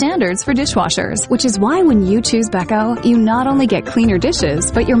U.S. standards for dishwashers, which is why when you choose Becco, you not only get cleaner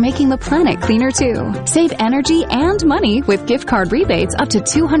dishes, but you're making the planet cleaner too. Save energy and money with gift card rebates up to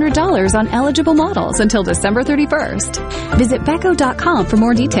 $200 on eligible models until December 31st. Visit Becco.com for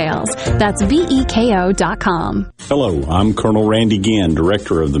more details. That's BEKO.com. Hello, I'm Colonel Randy Ginn,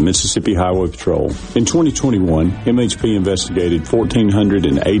 Director of the Mississippi Highway Patrol. In 2021, MHP investigated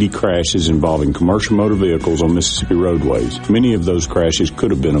 1,480 crashes involving commercial motor vehicles on Mississippi roadways. Many of those crashes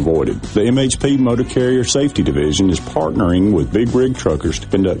could have been avoided. The MHP Motor Carrier Safety Division is partnering with big rig truckers to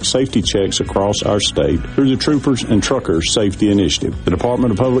conduct safety checks across our state through the Troopers and Truckers Safety Initiative. The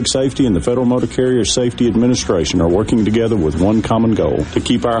Department of Public Safety and the Federal Motor Carrier Safety Administration are working together with one common goal: to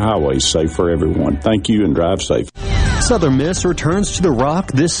keep our highways safe for everyone. Thank you and drive safe. Southern Miss returns to the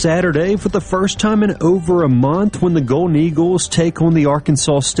Rock this Saturday for the first time in over a month when the Golden Eagles take on the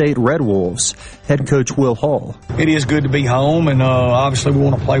Arkansas State Red Wolves. Head coach Will Hall. It is good to be home, and obviously we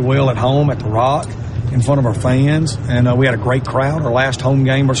want to play well at home at the Rock in front of our fans. And we had a great crowd. Our last home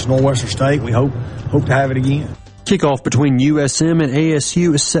game versus Northwestern State. We hope to have it again. Kickoff between USM and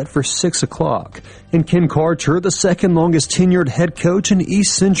ASU is set for 6 o'clock. And Ken Karcher, the second longest tenured head coach in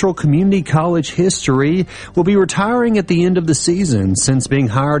East Central Community College history, will be retiring at the end of the season. Since being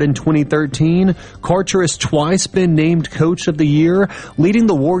hired in 2013, Karcher has twice been named Coach of the Year, leading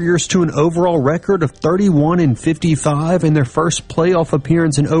the Warriors to an overall record of 31-55 in their first playoff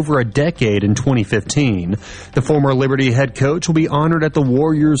appearance in over a decade in 2015. The former Liberty head coach will be honored at the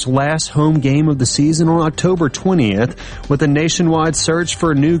Warriors' last home game of the season on October 20th, with a nationwide search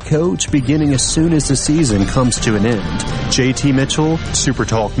for a new coach beginning as soon as the season comes to an end. JT Mitchell, Super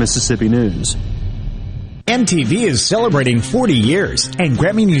Talk Mississippi News. MTV is celebrating 40 years, and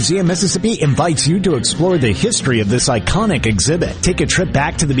Grammy Museum Mississippi invites you to explore the history of this iconic exhibit. Take a trip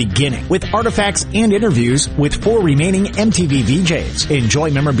back to the beginning with artifacts and interviews with 4 remaining MTV VJs.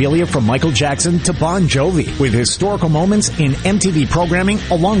 Enjoy memorabilia from Michael Jackson to Bon Jovi, with historical moments in MTV programming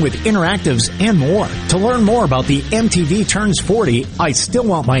along with interactives and more. To learn more about the MTV Turns 40, I Still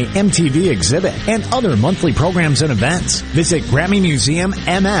Want My MTV exhibit, and other monthly programs and events, visit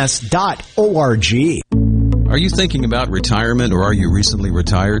GrammyMuseumMS.org. Are you thinking about retirement, or are you recently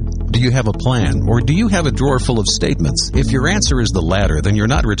retired? Do you have a plan, or do you have a drawer full of statements? If your answer is the latter, then you're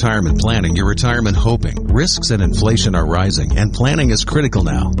not retirement planning, you're retirement hoping. Risks and inflation are rising, and planning is critical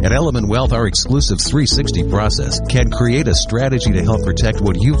now. At Element Wealth, our exclusive 360 process can create a strategy to help protect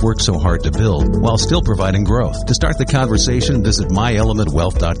what you've worked so hard to build, while still providing growth. To start the conversation, visit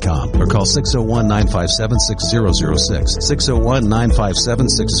myelementwealth.com or call 601-957-6006,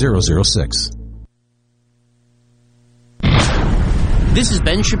 601-957-6006. This is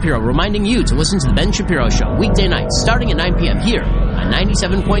Ben Shapiro reminding you to listen to The Ben Shapiro Show weekday nights starting at 9 p.m. here on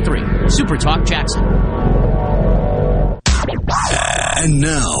 97.3 Super Talk Jackson. And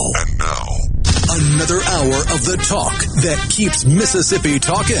now, another hour of the talk that keeps Mississippi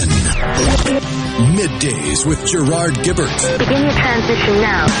talking. Middays with Gerard Gibert. Begin your transition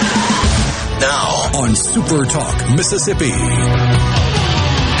now. Now on Super Talk Mississippi.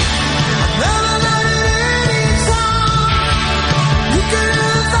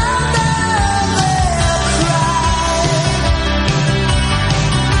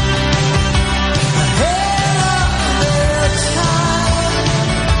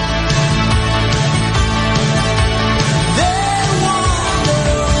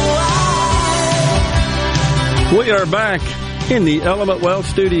 We are back in the Element Wealth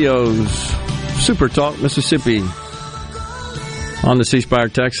Studios, Super Talk Mississippi. On the C-Spire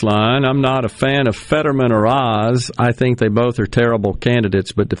text line, I'm not a fan of Fetterman or Oz. I think they both are terrible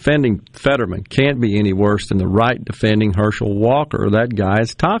candidates, but defending Fetterman can't be any worse than the right defending Herschel Walker. That guy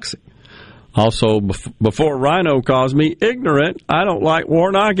is toxic. Also, before Rhino calls me ignorant, I don't like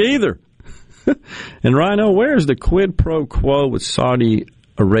Warnock either. And Rhino, where's the quid pro quo with Saudi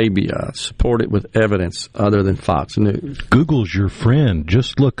Arabia? Support it with evidence other than Fox News. Google's your friend.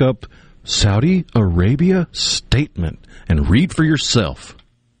 Just look up Saudi Arabia statement and read for yourself.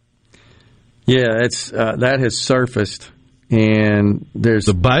 Yeah, it's that has surfaced, and there's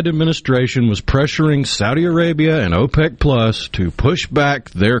the Biden administration was pressuring Saudi Arabia and OPEC Plus to push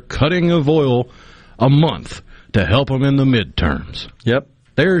back their cutting of oil a month to help them in the midterms. Yep.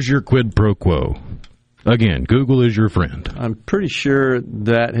 There's your quid pro quo. Again, Google is your friend. I'm pretty sure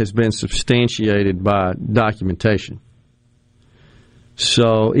that has been substantiated by documentation.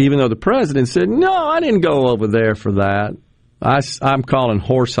 So even though the president said, no, I didn't go over there for that, I'm calling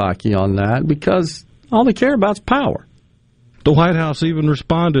horse hockey on that because all they care about is power. The White House even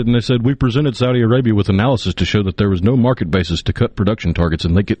responded, and they said, we presented Saudi Arabia with analysis to show that there was no market basis to cut production targets,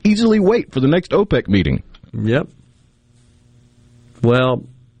 and they could easily wait for the next OPEC meeting. Yep. Well,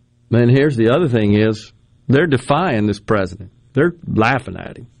 and here's the other thing is, they're defying this president. They're laughing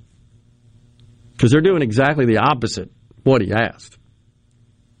at him. Because they're doing exactly the opposite of what he asked.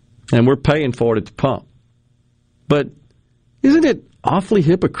 And we're paying for it at the pump. But isn't it awfully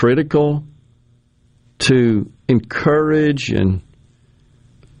hypocritical to encourage and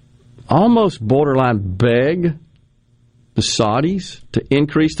almost borderline beg the Saudis to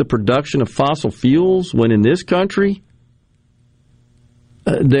increase the production of fossil fuels when in this country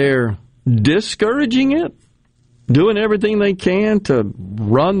they're discouraging it, doing everything they can to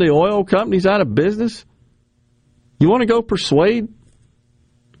run the oil companies out of business? You want to go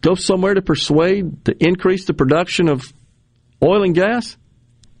somewhere to persuade to increase the production of oil and gas?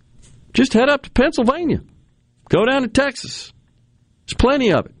 Just head up to Pennsylvania. Go down to Texas. There's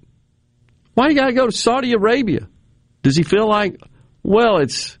plenty of it. Why you got to go to Saudi Arabia? Does he feel like, well,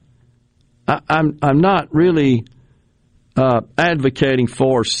 I'm not really advocating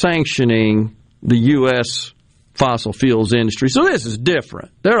for sanctioning the U.S. fossil fuels industry, so this is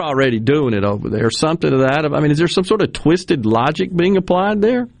different. They're already doing it over there. Something to that. I mean, is there some sort of twisted logic being applied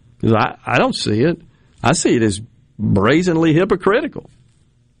there? Because I don't see it. I see it as brazenly hypocritical.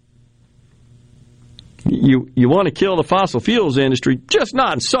 You want to kill the fossil fuels industry, just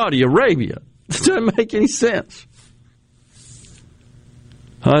not in Saudi Arabia. It doesn't make any sense.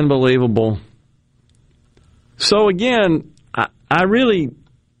 Unbelievable. So again, I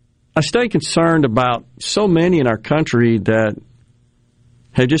stay concerned about so many in our country that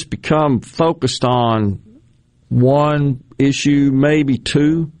have just become focused on one issue, maybe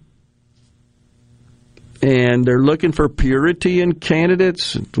two, and they're looking for purity in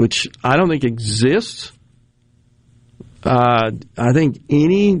candidates, which I don't think exists. I think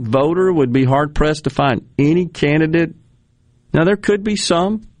any voter would be hard-pressed to find any candidate. Now, there could be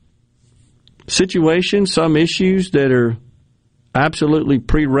some situations, some issues that are absolutely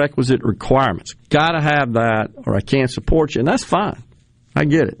prerequisite requirements. Got to have that or I can't support you, and that's fine. I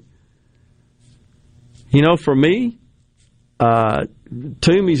get it. You know, for me,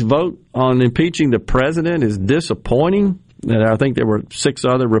 Toomey's vote on impeaching the president is disappointing. And I think there were 6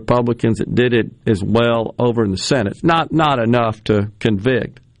 other Republicans that did it as well over in the Senate. Not enough to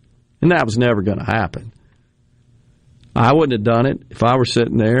convict. And that was never going to happen. I wouldn't have done it if I were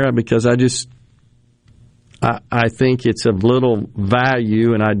sitting there because I think it's of little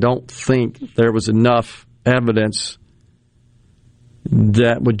value, and I don't think there was enough evidence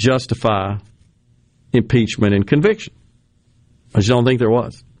that would justify impeachment and conviction. I just don't think there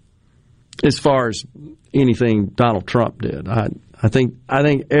was. As far as anything Donald Trump did, I think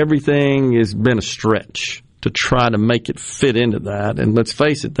everything has been a stretch to try to make it fit into that. And let's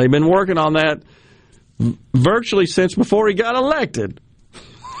face it, they've been working on that virtually since before he got elected.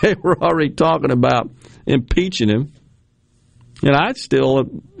 They were already talking about impeaching him. And I still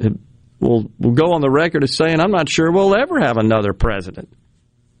will go on the record as saying I'm not sure we'll ever have another president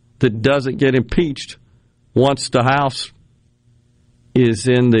that doesn't get impeached once the House is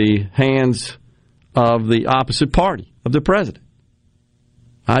in the hands of the opposite party of the president.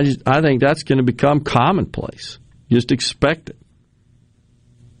 I think that's going to become commonplace. Just expect it.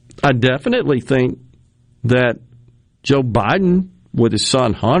 I definitely think that Joe Biden, with his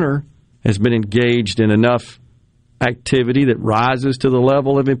son Hunter, has been engaged in enough activity that rises to the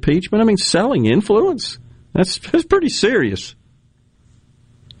level of impeachment. I mean, selling influence, that's pretty serious.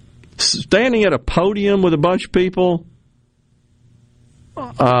 Standing at a podium with a bunch of people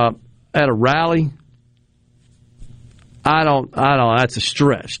at a rally, I don't. That's a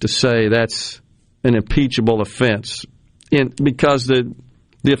stretch to say that's an impeachable offense, because the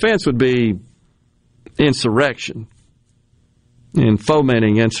offense would be insurrection and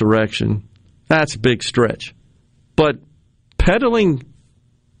fomenting insurrection. That's a big stretch. But peddling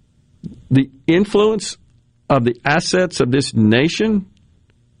the influence of the assets of this nation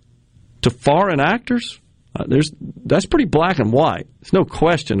to foreign actors, that's pretty black and white. There's no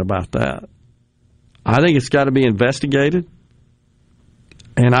question about that. I think it's got to be investigated,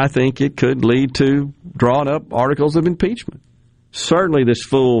 and I think it could lead to drawing up articles of impeachment. Certainly this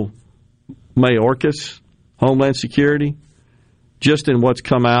fool Mayorkas, Homeland Security, just in what's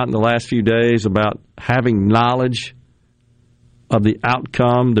come out in the last few days about having knowledge of the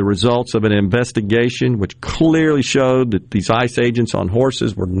outcome, the results of an investigation, which clearly showed that these ICE agents on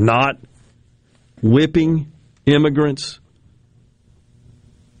horses were not whipping immigrants,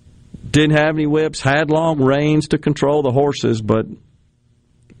 didn't have any whips, had long reins to control the horses, but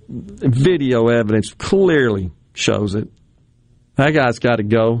video evidence clearly shows it. That guy's got to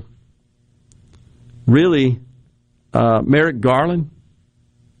go. Really, Merrick Garland,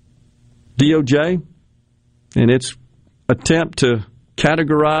 DOJ, and its attempt to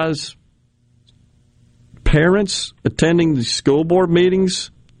categorize parents attending the school board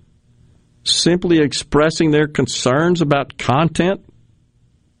meetings, simply expressing their concerns about content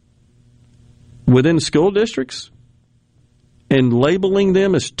within school districts and labeling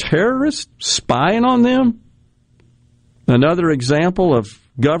them as terrorists, spying on them. Another example of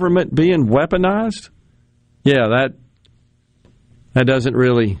government being weaponized. Yeah, that doesn't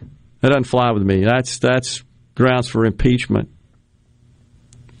fly with me. That's grounds for impeachment.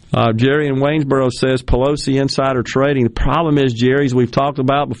 Jerry in Waynesboro says Pelosi insider trading. The problem is, Jerry, as we've talked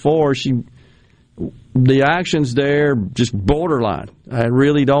about before, the actions there just borderline. I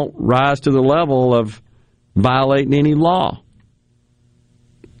really don't rise to the level of violating any law.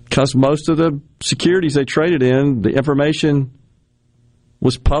 because most of the securities they traded in, the information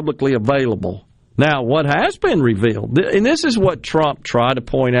was publicly available. Now, what has been revealed, and this is what Trump tried to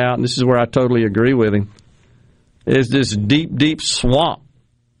point out, and this is where I totally agree with him, is this deep, deep swamp.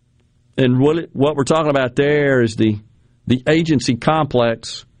 And what we're talking about there is the agency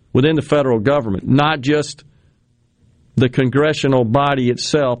complex within the federal government, not just the congressional body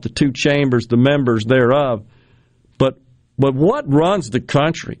itself, the two chambers, the members thereof, but what runs the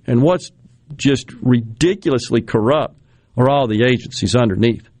country and what's just ridiculously corrupt are all the agencies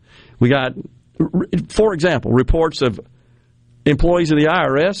underneath. We got, for example, reports of employees of the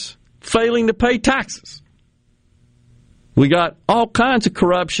IRS failing to pay taxes. We got all kinds of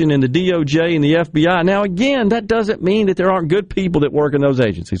corruption in the DOJ and the FBI. Now, again, that doesn't mean that there aren't good people that work in those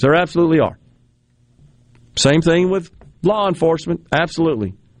agencies. There absolutely are. Same thing with law enforcement,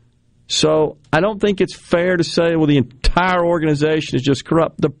 absolutely. So I don't think it's fair to say, well, the entire organization is just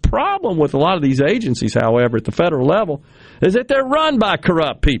corrupt. The problem with a lot of these agencies, however, at the federal level, is that they're run by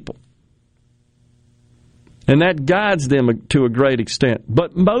corrupt people. And that guides them to a great extent.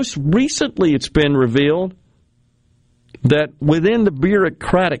 But most recently it's been revealed that within the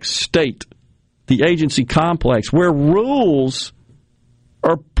bureaucratic state, the agency complex, where rules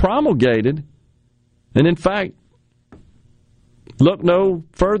are promulgated, and in fact, look no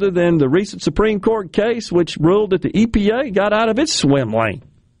further than the recent Supreme Court case which ruled that the EPA got out of its swim lane.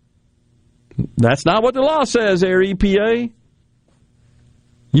 That's not what the law says there, EPA.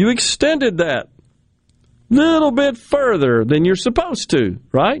 You extended that a little bit further than you're supposed to,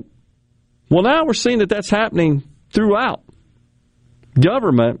 right? Well, now we're seeing that that's happening throughout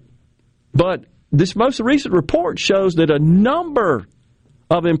government, but this most recent report shows that a number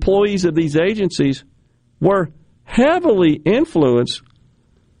of employees of these agencies were heavily influenced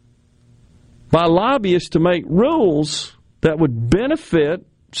by lobbyists to make rules that would benefit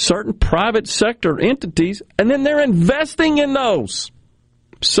certain private sector entities, and then they're investing in those.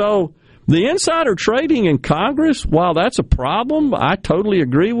 So the insider trading in Congress, while that's a problem, I totally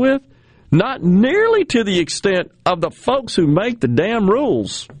agree with, not nearly to the extent of the folks who make the damn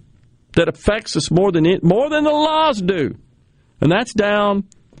rules that affects us more than the laws do. And that's down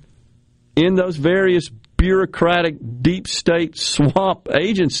in those various bureaucratic deep state swamp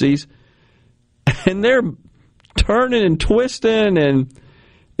agencies, and they're turning and twisting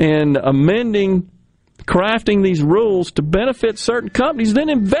and amending, crafting these rules to benefit certain companies, then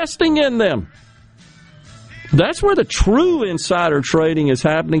investing in them. That's where the true insider trading is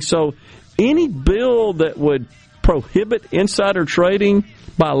happening. So any bill that would prohibit insider trading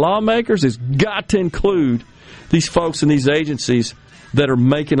by lawmakers has got to include these folks in these agencies that are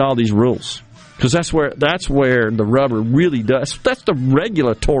making all these rules. Because that's where the rubber really does. That's the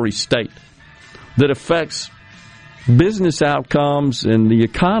regulatory state that affects business outcomes and the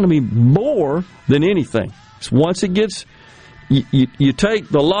economy more than anything. So once it gets, you take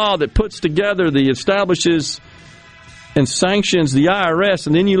the law that puts together, establishes and sanctions the IRS,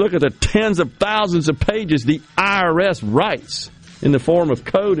 and then you look at the tens of thousands of pages the IRS writes in the form of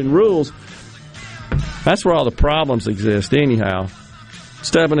code and rules. That's where all the problems exist anyhow.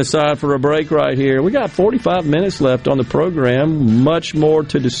 Stepping aside for a break right here. We got 45 minutes left on the program. Much more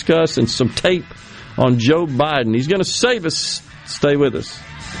to discuss and some tape on Joe Biden. He's going to save us. Stay with us.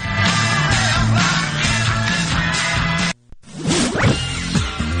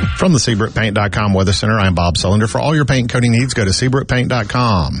 From the SeabrookPaint.com Weather Center, I'm Bob Sullender. For all your paint coating needs, go to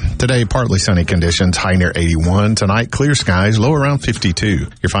SeabrookPaint.com. Today, partly sunny conditions, high near 81. Tonight, clear skies, low around 52.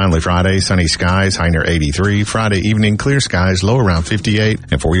 Your finally Friday, sunny skies, high near 83. Friday evening, clear skies, low around 58.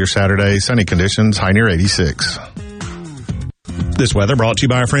 And for your Saturday, sunny conditions, high near 86. This weather brought to you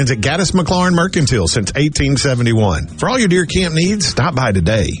by our friends at Gaddis McLaurin Mercantile since 1871. For all your deer camp needs, stop by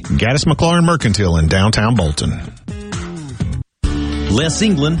today. Gaddis McLaurin Mercantile in downtown Bolton. Les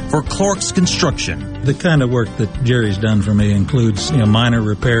England for Clark's Construction. The kind of work that Jerry's done for me includes minor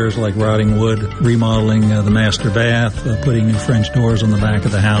repairs like rotting wood, remodeling the master bath, putting new French doors on the back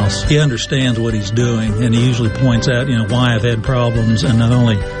of the house. He understands what he's doing, and he usually points out why I've had problems, and not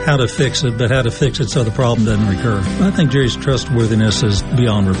only how to fix it, but how to fix it so the problem doesn't recur. I think Jerry's trustworthiness is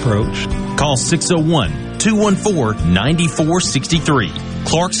beyond reproach. Call 601-214-9463.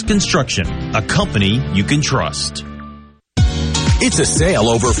 Clark's Construction, a company you can trust. It's a sale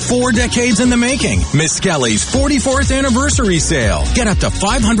over 4 decades in the making. Miss Kelly's 44th anniversary sale. Get up to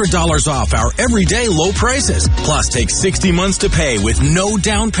 $500 off our everyday low prices. Plus, take 60 months to pay with no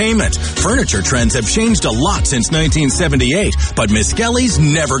down payment. Furniture trends have changed a lot since 1978, but Miss Kelly's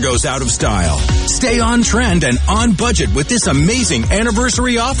never goes out of style. Stay on trend and on budget with this amazing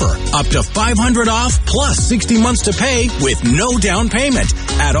anniversary offer. Up to $500 off plus 60 months to pay with no down payment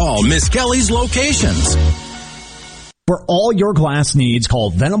at all Miss Kelly's locations. For all your glass needs, call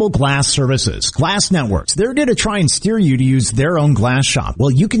Venable Glass Services. Glass Networks, they're going to try and steer you to use their own glass shop.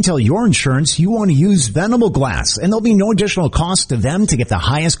 Well, you can tell your insurance you want to use Venable Glass, and there'll be no additional cost to them to get the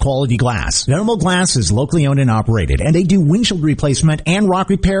highest quality glass. Venable Glass is locally owned and operated, and they do windshield replacement and rock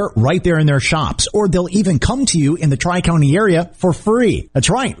repair right there in their shops. Or they'll even come to you in the Tri-County area for free. That's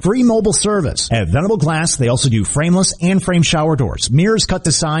right, free mobile service. At Venable Glass, they also do frameless and frame shower doors, mirrors cut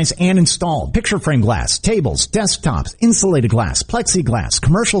to size and installed, picture frame glass, tables, desktops, insulated glass, plexiglass,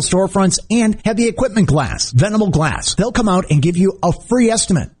 commercial storefronts, and heavy equipment glass. Venable Glass. They'll come out and give you a free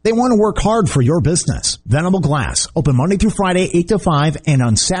estimate. They want to work hard for your business. Venable Glass. Open Monday through Friday, 8 to 5, and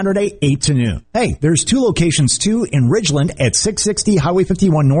on Saturday, 8 to noon. Hey, there's 2 locations too in Ridgeland at 660 Highway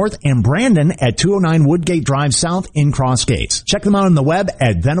 51 North and Brandon at 209 Woodgate Drive South in Cross Gates. Check them out on the web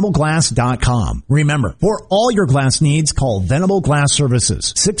at venableglass.com. Remember, for all your glass needs, call Venable Glass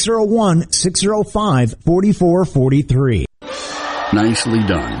Services. 601-605-4443. Nicely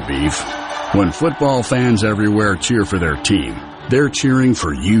done, Beef. When football fans everywhere cheer for their team, they're cheering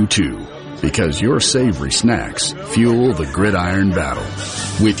for you too. Because your savory snacks fuel the gridiron battle.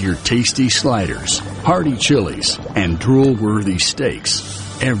 With your tasty sliders, hearty chilies, and drool-worthy steaks,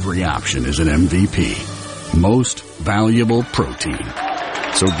 every option is an MVP. Most valuable protein.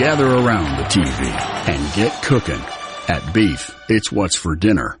 So gather around the TV and get cooking at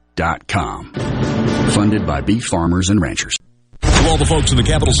BeefIt'sWhat'sForDinner.com. Funded by beef farmers and ranchers. To all the folks in the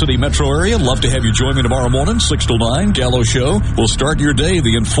Capital City metro area, love to have you join me tomorrow morning, 6 till 9, Gallo Show. We'll start your day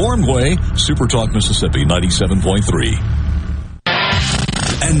the informed way. Super Talk Mississippi 97.3.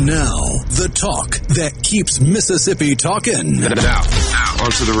 And now, the talk that keeps Mississippi talking. Now,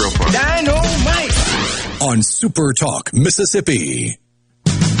 on to the real part. Dynamite! On Super Talk Mississippi.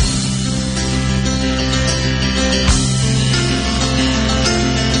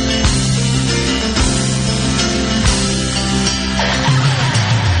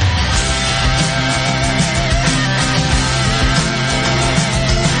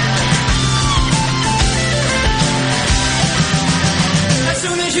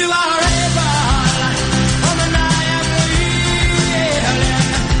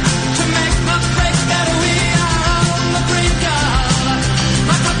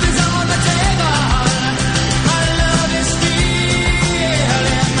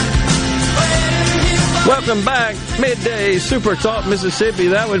 Welcome back. Midday Super Talk Mississippi.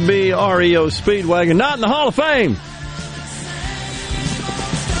 That would be REO Speedwagon. Not in the Hall of Fame.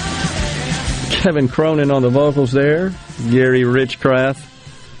 Kevin Cronin on the vocals there. Gary Richcraft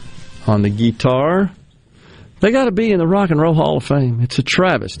on the guitar. They got to be in the Rock and Roll Hall of Fame. It's a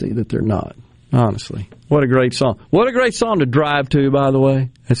travesty that they're not, honestly. What a great song. What a great song to drive to, by the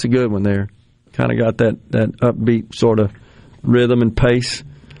way. That's a good one there. Kind of got that upbeat sort of rhythm and pace.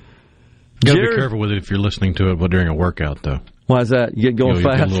 You got to be careful with it if you're listening to it during a workout, though. Why is that? You get going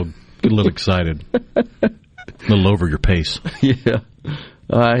fast? Get a little excited. A little over your pace. Yeah,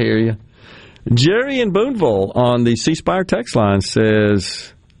 I hear you. Jerry in Boonville on the C Spire text line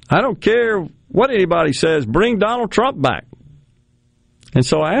says, I don't care what anybody says, bring Donald Trump back. And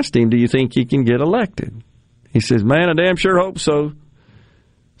so I asked him, do you think he can get elected? He says, man, I damn sure hope so.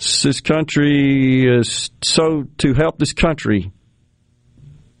 This country is so to help this country.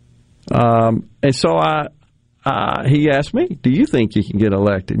 And so he asked me, do you think he can get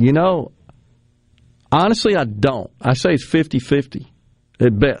elected? You know, honestly, I don't. I say it's 50-50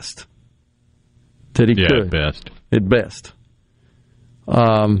 at best that he could. At best. At best.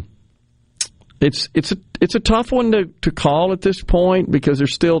 It's a tough one to call at this point because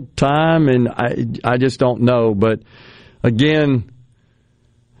there's still time, and I just don't know. But again,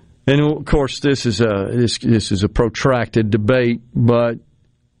 and of course this is a protracted debate, but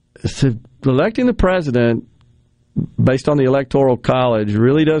electing the president based on the Electoral College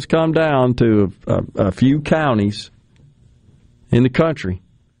really does come down to a few counties in the country.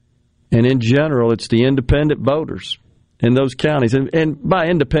 And in general, it's the independent voters in those counties. And by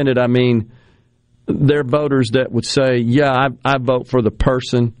independent, I mean they're voters that would say, yeah, I vote for the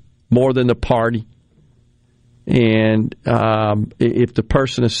person more than the party. And if the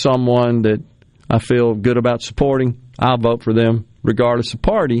person is someone that I feel good about supporting, I'll vote for them regardless of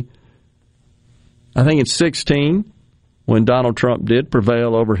party. I think in 2016, when Donald Trump did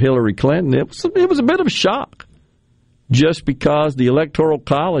prevail over Hillary Clinton, it was a bit of a shock, just because the Electoral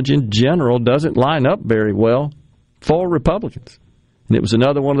College in general doesn't line up very well for Republicans. And it was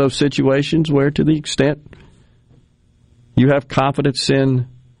another one of those situations where, to the extent you have confidence in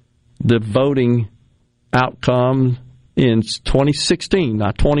the voting outcome in 2016,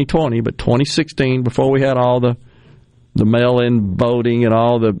 not 2020, but 2016, before we had all the mail-in voting and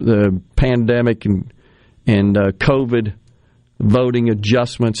all the pandemic and COVID voting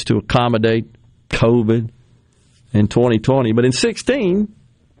adjustments to accommodate COVID in 2020. But in 2016, it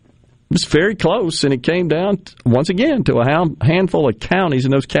was very close, and it came down, once again, to a handful of counties,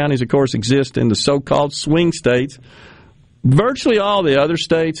 and those counties, of course, exist in the so-called swing states. Virtually all the other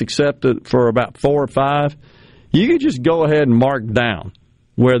states, except for about 4 or 5, you could just go ahead and mark down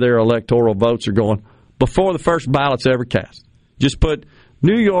where their electoral votes are going before the first ballot's ever cast. Just put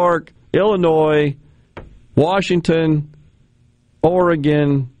New York, Illinois, Washington,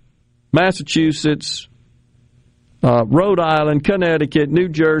 Oregon, Massachusetts, Rhode Island, Connecticut, New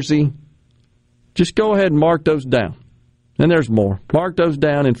Jersey. Just go ahead and mark those down. And there's more. Mark those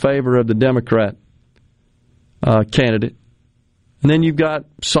down in favor of the Democrat candidate. And then you've got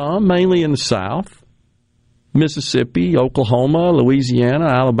some, mainly in the South, Mississippi, Oklahoma, Louisiana,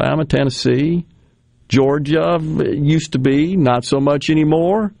 Alabama, Tennessee, Georgia used to be, not so much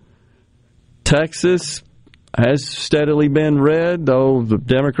anymore. Texas has steadily been red, though the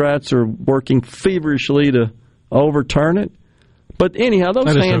Democrats are working feverishly to overturn it. But anyhow, those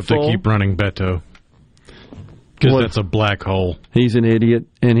handful... I just hope they keep running Beto, because that's a black hole. He's an idiot,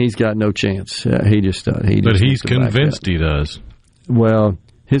 and he's got no chance. But he's convinced he does. Well,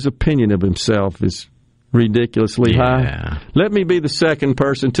 his opinion of himself is ridiculously high. Let me be the second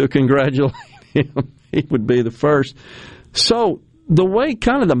person to congratulate him. He would be the first. So the way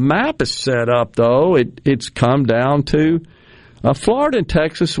kind of the map is set up, though, it's come down to Florida and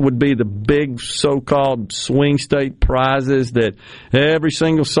Texas would be the big so-called swing state prizes that every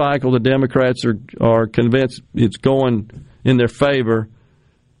single cycle the Democrats are convinced it's going in their favor,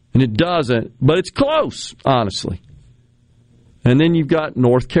 and it doesn't, but it's close, honestly. And then you've got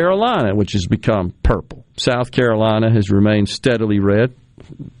North Carolina, which has become purple. South Carolina has remained steadily red.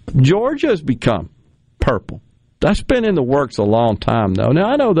 Georgia has become purple. That's been in the works a long time, though. Now,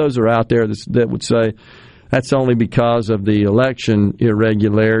 I know those are out there that would say that's only because of the election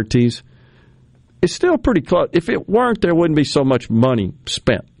irregularities. It's still pretty close. If it weren't, there wouldn't be so much money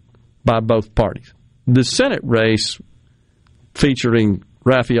spent by both parties. The Senate race featuring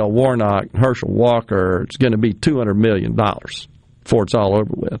Raphael Warnock and Herschel Walker, it's going to be $200 million before it's all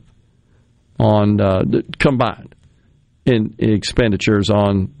over with on combined in expenditures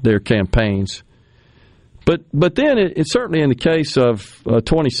on their campaigns. But then it's certainly in the case of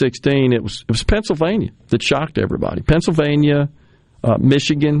 2016, it was Pennsylvania that shocked everybody. Pennsylvania,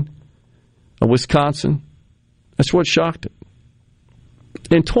 Michigan, Wisconsin. That's what shocked it.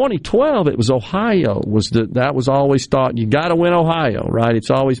 In 2012, it was Ohio. That was always thought, you got to win Ohio, right? It's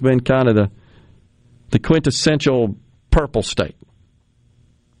always been kind of the quintessential purple state.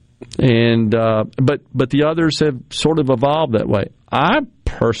 And but the others have sort of evolved that way. I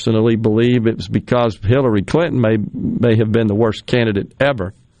personally believe it was because Hillary Clinton may have been the worst candidate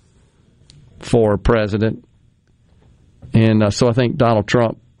ever for president. And so I think Donald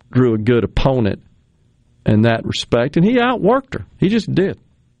Trump drew a good opponent in that respect, and he outworked her. He just did,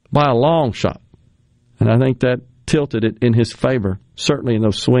 by a long shot. And I think that tilted it in his favor, certainly in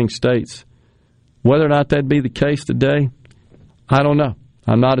those swing states. Whether or not that'd be the case today, I don't know.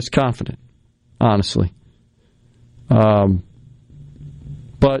 I'm not as confident, honestly. And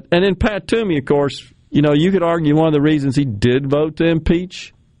then Pat Toomey, of course, you could argue one of the reasons he did vote to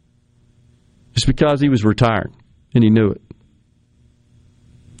impeach is because he was retired, and he knew it.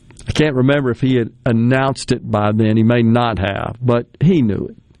 I can't remember if he had announced it by then. He may not have, but he knew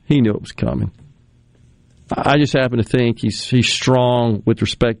it. He knew it was coming. I just happen to think he's strong with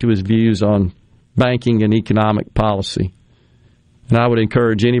respect to his views on banking and economic policy. And I would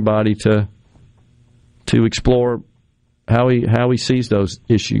encourage anybody to explore how he sees those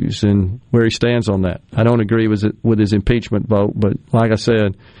issues and where he stands on that. I don't agree with his impeachment vote, but like I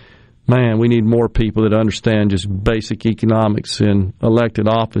said, man, we need more people that understand just basic economics in elected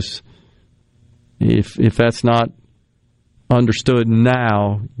office. If that's not understood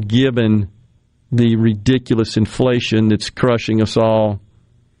now, given the ridiculous inflation that's crushing us all,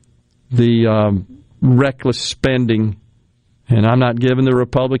 the reckless spending, and I'm not giving the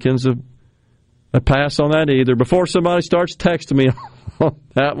Republicans a pass on that either. Before somebody starts texting me on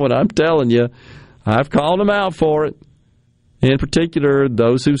that one, I'm telling you, I've called them out for it. In particular,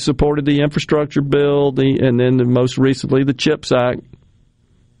 those who supported the infrastructure bill, and then most recently the CHIPS Act.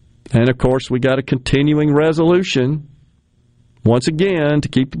 And, of course, we got a continuing resolution, once again, to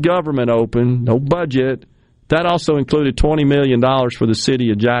keep the government open, no budget. That also included $20 million for the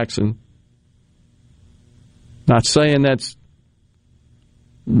city of Jackson. Not saying that's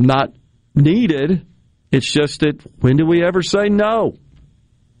not needed. It's just that when do we ever say no?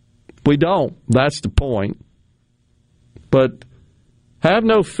 We don't. That's the point. But have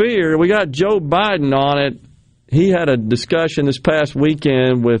no fear. We got Joe Biden on it. He had a discussion this past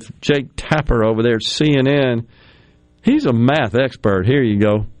weekend with Jake Tapper over there at CNN. He's a math expert. Here you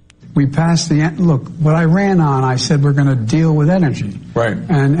go. We passed look, what I ran on, I said we're going to deal with energy. Right.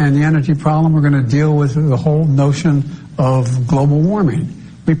 And the energy problem, we're going to deal with the whole notion of global warming.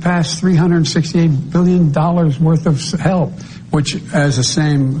 We passed $368 billion worth of help, which, as the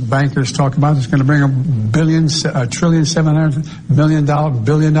same bankers talk about, is going to bring $1.7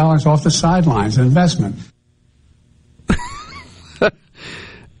 billion off the sidelines in investment.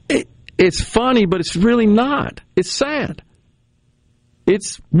 It's funny, but it's really not. It's sad.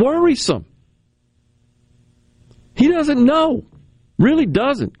 It's worrisome. He doesn't know. Really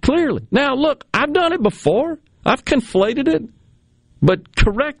doesn't, clearly. Now, look, I've done it before. I've conflated it, but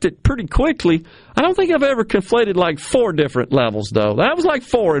corrected pretty quickly. I don't think I've ever conflated like 4 different levels, though. That was like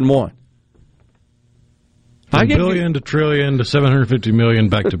 4 in 1. From billion to trillion to 750 million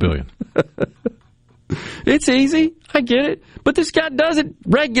back to billion. It's easy. I get it. But this guy does it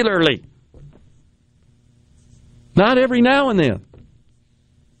regularly. Not every now and then.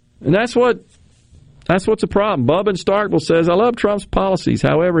 And that's what's a problem. Bubba in Starkville says, I love Trump's policies.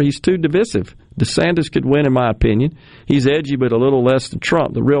 However, he's too divisive. DeSantis could win, in my opinion. He's edgy, but a little less than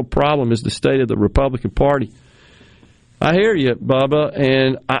Trump. The real problem is the state of the Republican Party. I hear you, Bubba,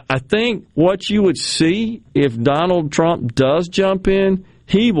 and I think what you would see if Donald Trump does jump in,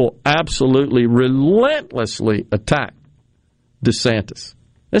 he will absolutely relentlessly attack DeSantis.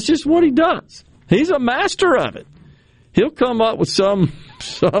 That's just what he does. He's a master of it. He'll come up with some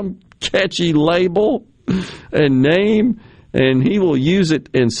catchy label and name, and he will use it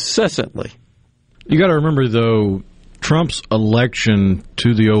incessantly. You got to remember, though, Trump's election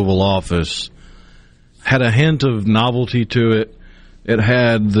to the Oval Office had a hint of novelty to it. It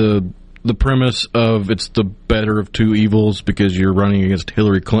had the premise of it's the better of two evils because you're running against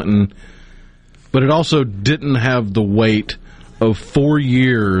Hillary Clinton. But it also didn't have the weight of 4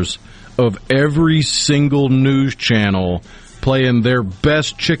 years of every single news channel playing their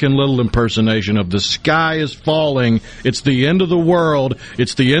best Chicken Little impersonation of the sky is falling, it's the end of the world,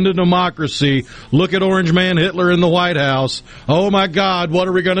 it's the end of democracy, look at Orange Man Hitler in the White House, oh my God, what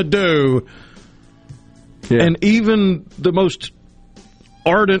are we going to do? Yeah. And even the most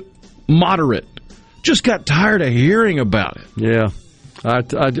ardent moderate just got tired of hearing about it. Yeah, I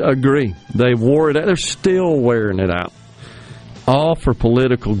agree. They wore it out. They're still wearing it out. All for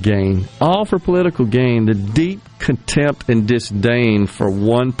political gain. All for political gain. The deep contempt and disdain for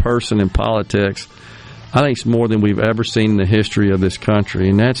one person in politics, I think it's more than we've ever seen in the history of this country.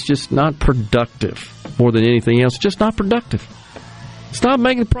 And that's just not productive. More than anything else, just not productive. It's not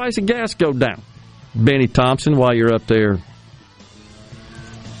making the price of gas go down. Benny Thompson, while you're up there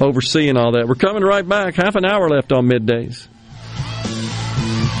overseeing all that. We're coming right back. Half an hour left on Middays.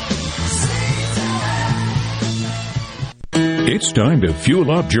 It's time to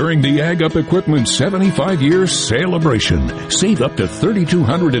fuel up during the Ag Up Equipment 75-year celebration. Save up to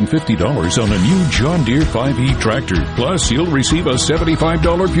 $3,250 on a new John Deere 5E tractor. Plus, you'll receive a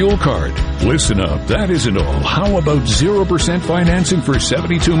 $75 fuel card. Listen up, that isn't all. How about 0% financing for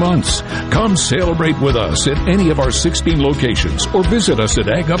 72 months? Come celebrate with us at any of our 16 locations or visit us at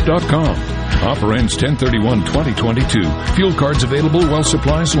agup.com. Offer ends 10/31/2022. Fuel cards available while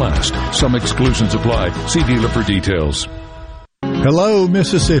supplies last. Some exclusions apply. See dealer for details. Hello,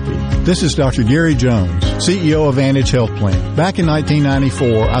 Mississippi. This is Dr. Gary Jones, CEO of Vantage Health Plan. Back in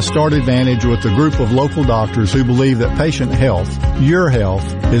 1994, I started Vantage with a group of local doctors who believe that patient health, your health,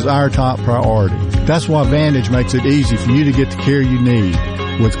 is our top priority. That's why Vantage makes it easy for you to get the care you need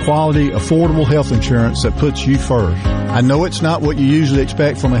with quality, affordable health insurance that puts you first. I know it's not what you usually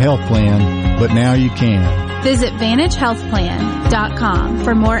expect from a health plan, but now you can. Visit VantageHealthPlan.com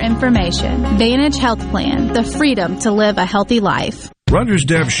for more information. Vantage Health Plan, the freedom to live a healthy life. Rogers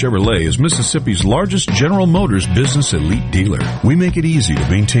Dabbs Chevrolet is Mississippi's largest General Motors business elite dealer. We make it easy to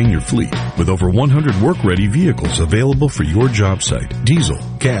maintain your fleet with over 100 work-ready vehicles available for your job site. Diesel,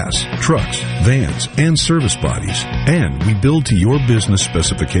 gas, trucks, vans, and service bodies. And we build to your business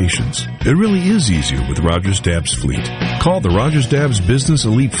specifications. It really is easier with Rogers Dabbs Fleet. Call the Rogers Dabbs Business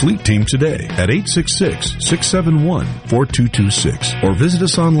Elite Fleet Team today at 866-671-4226 or visit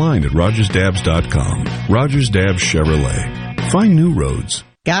us online at rogersdabbs.com. Rogers Dabbs Chevrolet. Find new roads.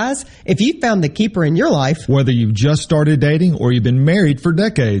 Guys, if you found the keeper in your life, whether you've just started dating or you've been married for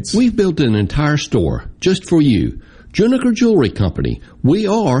decades, we've built an entire store just for you. Juniker Jewelry Company. We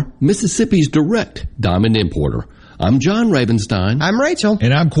are Mississippi's direct diamond importer. I'm John Ravenstein. I'm Rachel.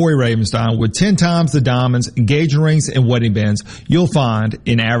 And I'm Corey Ravenstein with 10 times the diamonds, engagement rings, and wedding bands you'll find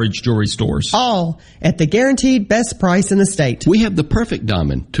in average jewelry stores. All at the guaranteed best price in the state. We have the perfect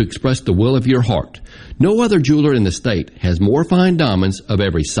diamond to express the will of your heart. No other jeweler in the state has more fine diamonds of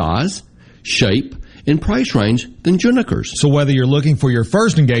every size, shape, and price range than Juniker's. So whether you're looking for your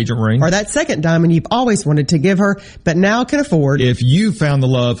first engagement ring or that second diamond you've always wanted to give her but now can afford, if you found the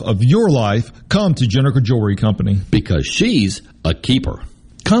love of your life, come to Juniker Jewelry Company. Because she's a keeper.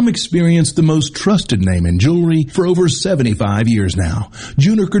 Come experience the most trusted name in jewelry for over 75 years now.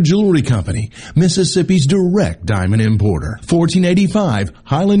 Juniker Jewelry Company, Mississippi's direct diamond importer. 1485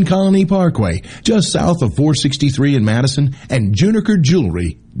 Highland Colony Parkway, just south of 463 in Madison, and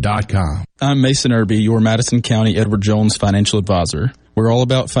JunikerJewelry.com. I'm Mason Irby, your Madison County Edward Jones financial advisor. We're all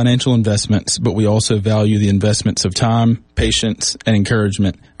about financial investments, but we also value the investments of time, patience, and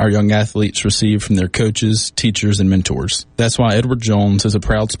encouragement our young athletes receive from their coaches, teachers, and mentors. That's why Edward Jones is a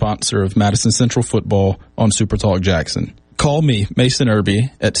proud sponsor of Madison Central Football on Super Talk Jackson. Call me, Mason Irby,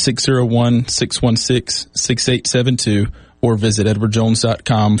 at 601-616-6872 or visit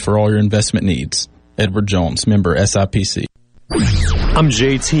edwardjones.com for all your investment needs. Edward Jones, member SIPC. I'm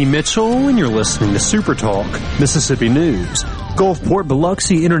JT Mitchell, and you're listening to Super Talk Mississippi News. Gulfport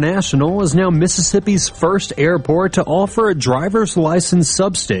Biloxi International is now Mississippi's first airport to offer a driver's license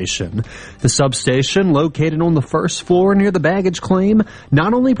substation. The substation, located on the first floor near the baggage claim,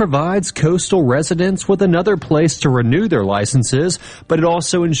 not only provides coastal residents with another place to renew their licenses, but it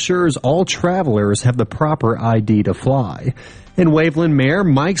also ensures all travelers have the proper ID to fly. And Waveland Mayor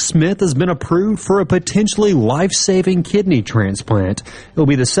Mike Smith has been approved for a potentially life-saving kidney transplant. It'll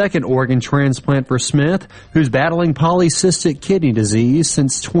be the second organ transplant for Smith, who's battling polycystic kidney disease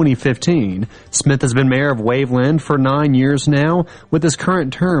since 2015. Smith has been mayor of Waveland for 9 years now, with his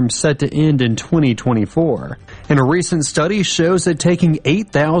current term set to end in 2024. And a recent study shows that taking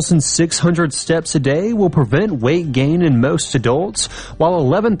 8,600 steps a day will prevent weight gain in most adults, while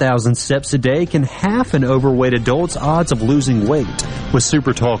 11,000 steps a day can half an overweight adult's odds of losing weight. With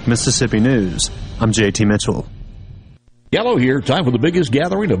Super Talk Mississippi News, I'm JT Mitchell. Yellow here, time for the biggest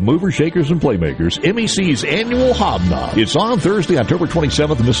gathering of movers, shakers, and playmakers, MEC's annual Hobnob. It's on Thursday, October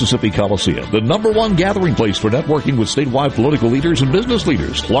 27th, at Mississippi Coliseum, the #1 gathering place for networking with statewide political leaders and business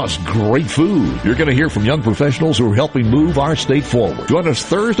leaders, plus great food. You're going to hear from young professionals who are helping move our state forward. Join us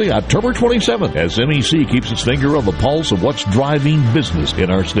Thursday, October 27th, as MEC keeps its finger on the pulse of what's driving business in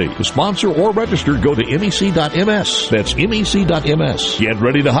our state. To sponsor or register, go to MEC.ms. That's MEC.ms. Get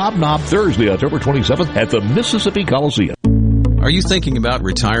ready to hobnob Thursday, October 27th, at the Mississippi Coliseum. Are you thinking about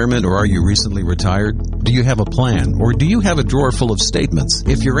retirement, or are you recently retired? Do you have a plan, or do you have a drawer full of statements?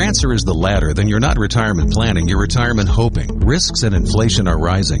 If your answer is the latter, then you're not retirement planning, you're retirement hoping. Risks and inflation are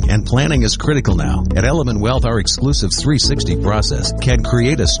rising, and planning is critical now. At Element Wealth, our exclusive 360 process can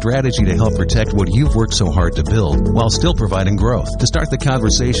create a strategy to help protect what you've worked so hard to build, while still providing growth. To start the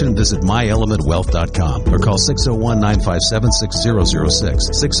conversation, visit myelementwealth.com or call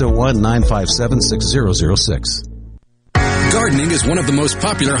 601-957-6006, 601-957-6006. Gardening is one of the most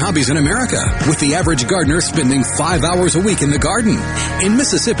popular hobbies in America, with the average gardener spending 5 hours a week in the garden. In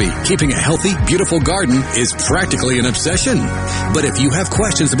Mississippi, keeping a healthy, beautiful garden is practically an obsession. But if you have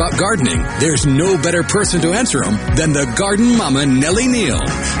questions about gardening, there's no better person to answer them than the garden mama, Nellie Neal.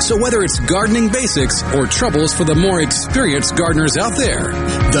 So whether it's gardening basics or troubles for the more experienced gardeners out there,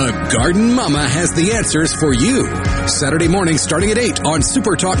 the garden mama has the answers for you. Saturday morning starting at 8 on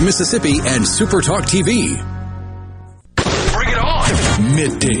Super Talk Mississippi and Super Talk TV.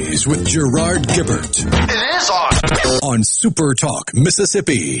 Middays with Gerard Gibert. It is on Super Talk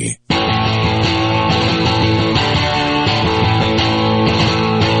Mississippi.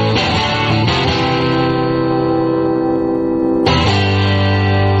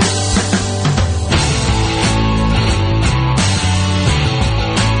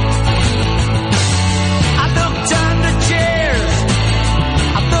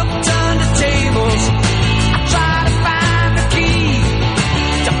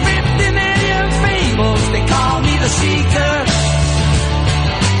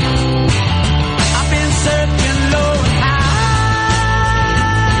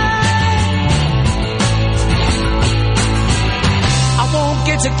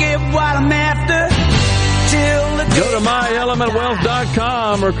 get what I'm after. Go to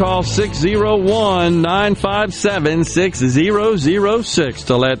myelementwealth.com or call 601-957-6006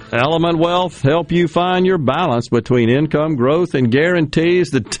 to let Element Wealth help you find your balance between income growth and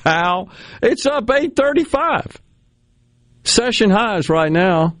guarantees. The Dow, it's up 835. Session highs right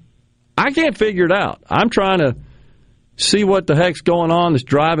now. I can't figure it out. I'm trying to see what the heck's going on that's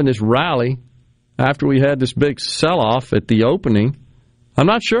driving this rally after we had this big sell-off at the opening. I'm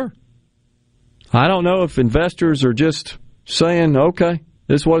not sure. I don't know if investors are just saying, okay,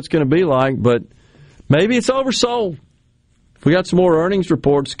 this is what it's going to be like, but maybe it's oversold. We got some more earnings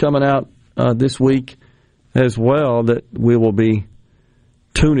reports coming out this week as well that we will be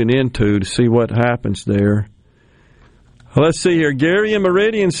tuning into to see what happens there. Let's see here. Gary in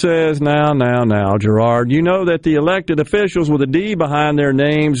Meridian says, now, Gerard, you know that the elected officials with a D behind their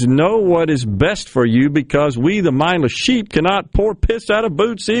names know what is best for you because we, the mindless sheep, cannot pour piss out of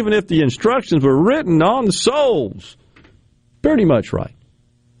boots even if the instructions were written on the soles. Pretty much right.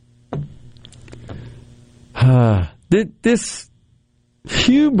 This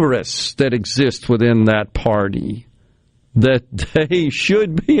hubris that exists within that party, that they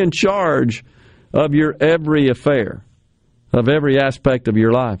should be in charge of your every affair, of every aspect of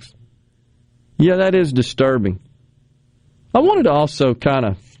your lives. Yeah, that is disturbing. I wanted to also kind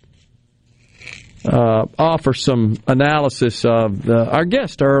of offer some analysis of our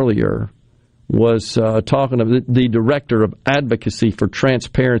guest earlier was talking of the Director of Advocacy for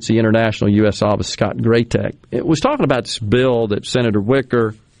Transparency International U.S. Office, Scott Graytech. It was talking about this bill that Senator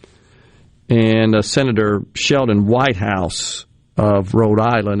Wicker and Senator Sheldon Whitehouse of Rhode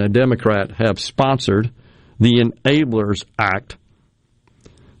Island, a Democrat, have sponsored, the Enablers Act.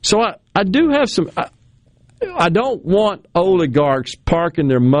 So I do have some... I don't want oligarchs parking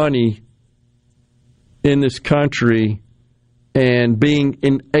their money in this country and being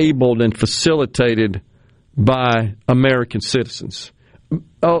enabled and facilitated by American citizens.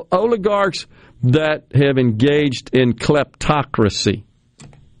 Oligarchs that have engaged in kleptocracy.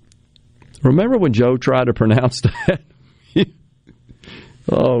 Remember when Joe tried to pronounce that?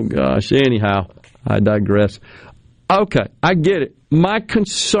 Oh, gosh. Anyhow, I digress. Okay, I get it. My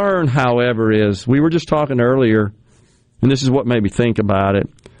concern, however, is we were just talking earlier, and this is what made me think about it,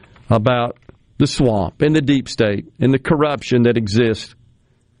 about the swamp and the deep state and the corruption that exists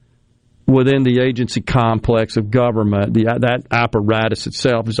within the agency complex of government. That apparatus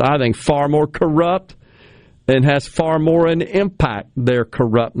itself is, I think, far more corrupt and has far more an impact, their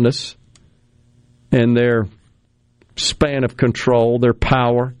corruptness and their span of control, their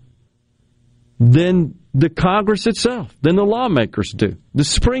power, than the Congress itself, than the lawmakers do. The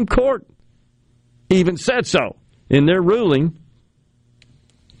Supreme Court even said so in their ruling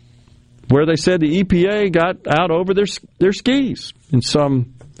where they said the EPA got out over their skis in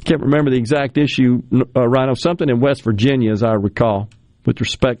some, I can't remember the exact issue, Rhino, something in West Virginia, as I recall, with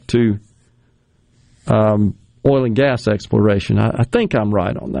respect to oil and gas exploration. I think I'm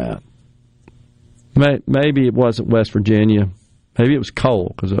right on that. Maybe it wasn't West Virginia. Maybe it was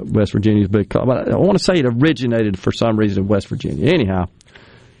coal, because West Virginia's big coal. But I want to say it originated for some reason in West Virginia. Anyhow,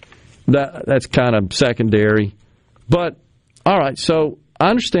 that's kind of secondary. But, all right, so I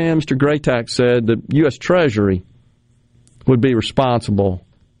understand Mr. Graytech said the U.S. Treasury would be responsible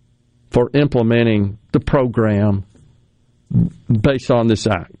for implementing the program based on this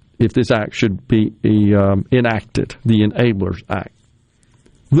act, if this act should be enacted, the Enablers Act.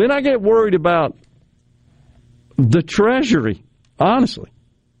 Then I get worried about the Treasury, honestly,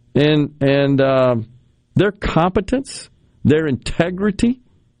 and their competence, their integrity,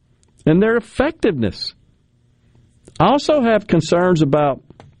 and their effectiveness. I also have concerns about,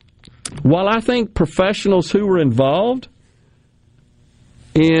 while I think professionals who were involved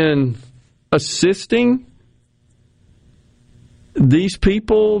in assisting these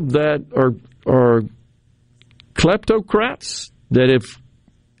people that are kleptocrats, that have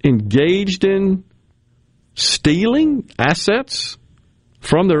engaged in stealing assets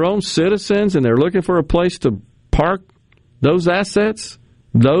from their own citizens, and they're looking for a place to park those assets,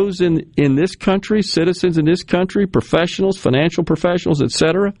 those in this country, citizens in this country, professionals, financial professionals,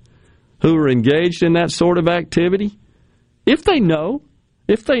 etc., who are engaged in that sort of activity, if they know,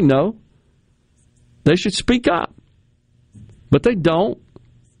 they should speak up. But they don't.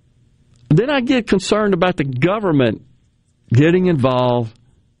 Then I get concerned about the government getting involved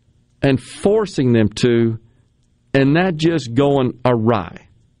and forcing them to, and that just going awry,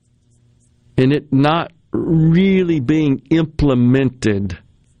 and it not really being implemented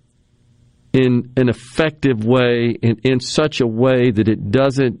in an effective way, in such a way that it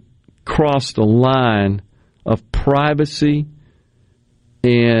doesn't cross the line of privacy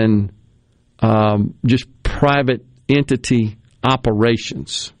in just private entity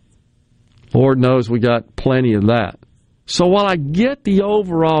operations. Lord knows we got plenty of that. So while I get the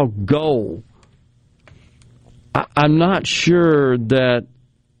overall goal, I'm not sure that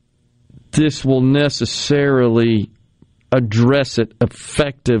this will necessarily address it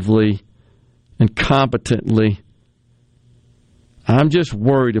effectively and competently. I'm just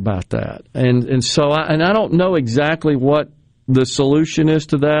worried about that. And so I don't know exactly what the solution is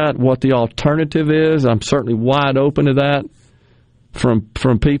to that, what the alternative is. I'm certainly wide open to that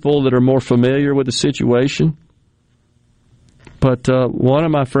from people that are more familiar with the situation. But one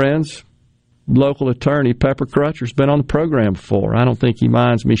of my friends, local attorney, Pepper Crutcher, has been on the program before. I don't think he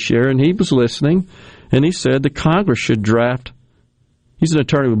minds me sharing. He was listening, and he said the Congress should draft. He's an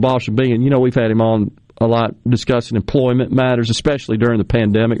attorney with Boston Bean. You know, we've had him on a lot discussing employment matters, especially during the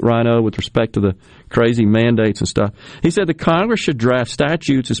pandemic, Rhino, with respect to the crazy mandates and stuff. He said the Congress should draft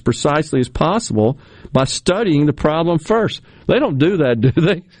statutes as precisely as possible by studying the problem first. They don't do that, do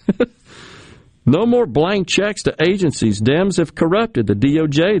they? No more blank checks to agencies. Dems have corrupted the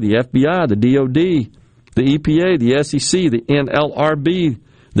DOJ, the FBI, the DOD, the EPA, the SEC, the NLRB,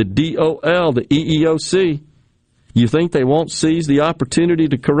 the DOL, the EEOC. You think they won't seize the opportunity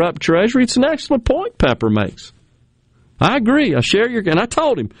to corrupt Treasury? It's an excellent point Pepper makes. I agree. I share your, and I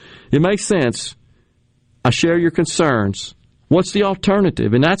told him, it makes sense. I share your concerns. What's the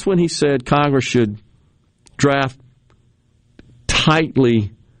alternative? And that's when he said Congress should draft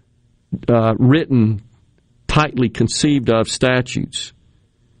tightly written, tightly conceived of statutes.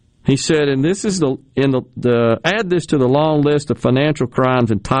 He said, and this is add this to the long list of financial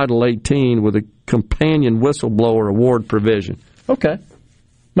crimes in Title 18 with a companion whistleblower award provision. Okay,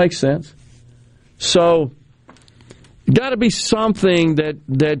 makes sense. So, got to be something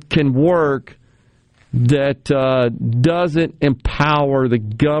that can work that doesn't empower the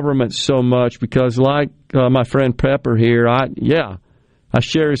government so much, because like my friend Pepper here, I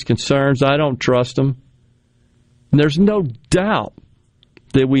share his concerns. I don't trust him. And there's no doubt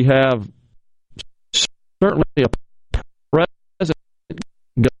that we have certainly a present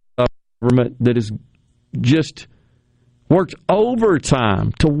government that has just worked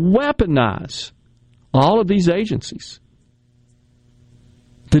overtime to weaponize all of these agencies.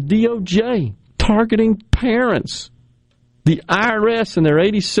 The DOJ targeting parents. The IRS and their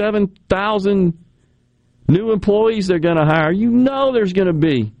 87,000 new employees they're going to hire. You know there's going to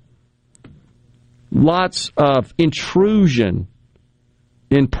be lots of intrusion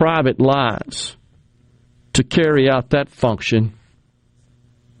in private lives to carry out that function.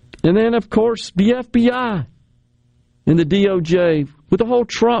 And then, of course, the FBI and the DOJ with the whole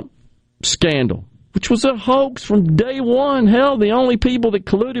Trump scandal, which was a hoax from day one. Hell, the only people that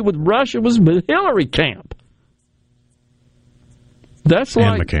colluded with Russia was the Hillary camp. That's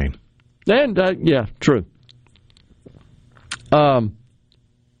like... And McCain. And, yeah, true.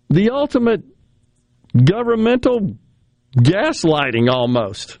 The ultimate governmental gaslighting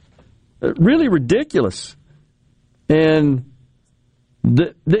almost. Really ridiculous. And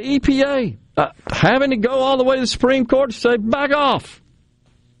the EPA having to go all the way to the Supreme Court to say, back off.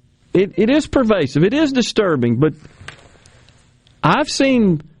 It is pervasive. It is disturbing. But I've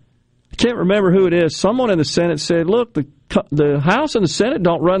seen, I can't remember who it is, someone in the Senate said, look, the House and the Senate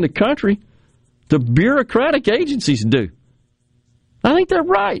don't run the country. The bureaucratic agencies do. I think they're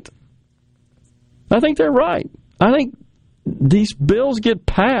right. I think these bills get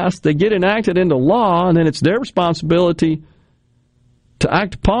passed, they get enacted into law, and then it's their responsibility to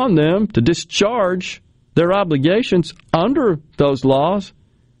act upon them, to discharge their obligations under those laws,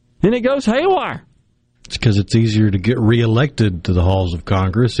 and it goes haywire. It's because it's easier to get reelected to the halls of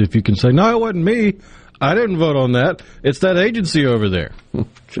Congress if you can say, no, it wasn't me. I didn't vote on that. It's that agency over there.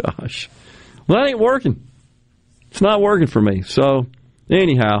 Gosh. Well, that ain't working. It's not working for me. So,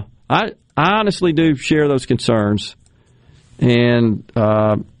 anyhow, I honestly do share those concerns. And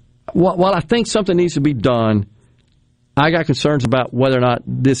while I think something needs to be done, I got concerns about whether or not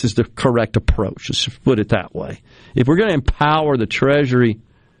this is the correct approach. Let's put it that way. If we're going to empower the Treasury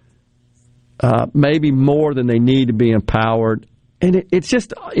maybe more than they need to be empowered, and it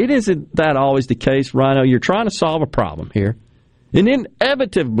isn't that always the case, Rhino. You're trying to solve a problem here, and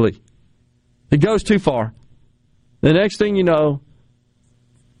inevitably it goes too far. The next thing you know,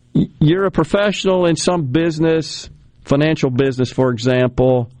 you're a professional in some business, financial business, for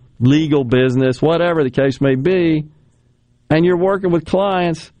example, legal business, whatever the case may be, and you're working with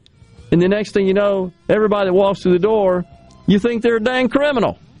clients, and the next thing you know, everybody that walks through the door, you think they're a dang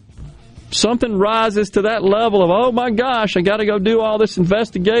criminal. Something rises to that level of, oh my gosh, I got to go do all this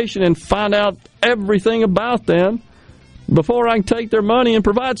investigation and find out everything about them before I can take their money and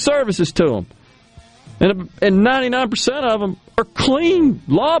provide services to them. And 99% of them are clean,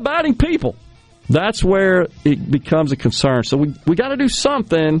 law-abiding people. That's where it becomes a concern. So we got to do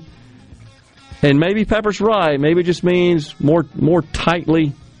something. And maybe Pepper's right. Maybe it just means more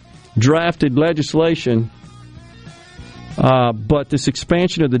tightly drafted legislation. But this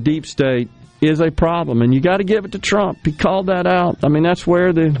expansion of the deep state is a problem, and you got to give it to Trump. He called that out. I mean, that's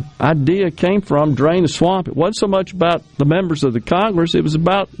where the idea came from, drain the swamp. It wasn't so much about the members of the Congress. It was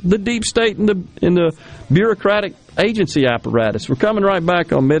about the deep state and the bureaucratic agency apparatus. We're coming right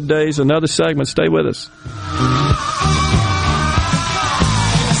back on Middays, another segment. Stay with us.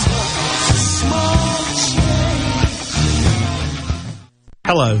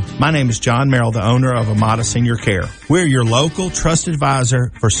 Hello, my name is John Merrill, the owner of Amada Senior Care. We're your local trusted advisor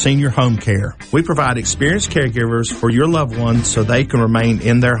for senior home care. We provide experienced caregivers for your loved ones so they can remain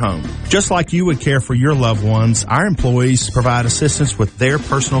in their home. Just like you would care for your loved ones, our employees provide assistance with their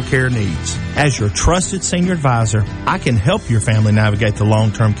personal care needs. As your trusted senior advisor, I can help your family navigate the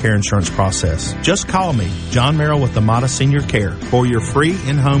long-term care insurance process. Just call me, John Merrill with Amada Senior Care, for your free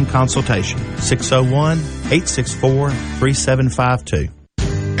in-home consultation. 601-864-3752.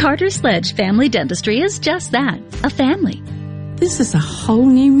 Carter Sledge Family Dentistry is just that, a family. This is a whole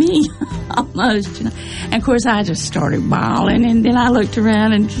new me, almost, you know. And, of course, I just started bawling, and then I looked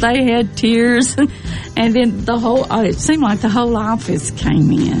around, and they had tears. And then it seemed like the whole office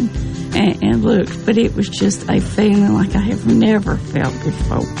came in and looked. But it was just a feeling like I have never felt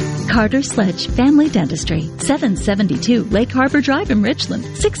before. Carter Sledge Family Dentistry, 772 Lake Harbor Drive in Richland,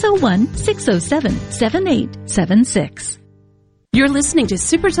 601-607-7876. You're listening to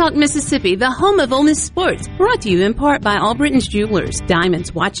Super Talk Mississippi, the home of Ole Miss sports, brought to you in part by Albritton's Jewelers,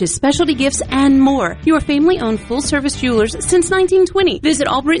 diamonds, watches, specialty gifts, and more. Your family-owned full-service jewelers since 1920. Visit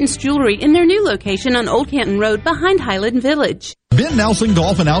Albritton's Jewelry in their new location on Old Canton Road behind Highland Village. Ben Nelson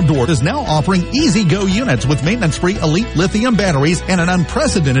Golf and Outdoor is now offering Easy Go units with maintenance-free elite lithium batteries and an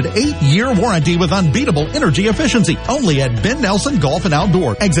unprecedented 8-year warranty with unbeatable energy efficiency. Only at Ben Nelson Golf and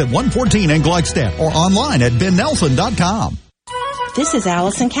Outdoor, exit 114 in Gluckstadt, or online at bennelson.com. This is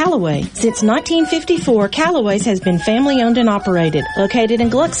Allison Callaway. Since 1954, Callaway's has been family-owned and operated, located in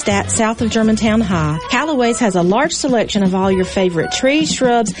Gluckstadt, south of Germantown High. Callaway's has a large selection of all your favorite trees,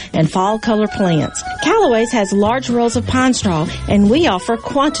 shrubs, and fall color plants. Callaway's has large rolls of pine straw, and we offer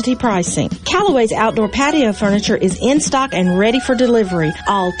quantity pricing. Callaway's outdoor patio furniture is in stock and ready for delivery,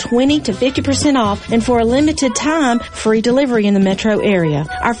 all 20 to 50% off, and for a limited time, free delivery in the metro area.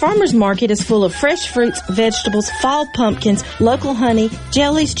 Our farmers market is full of fresh fruits, vegetables, fall pumpkins, local honey,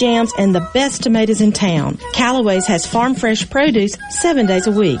 jellies, jams, and the best tomatoes in town. Callaway's has farm fresh produce 7 days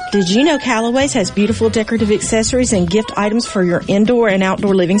a week. Did you know Callaway's has beautiful decorative accessories and gift items for your indoor and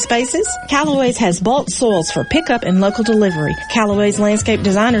outdoor living spaces? Callaway's has bulk soils for pickup and local delivery. Callaway's landscape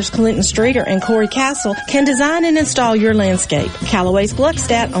designers Clinton Streeter and Corey Castle can design and install your landscape. Callaway's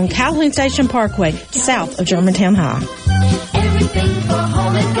Gluckstadt on Calhoun Station Parkway, south of Germantown High. Everything for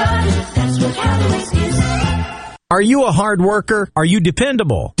home and garden, that's what Callaway's is. Are you a hard worker? Are you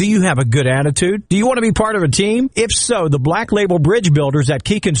dependable? Do you have a good attitude? Do you want to be part of a team? If so, the Black Label Bridge Builders at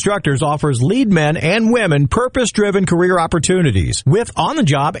Key Constructors offers lead men and women purpose-driven career opportunities with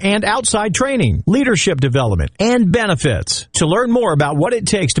on-the-job and outside training, leadership development, and benefits. To learn more about what it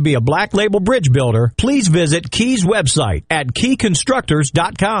takes to be a Black Label Bridge Builder, please visit Key's website at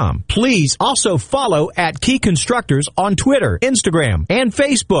keyconstructors.com. Please also follow at Key Constructors on Twitter, Instagram, and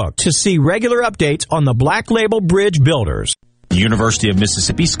Facebook to see regular updates on the Black Label Bridge Builders. The University of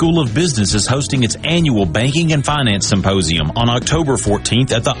Mississippi School of Business is hosting its annual Banking and Finance Symposium on October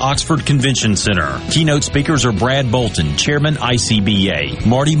 14th at the Oxford Convention Center. Keynote speakers are Brad Bolton, Chairman ICBA,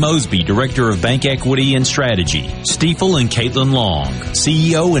 Marty Mosby, Director of Bank Equity and Strategy, Stiefel and Caitlin Long,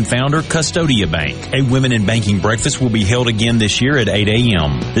 CEO and founder Custodia Bank. A Women in Banking breakfast will be held again this year at 8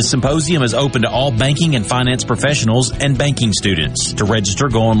 a.m. This symposium is open to all banking and finance professionals and banking students. To register,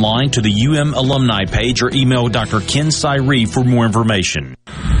 go online to the UM alumni page or email Dr. Ken Cyree for more information.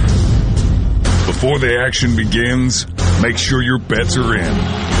 Before the action begins, make sure your bets are in.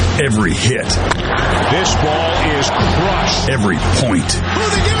 Every hit. This ball is crushed. Every point. Who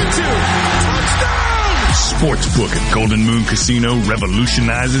they give it to? Touchdown! Sportsbook at Golden Moon Casino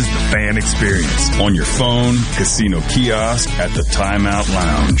revolutionizes the fan experience. On your phone, casino kiosk, at the Timeout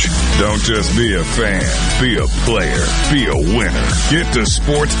Lounge. Don't just be a fan. Be a player. Be a winner. Get to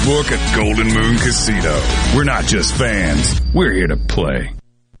Sportsbook at Golden Moon Casino. We're not just fans. We're here to play.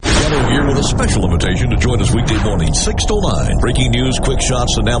 Gallo here with a special invitation to join us weekday morning, 6 to 9. Breaking news, quick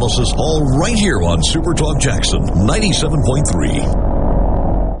shots, analysis, all right here on Super Talk Jackson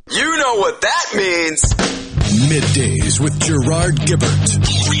 97.3. You know what that means. Middays with Gerard Gibert.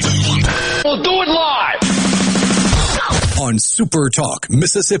 We'll do it live on Super Talk,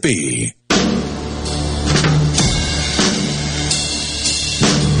 Mississippi.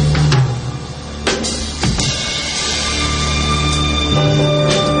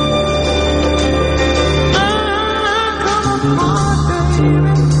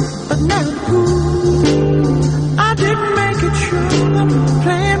 I didn't make it sure I'm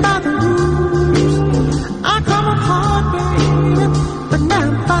playing by the rules. I come apart, baby, but now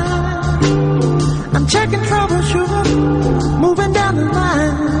I'm fine. I'm checking troubleshooting, moving down the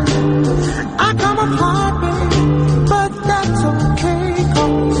line. I come apart, baby, but that's okay,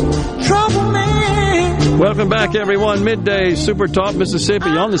 'cause trouble man. Welcome back, everyone. Midday Super Talk Mississippi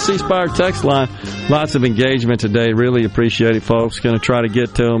on the C Spire text line. Lots of engagement today. Really appreciate it, folks. Going to try to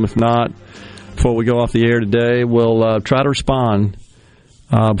get to them. If not, before we go off the air today, we'll try to respond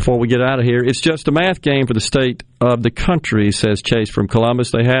before we get out of here. It's just a math game for the state of the country, says Chase from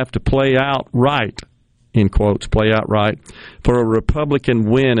Columbus. They have to play out right, in quotes, play out right, for a Republican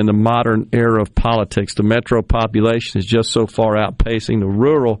win in the modern era of politics. The metro population is just so far outpacing the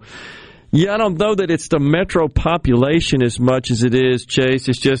rural. Yeah, I don't know that it's the metro population as much as it is, Chase.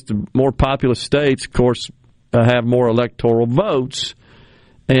 It's just the more populous states, of course, have more electoral votes.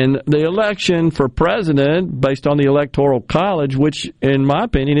 And the election for president, based on the Electoral College, which, in my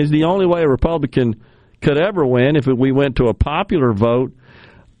opinion, is the only way a Republican could ever win, if we went to a popular vote,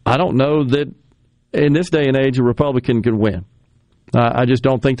 I don't know that in this day and age a Republican could win. I just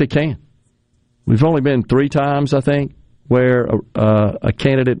don't think they can. We've only been 3 times, I think, where a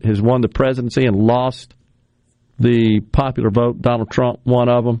candidate has won the presidency and lost the popular vote. Donald Trump, one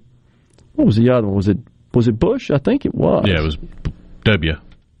of them. What was the other one? Was it Bush? I think it was. Yeah, it was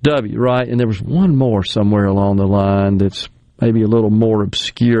W, right. And there was one more somewhere along the line that's maybe a little more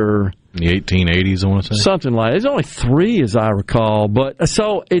obscure. In the 1880s, I want to say. Something like that. There's only 3, as I recall. But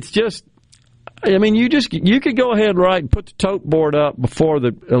so it's just, I mean, you could go ahead, right, and put the tote board up before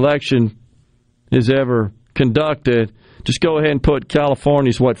the election is ever conducted. Just go ahead and put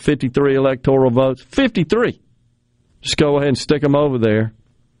California's, 53 electoral votes? 53. Just go ahead and stick them over there.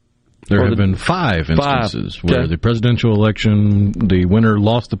 There have been 5 instances where the presidential election, the winner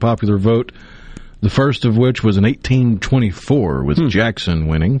lost the popular vote, the first of which was in 1824 with Jackson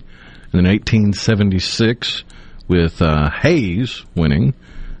winning, and then 1876 with Hayes winning,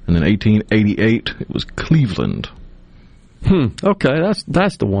 and then 1888 it was Cleveland. Okay,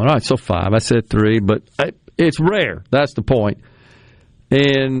 that's the one. All right, so 5. I said 3, but it's rare. That's the point.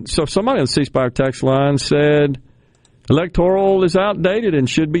 And so somebody on the C Spire text line said electoral is outdated and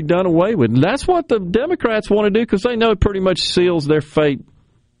should be done away with. And that's what the Democrats want to do because they know it pretty much seals their fate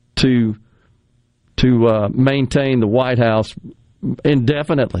to maintain the White House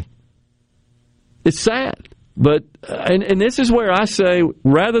indefinitely. It's sad. But and this is where I say,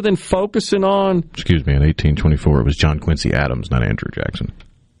 rather than focusing on... Excuse me, in 1824, it was John Quincy Adams, not Andrew Jackson.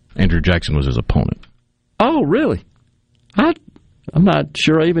 Andrew Jackson was his opponent. Oh, really? I'm not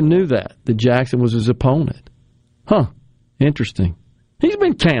sure I even knew that Jackson was his opponent. Huh. Interesting. He's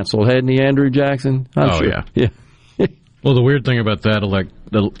been canceled, hadn't he, Andrew Jackson? I'm sure. Yeah. Well, the weird thing about that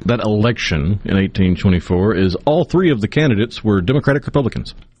election in 1824 is all 3 of the candidates were Democratic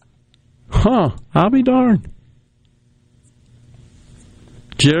Republicans. Huh. I'll be darned.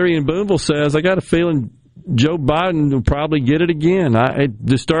 Jerry in Boonville says, I got a feeling Joe Biden will probably get it again. It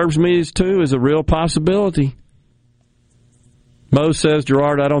disturbs me, too, as a real possibility. Mo says,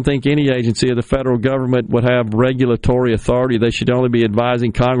 Gerard, I don't think any agency of the federal government would have regulatory authority. They should only be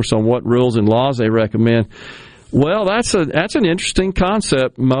advising Congress on what rules and laws they recommend. Well, that's an interesting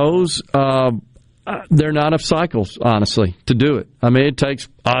concept, Mo's. There are not enough cycles, honestly, to do it. I mean, it takes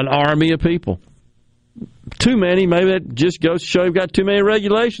an army of people. Too many, maybe that just goes to show you've got too many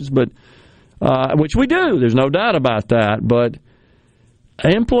regulations, but which we do. There's no doubt about that. But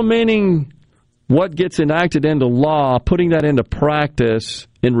implementing what gets enacted into law, putting that into practice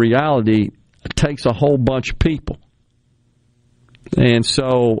in reality, takes a whole bunch of people. And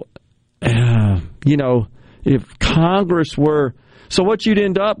so, if Congress were... So what you'd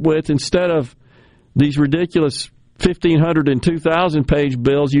end up with, instead of these ridiculous 1,500 and 2,000-page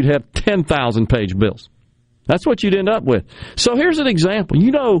bills, you'd have 10,000-page bills. That's what you'd end up with. So here's an example.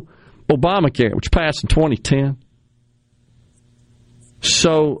 Obamacare, which passed in 2010.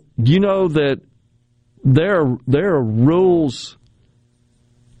 So you know that there are rules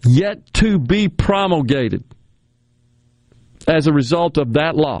yet to be promulgated as a result of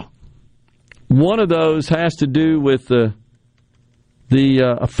that law. One of those has to do with the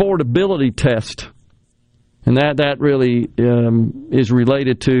affordability test And that really is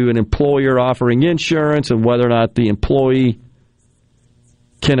related to an employer offering insurance and whether or not the employee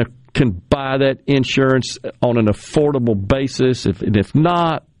can buy that insurance on an affordable basis. If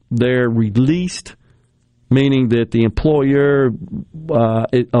not, they're released, meaning that the employer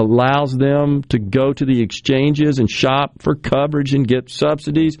it allows them to go to the exchanges and shop for coverage and get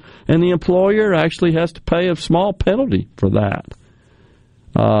subsidies, and the employer actually has to pay a small penalty for that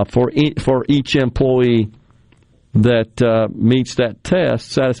for each employee that meets that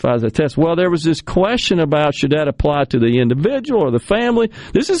test, satisfies that test. Well, there was this question about should that apply to the individual or the family.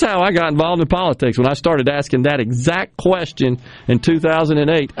 This is how I got involved in politics, when I started asking that exact question in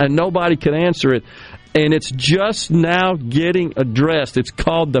 2008, and nobody could answer it. And it's just now getting addressed. It's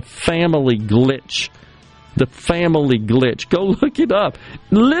called the family glitch. The family glitch. Go look it up.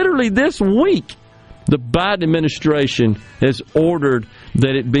 Literally this week, the Biden administration has ordered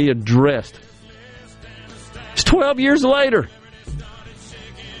that it be addressed. It's 12 years later.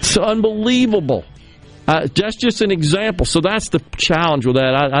 It's unbelievable. That's just an example. So that's the challenge with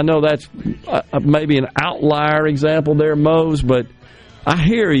that. I know that's maybe an outlier example there, Mose, but I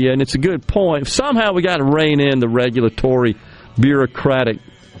hear you, and it's a good point. Somehow we got to rein in the regulatory, bureaucratic,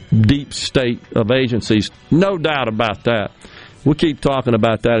 deep state of agencies. No doubt about that. We'll keep talking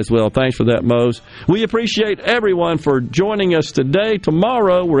about that as well. Thanks for that, Mose. We appreciate everyone for joining us today.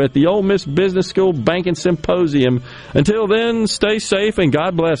 Tomorrow, we're at the Ole Miss Business School Banking Symposium. Until then, stay safe and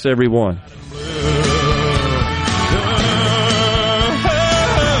God bless everyone.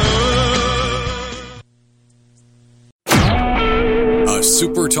 A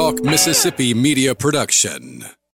SuperTalk Mississippi media production.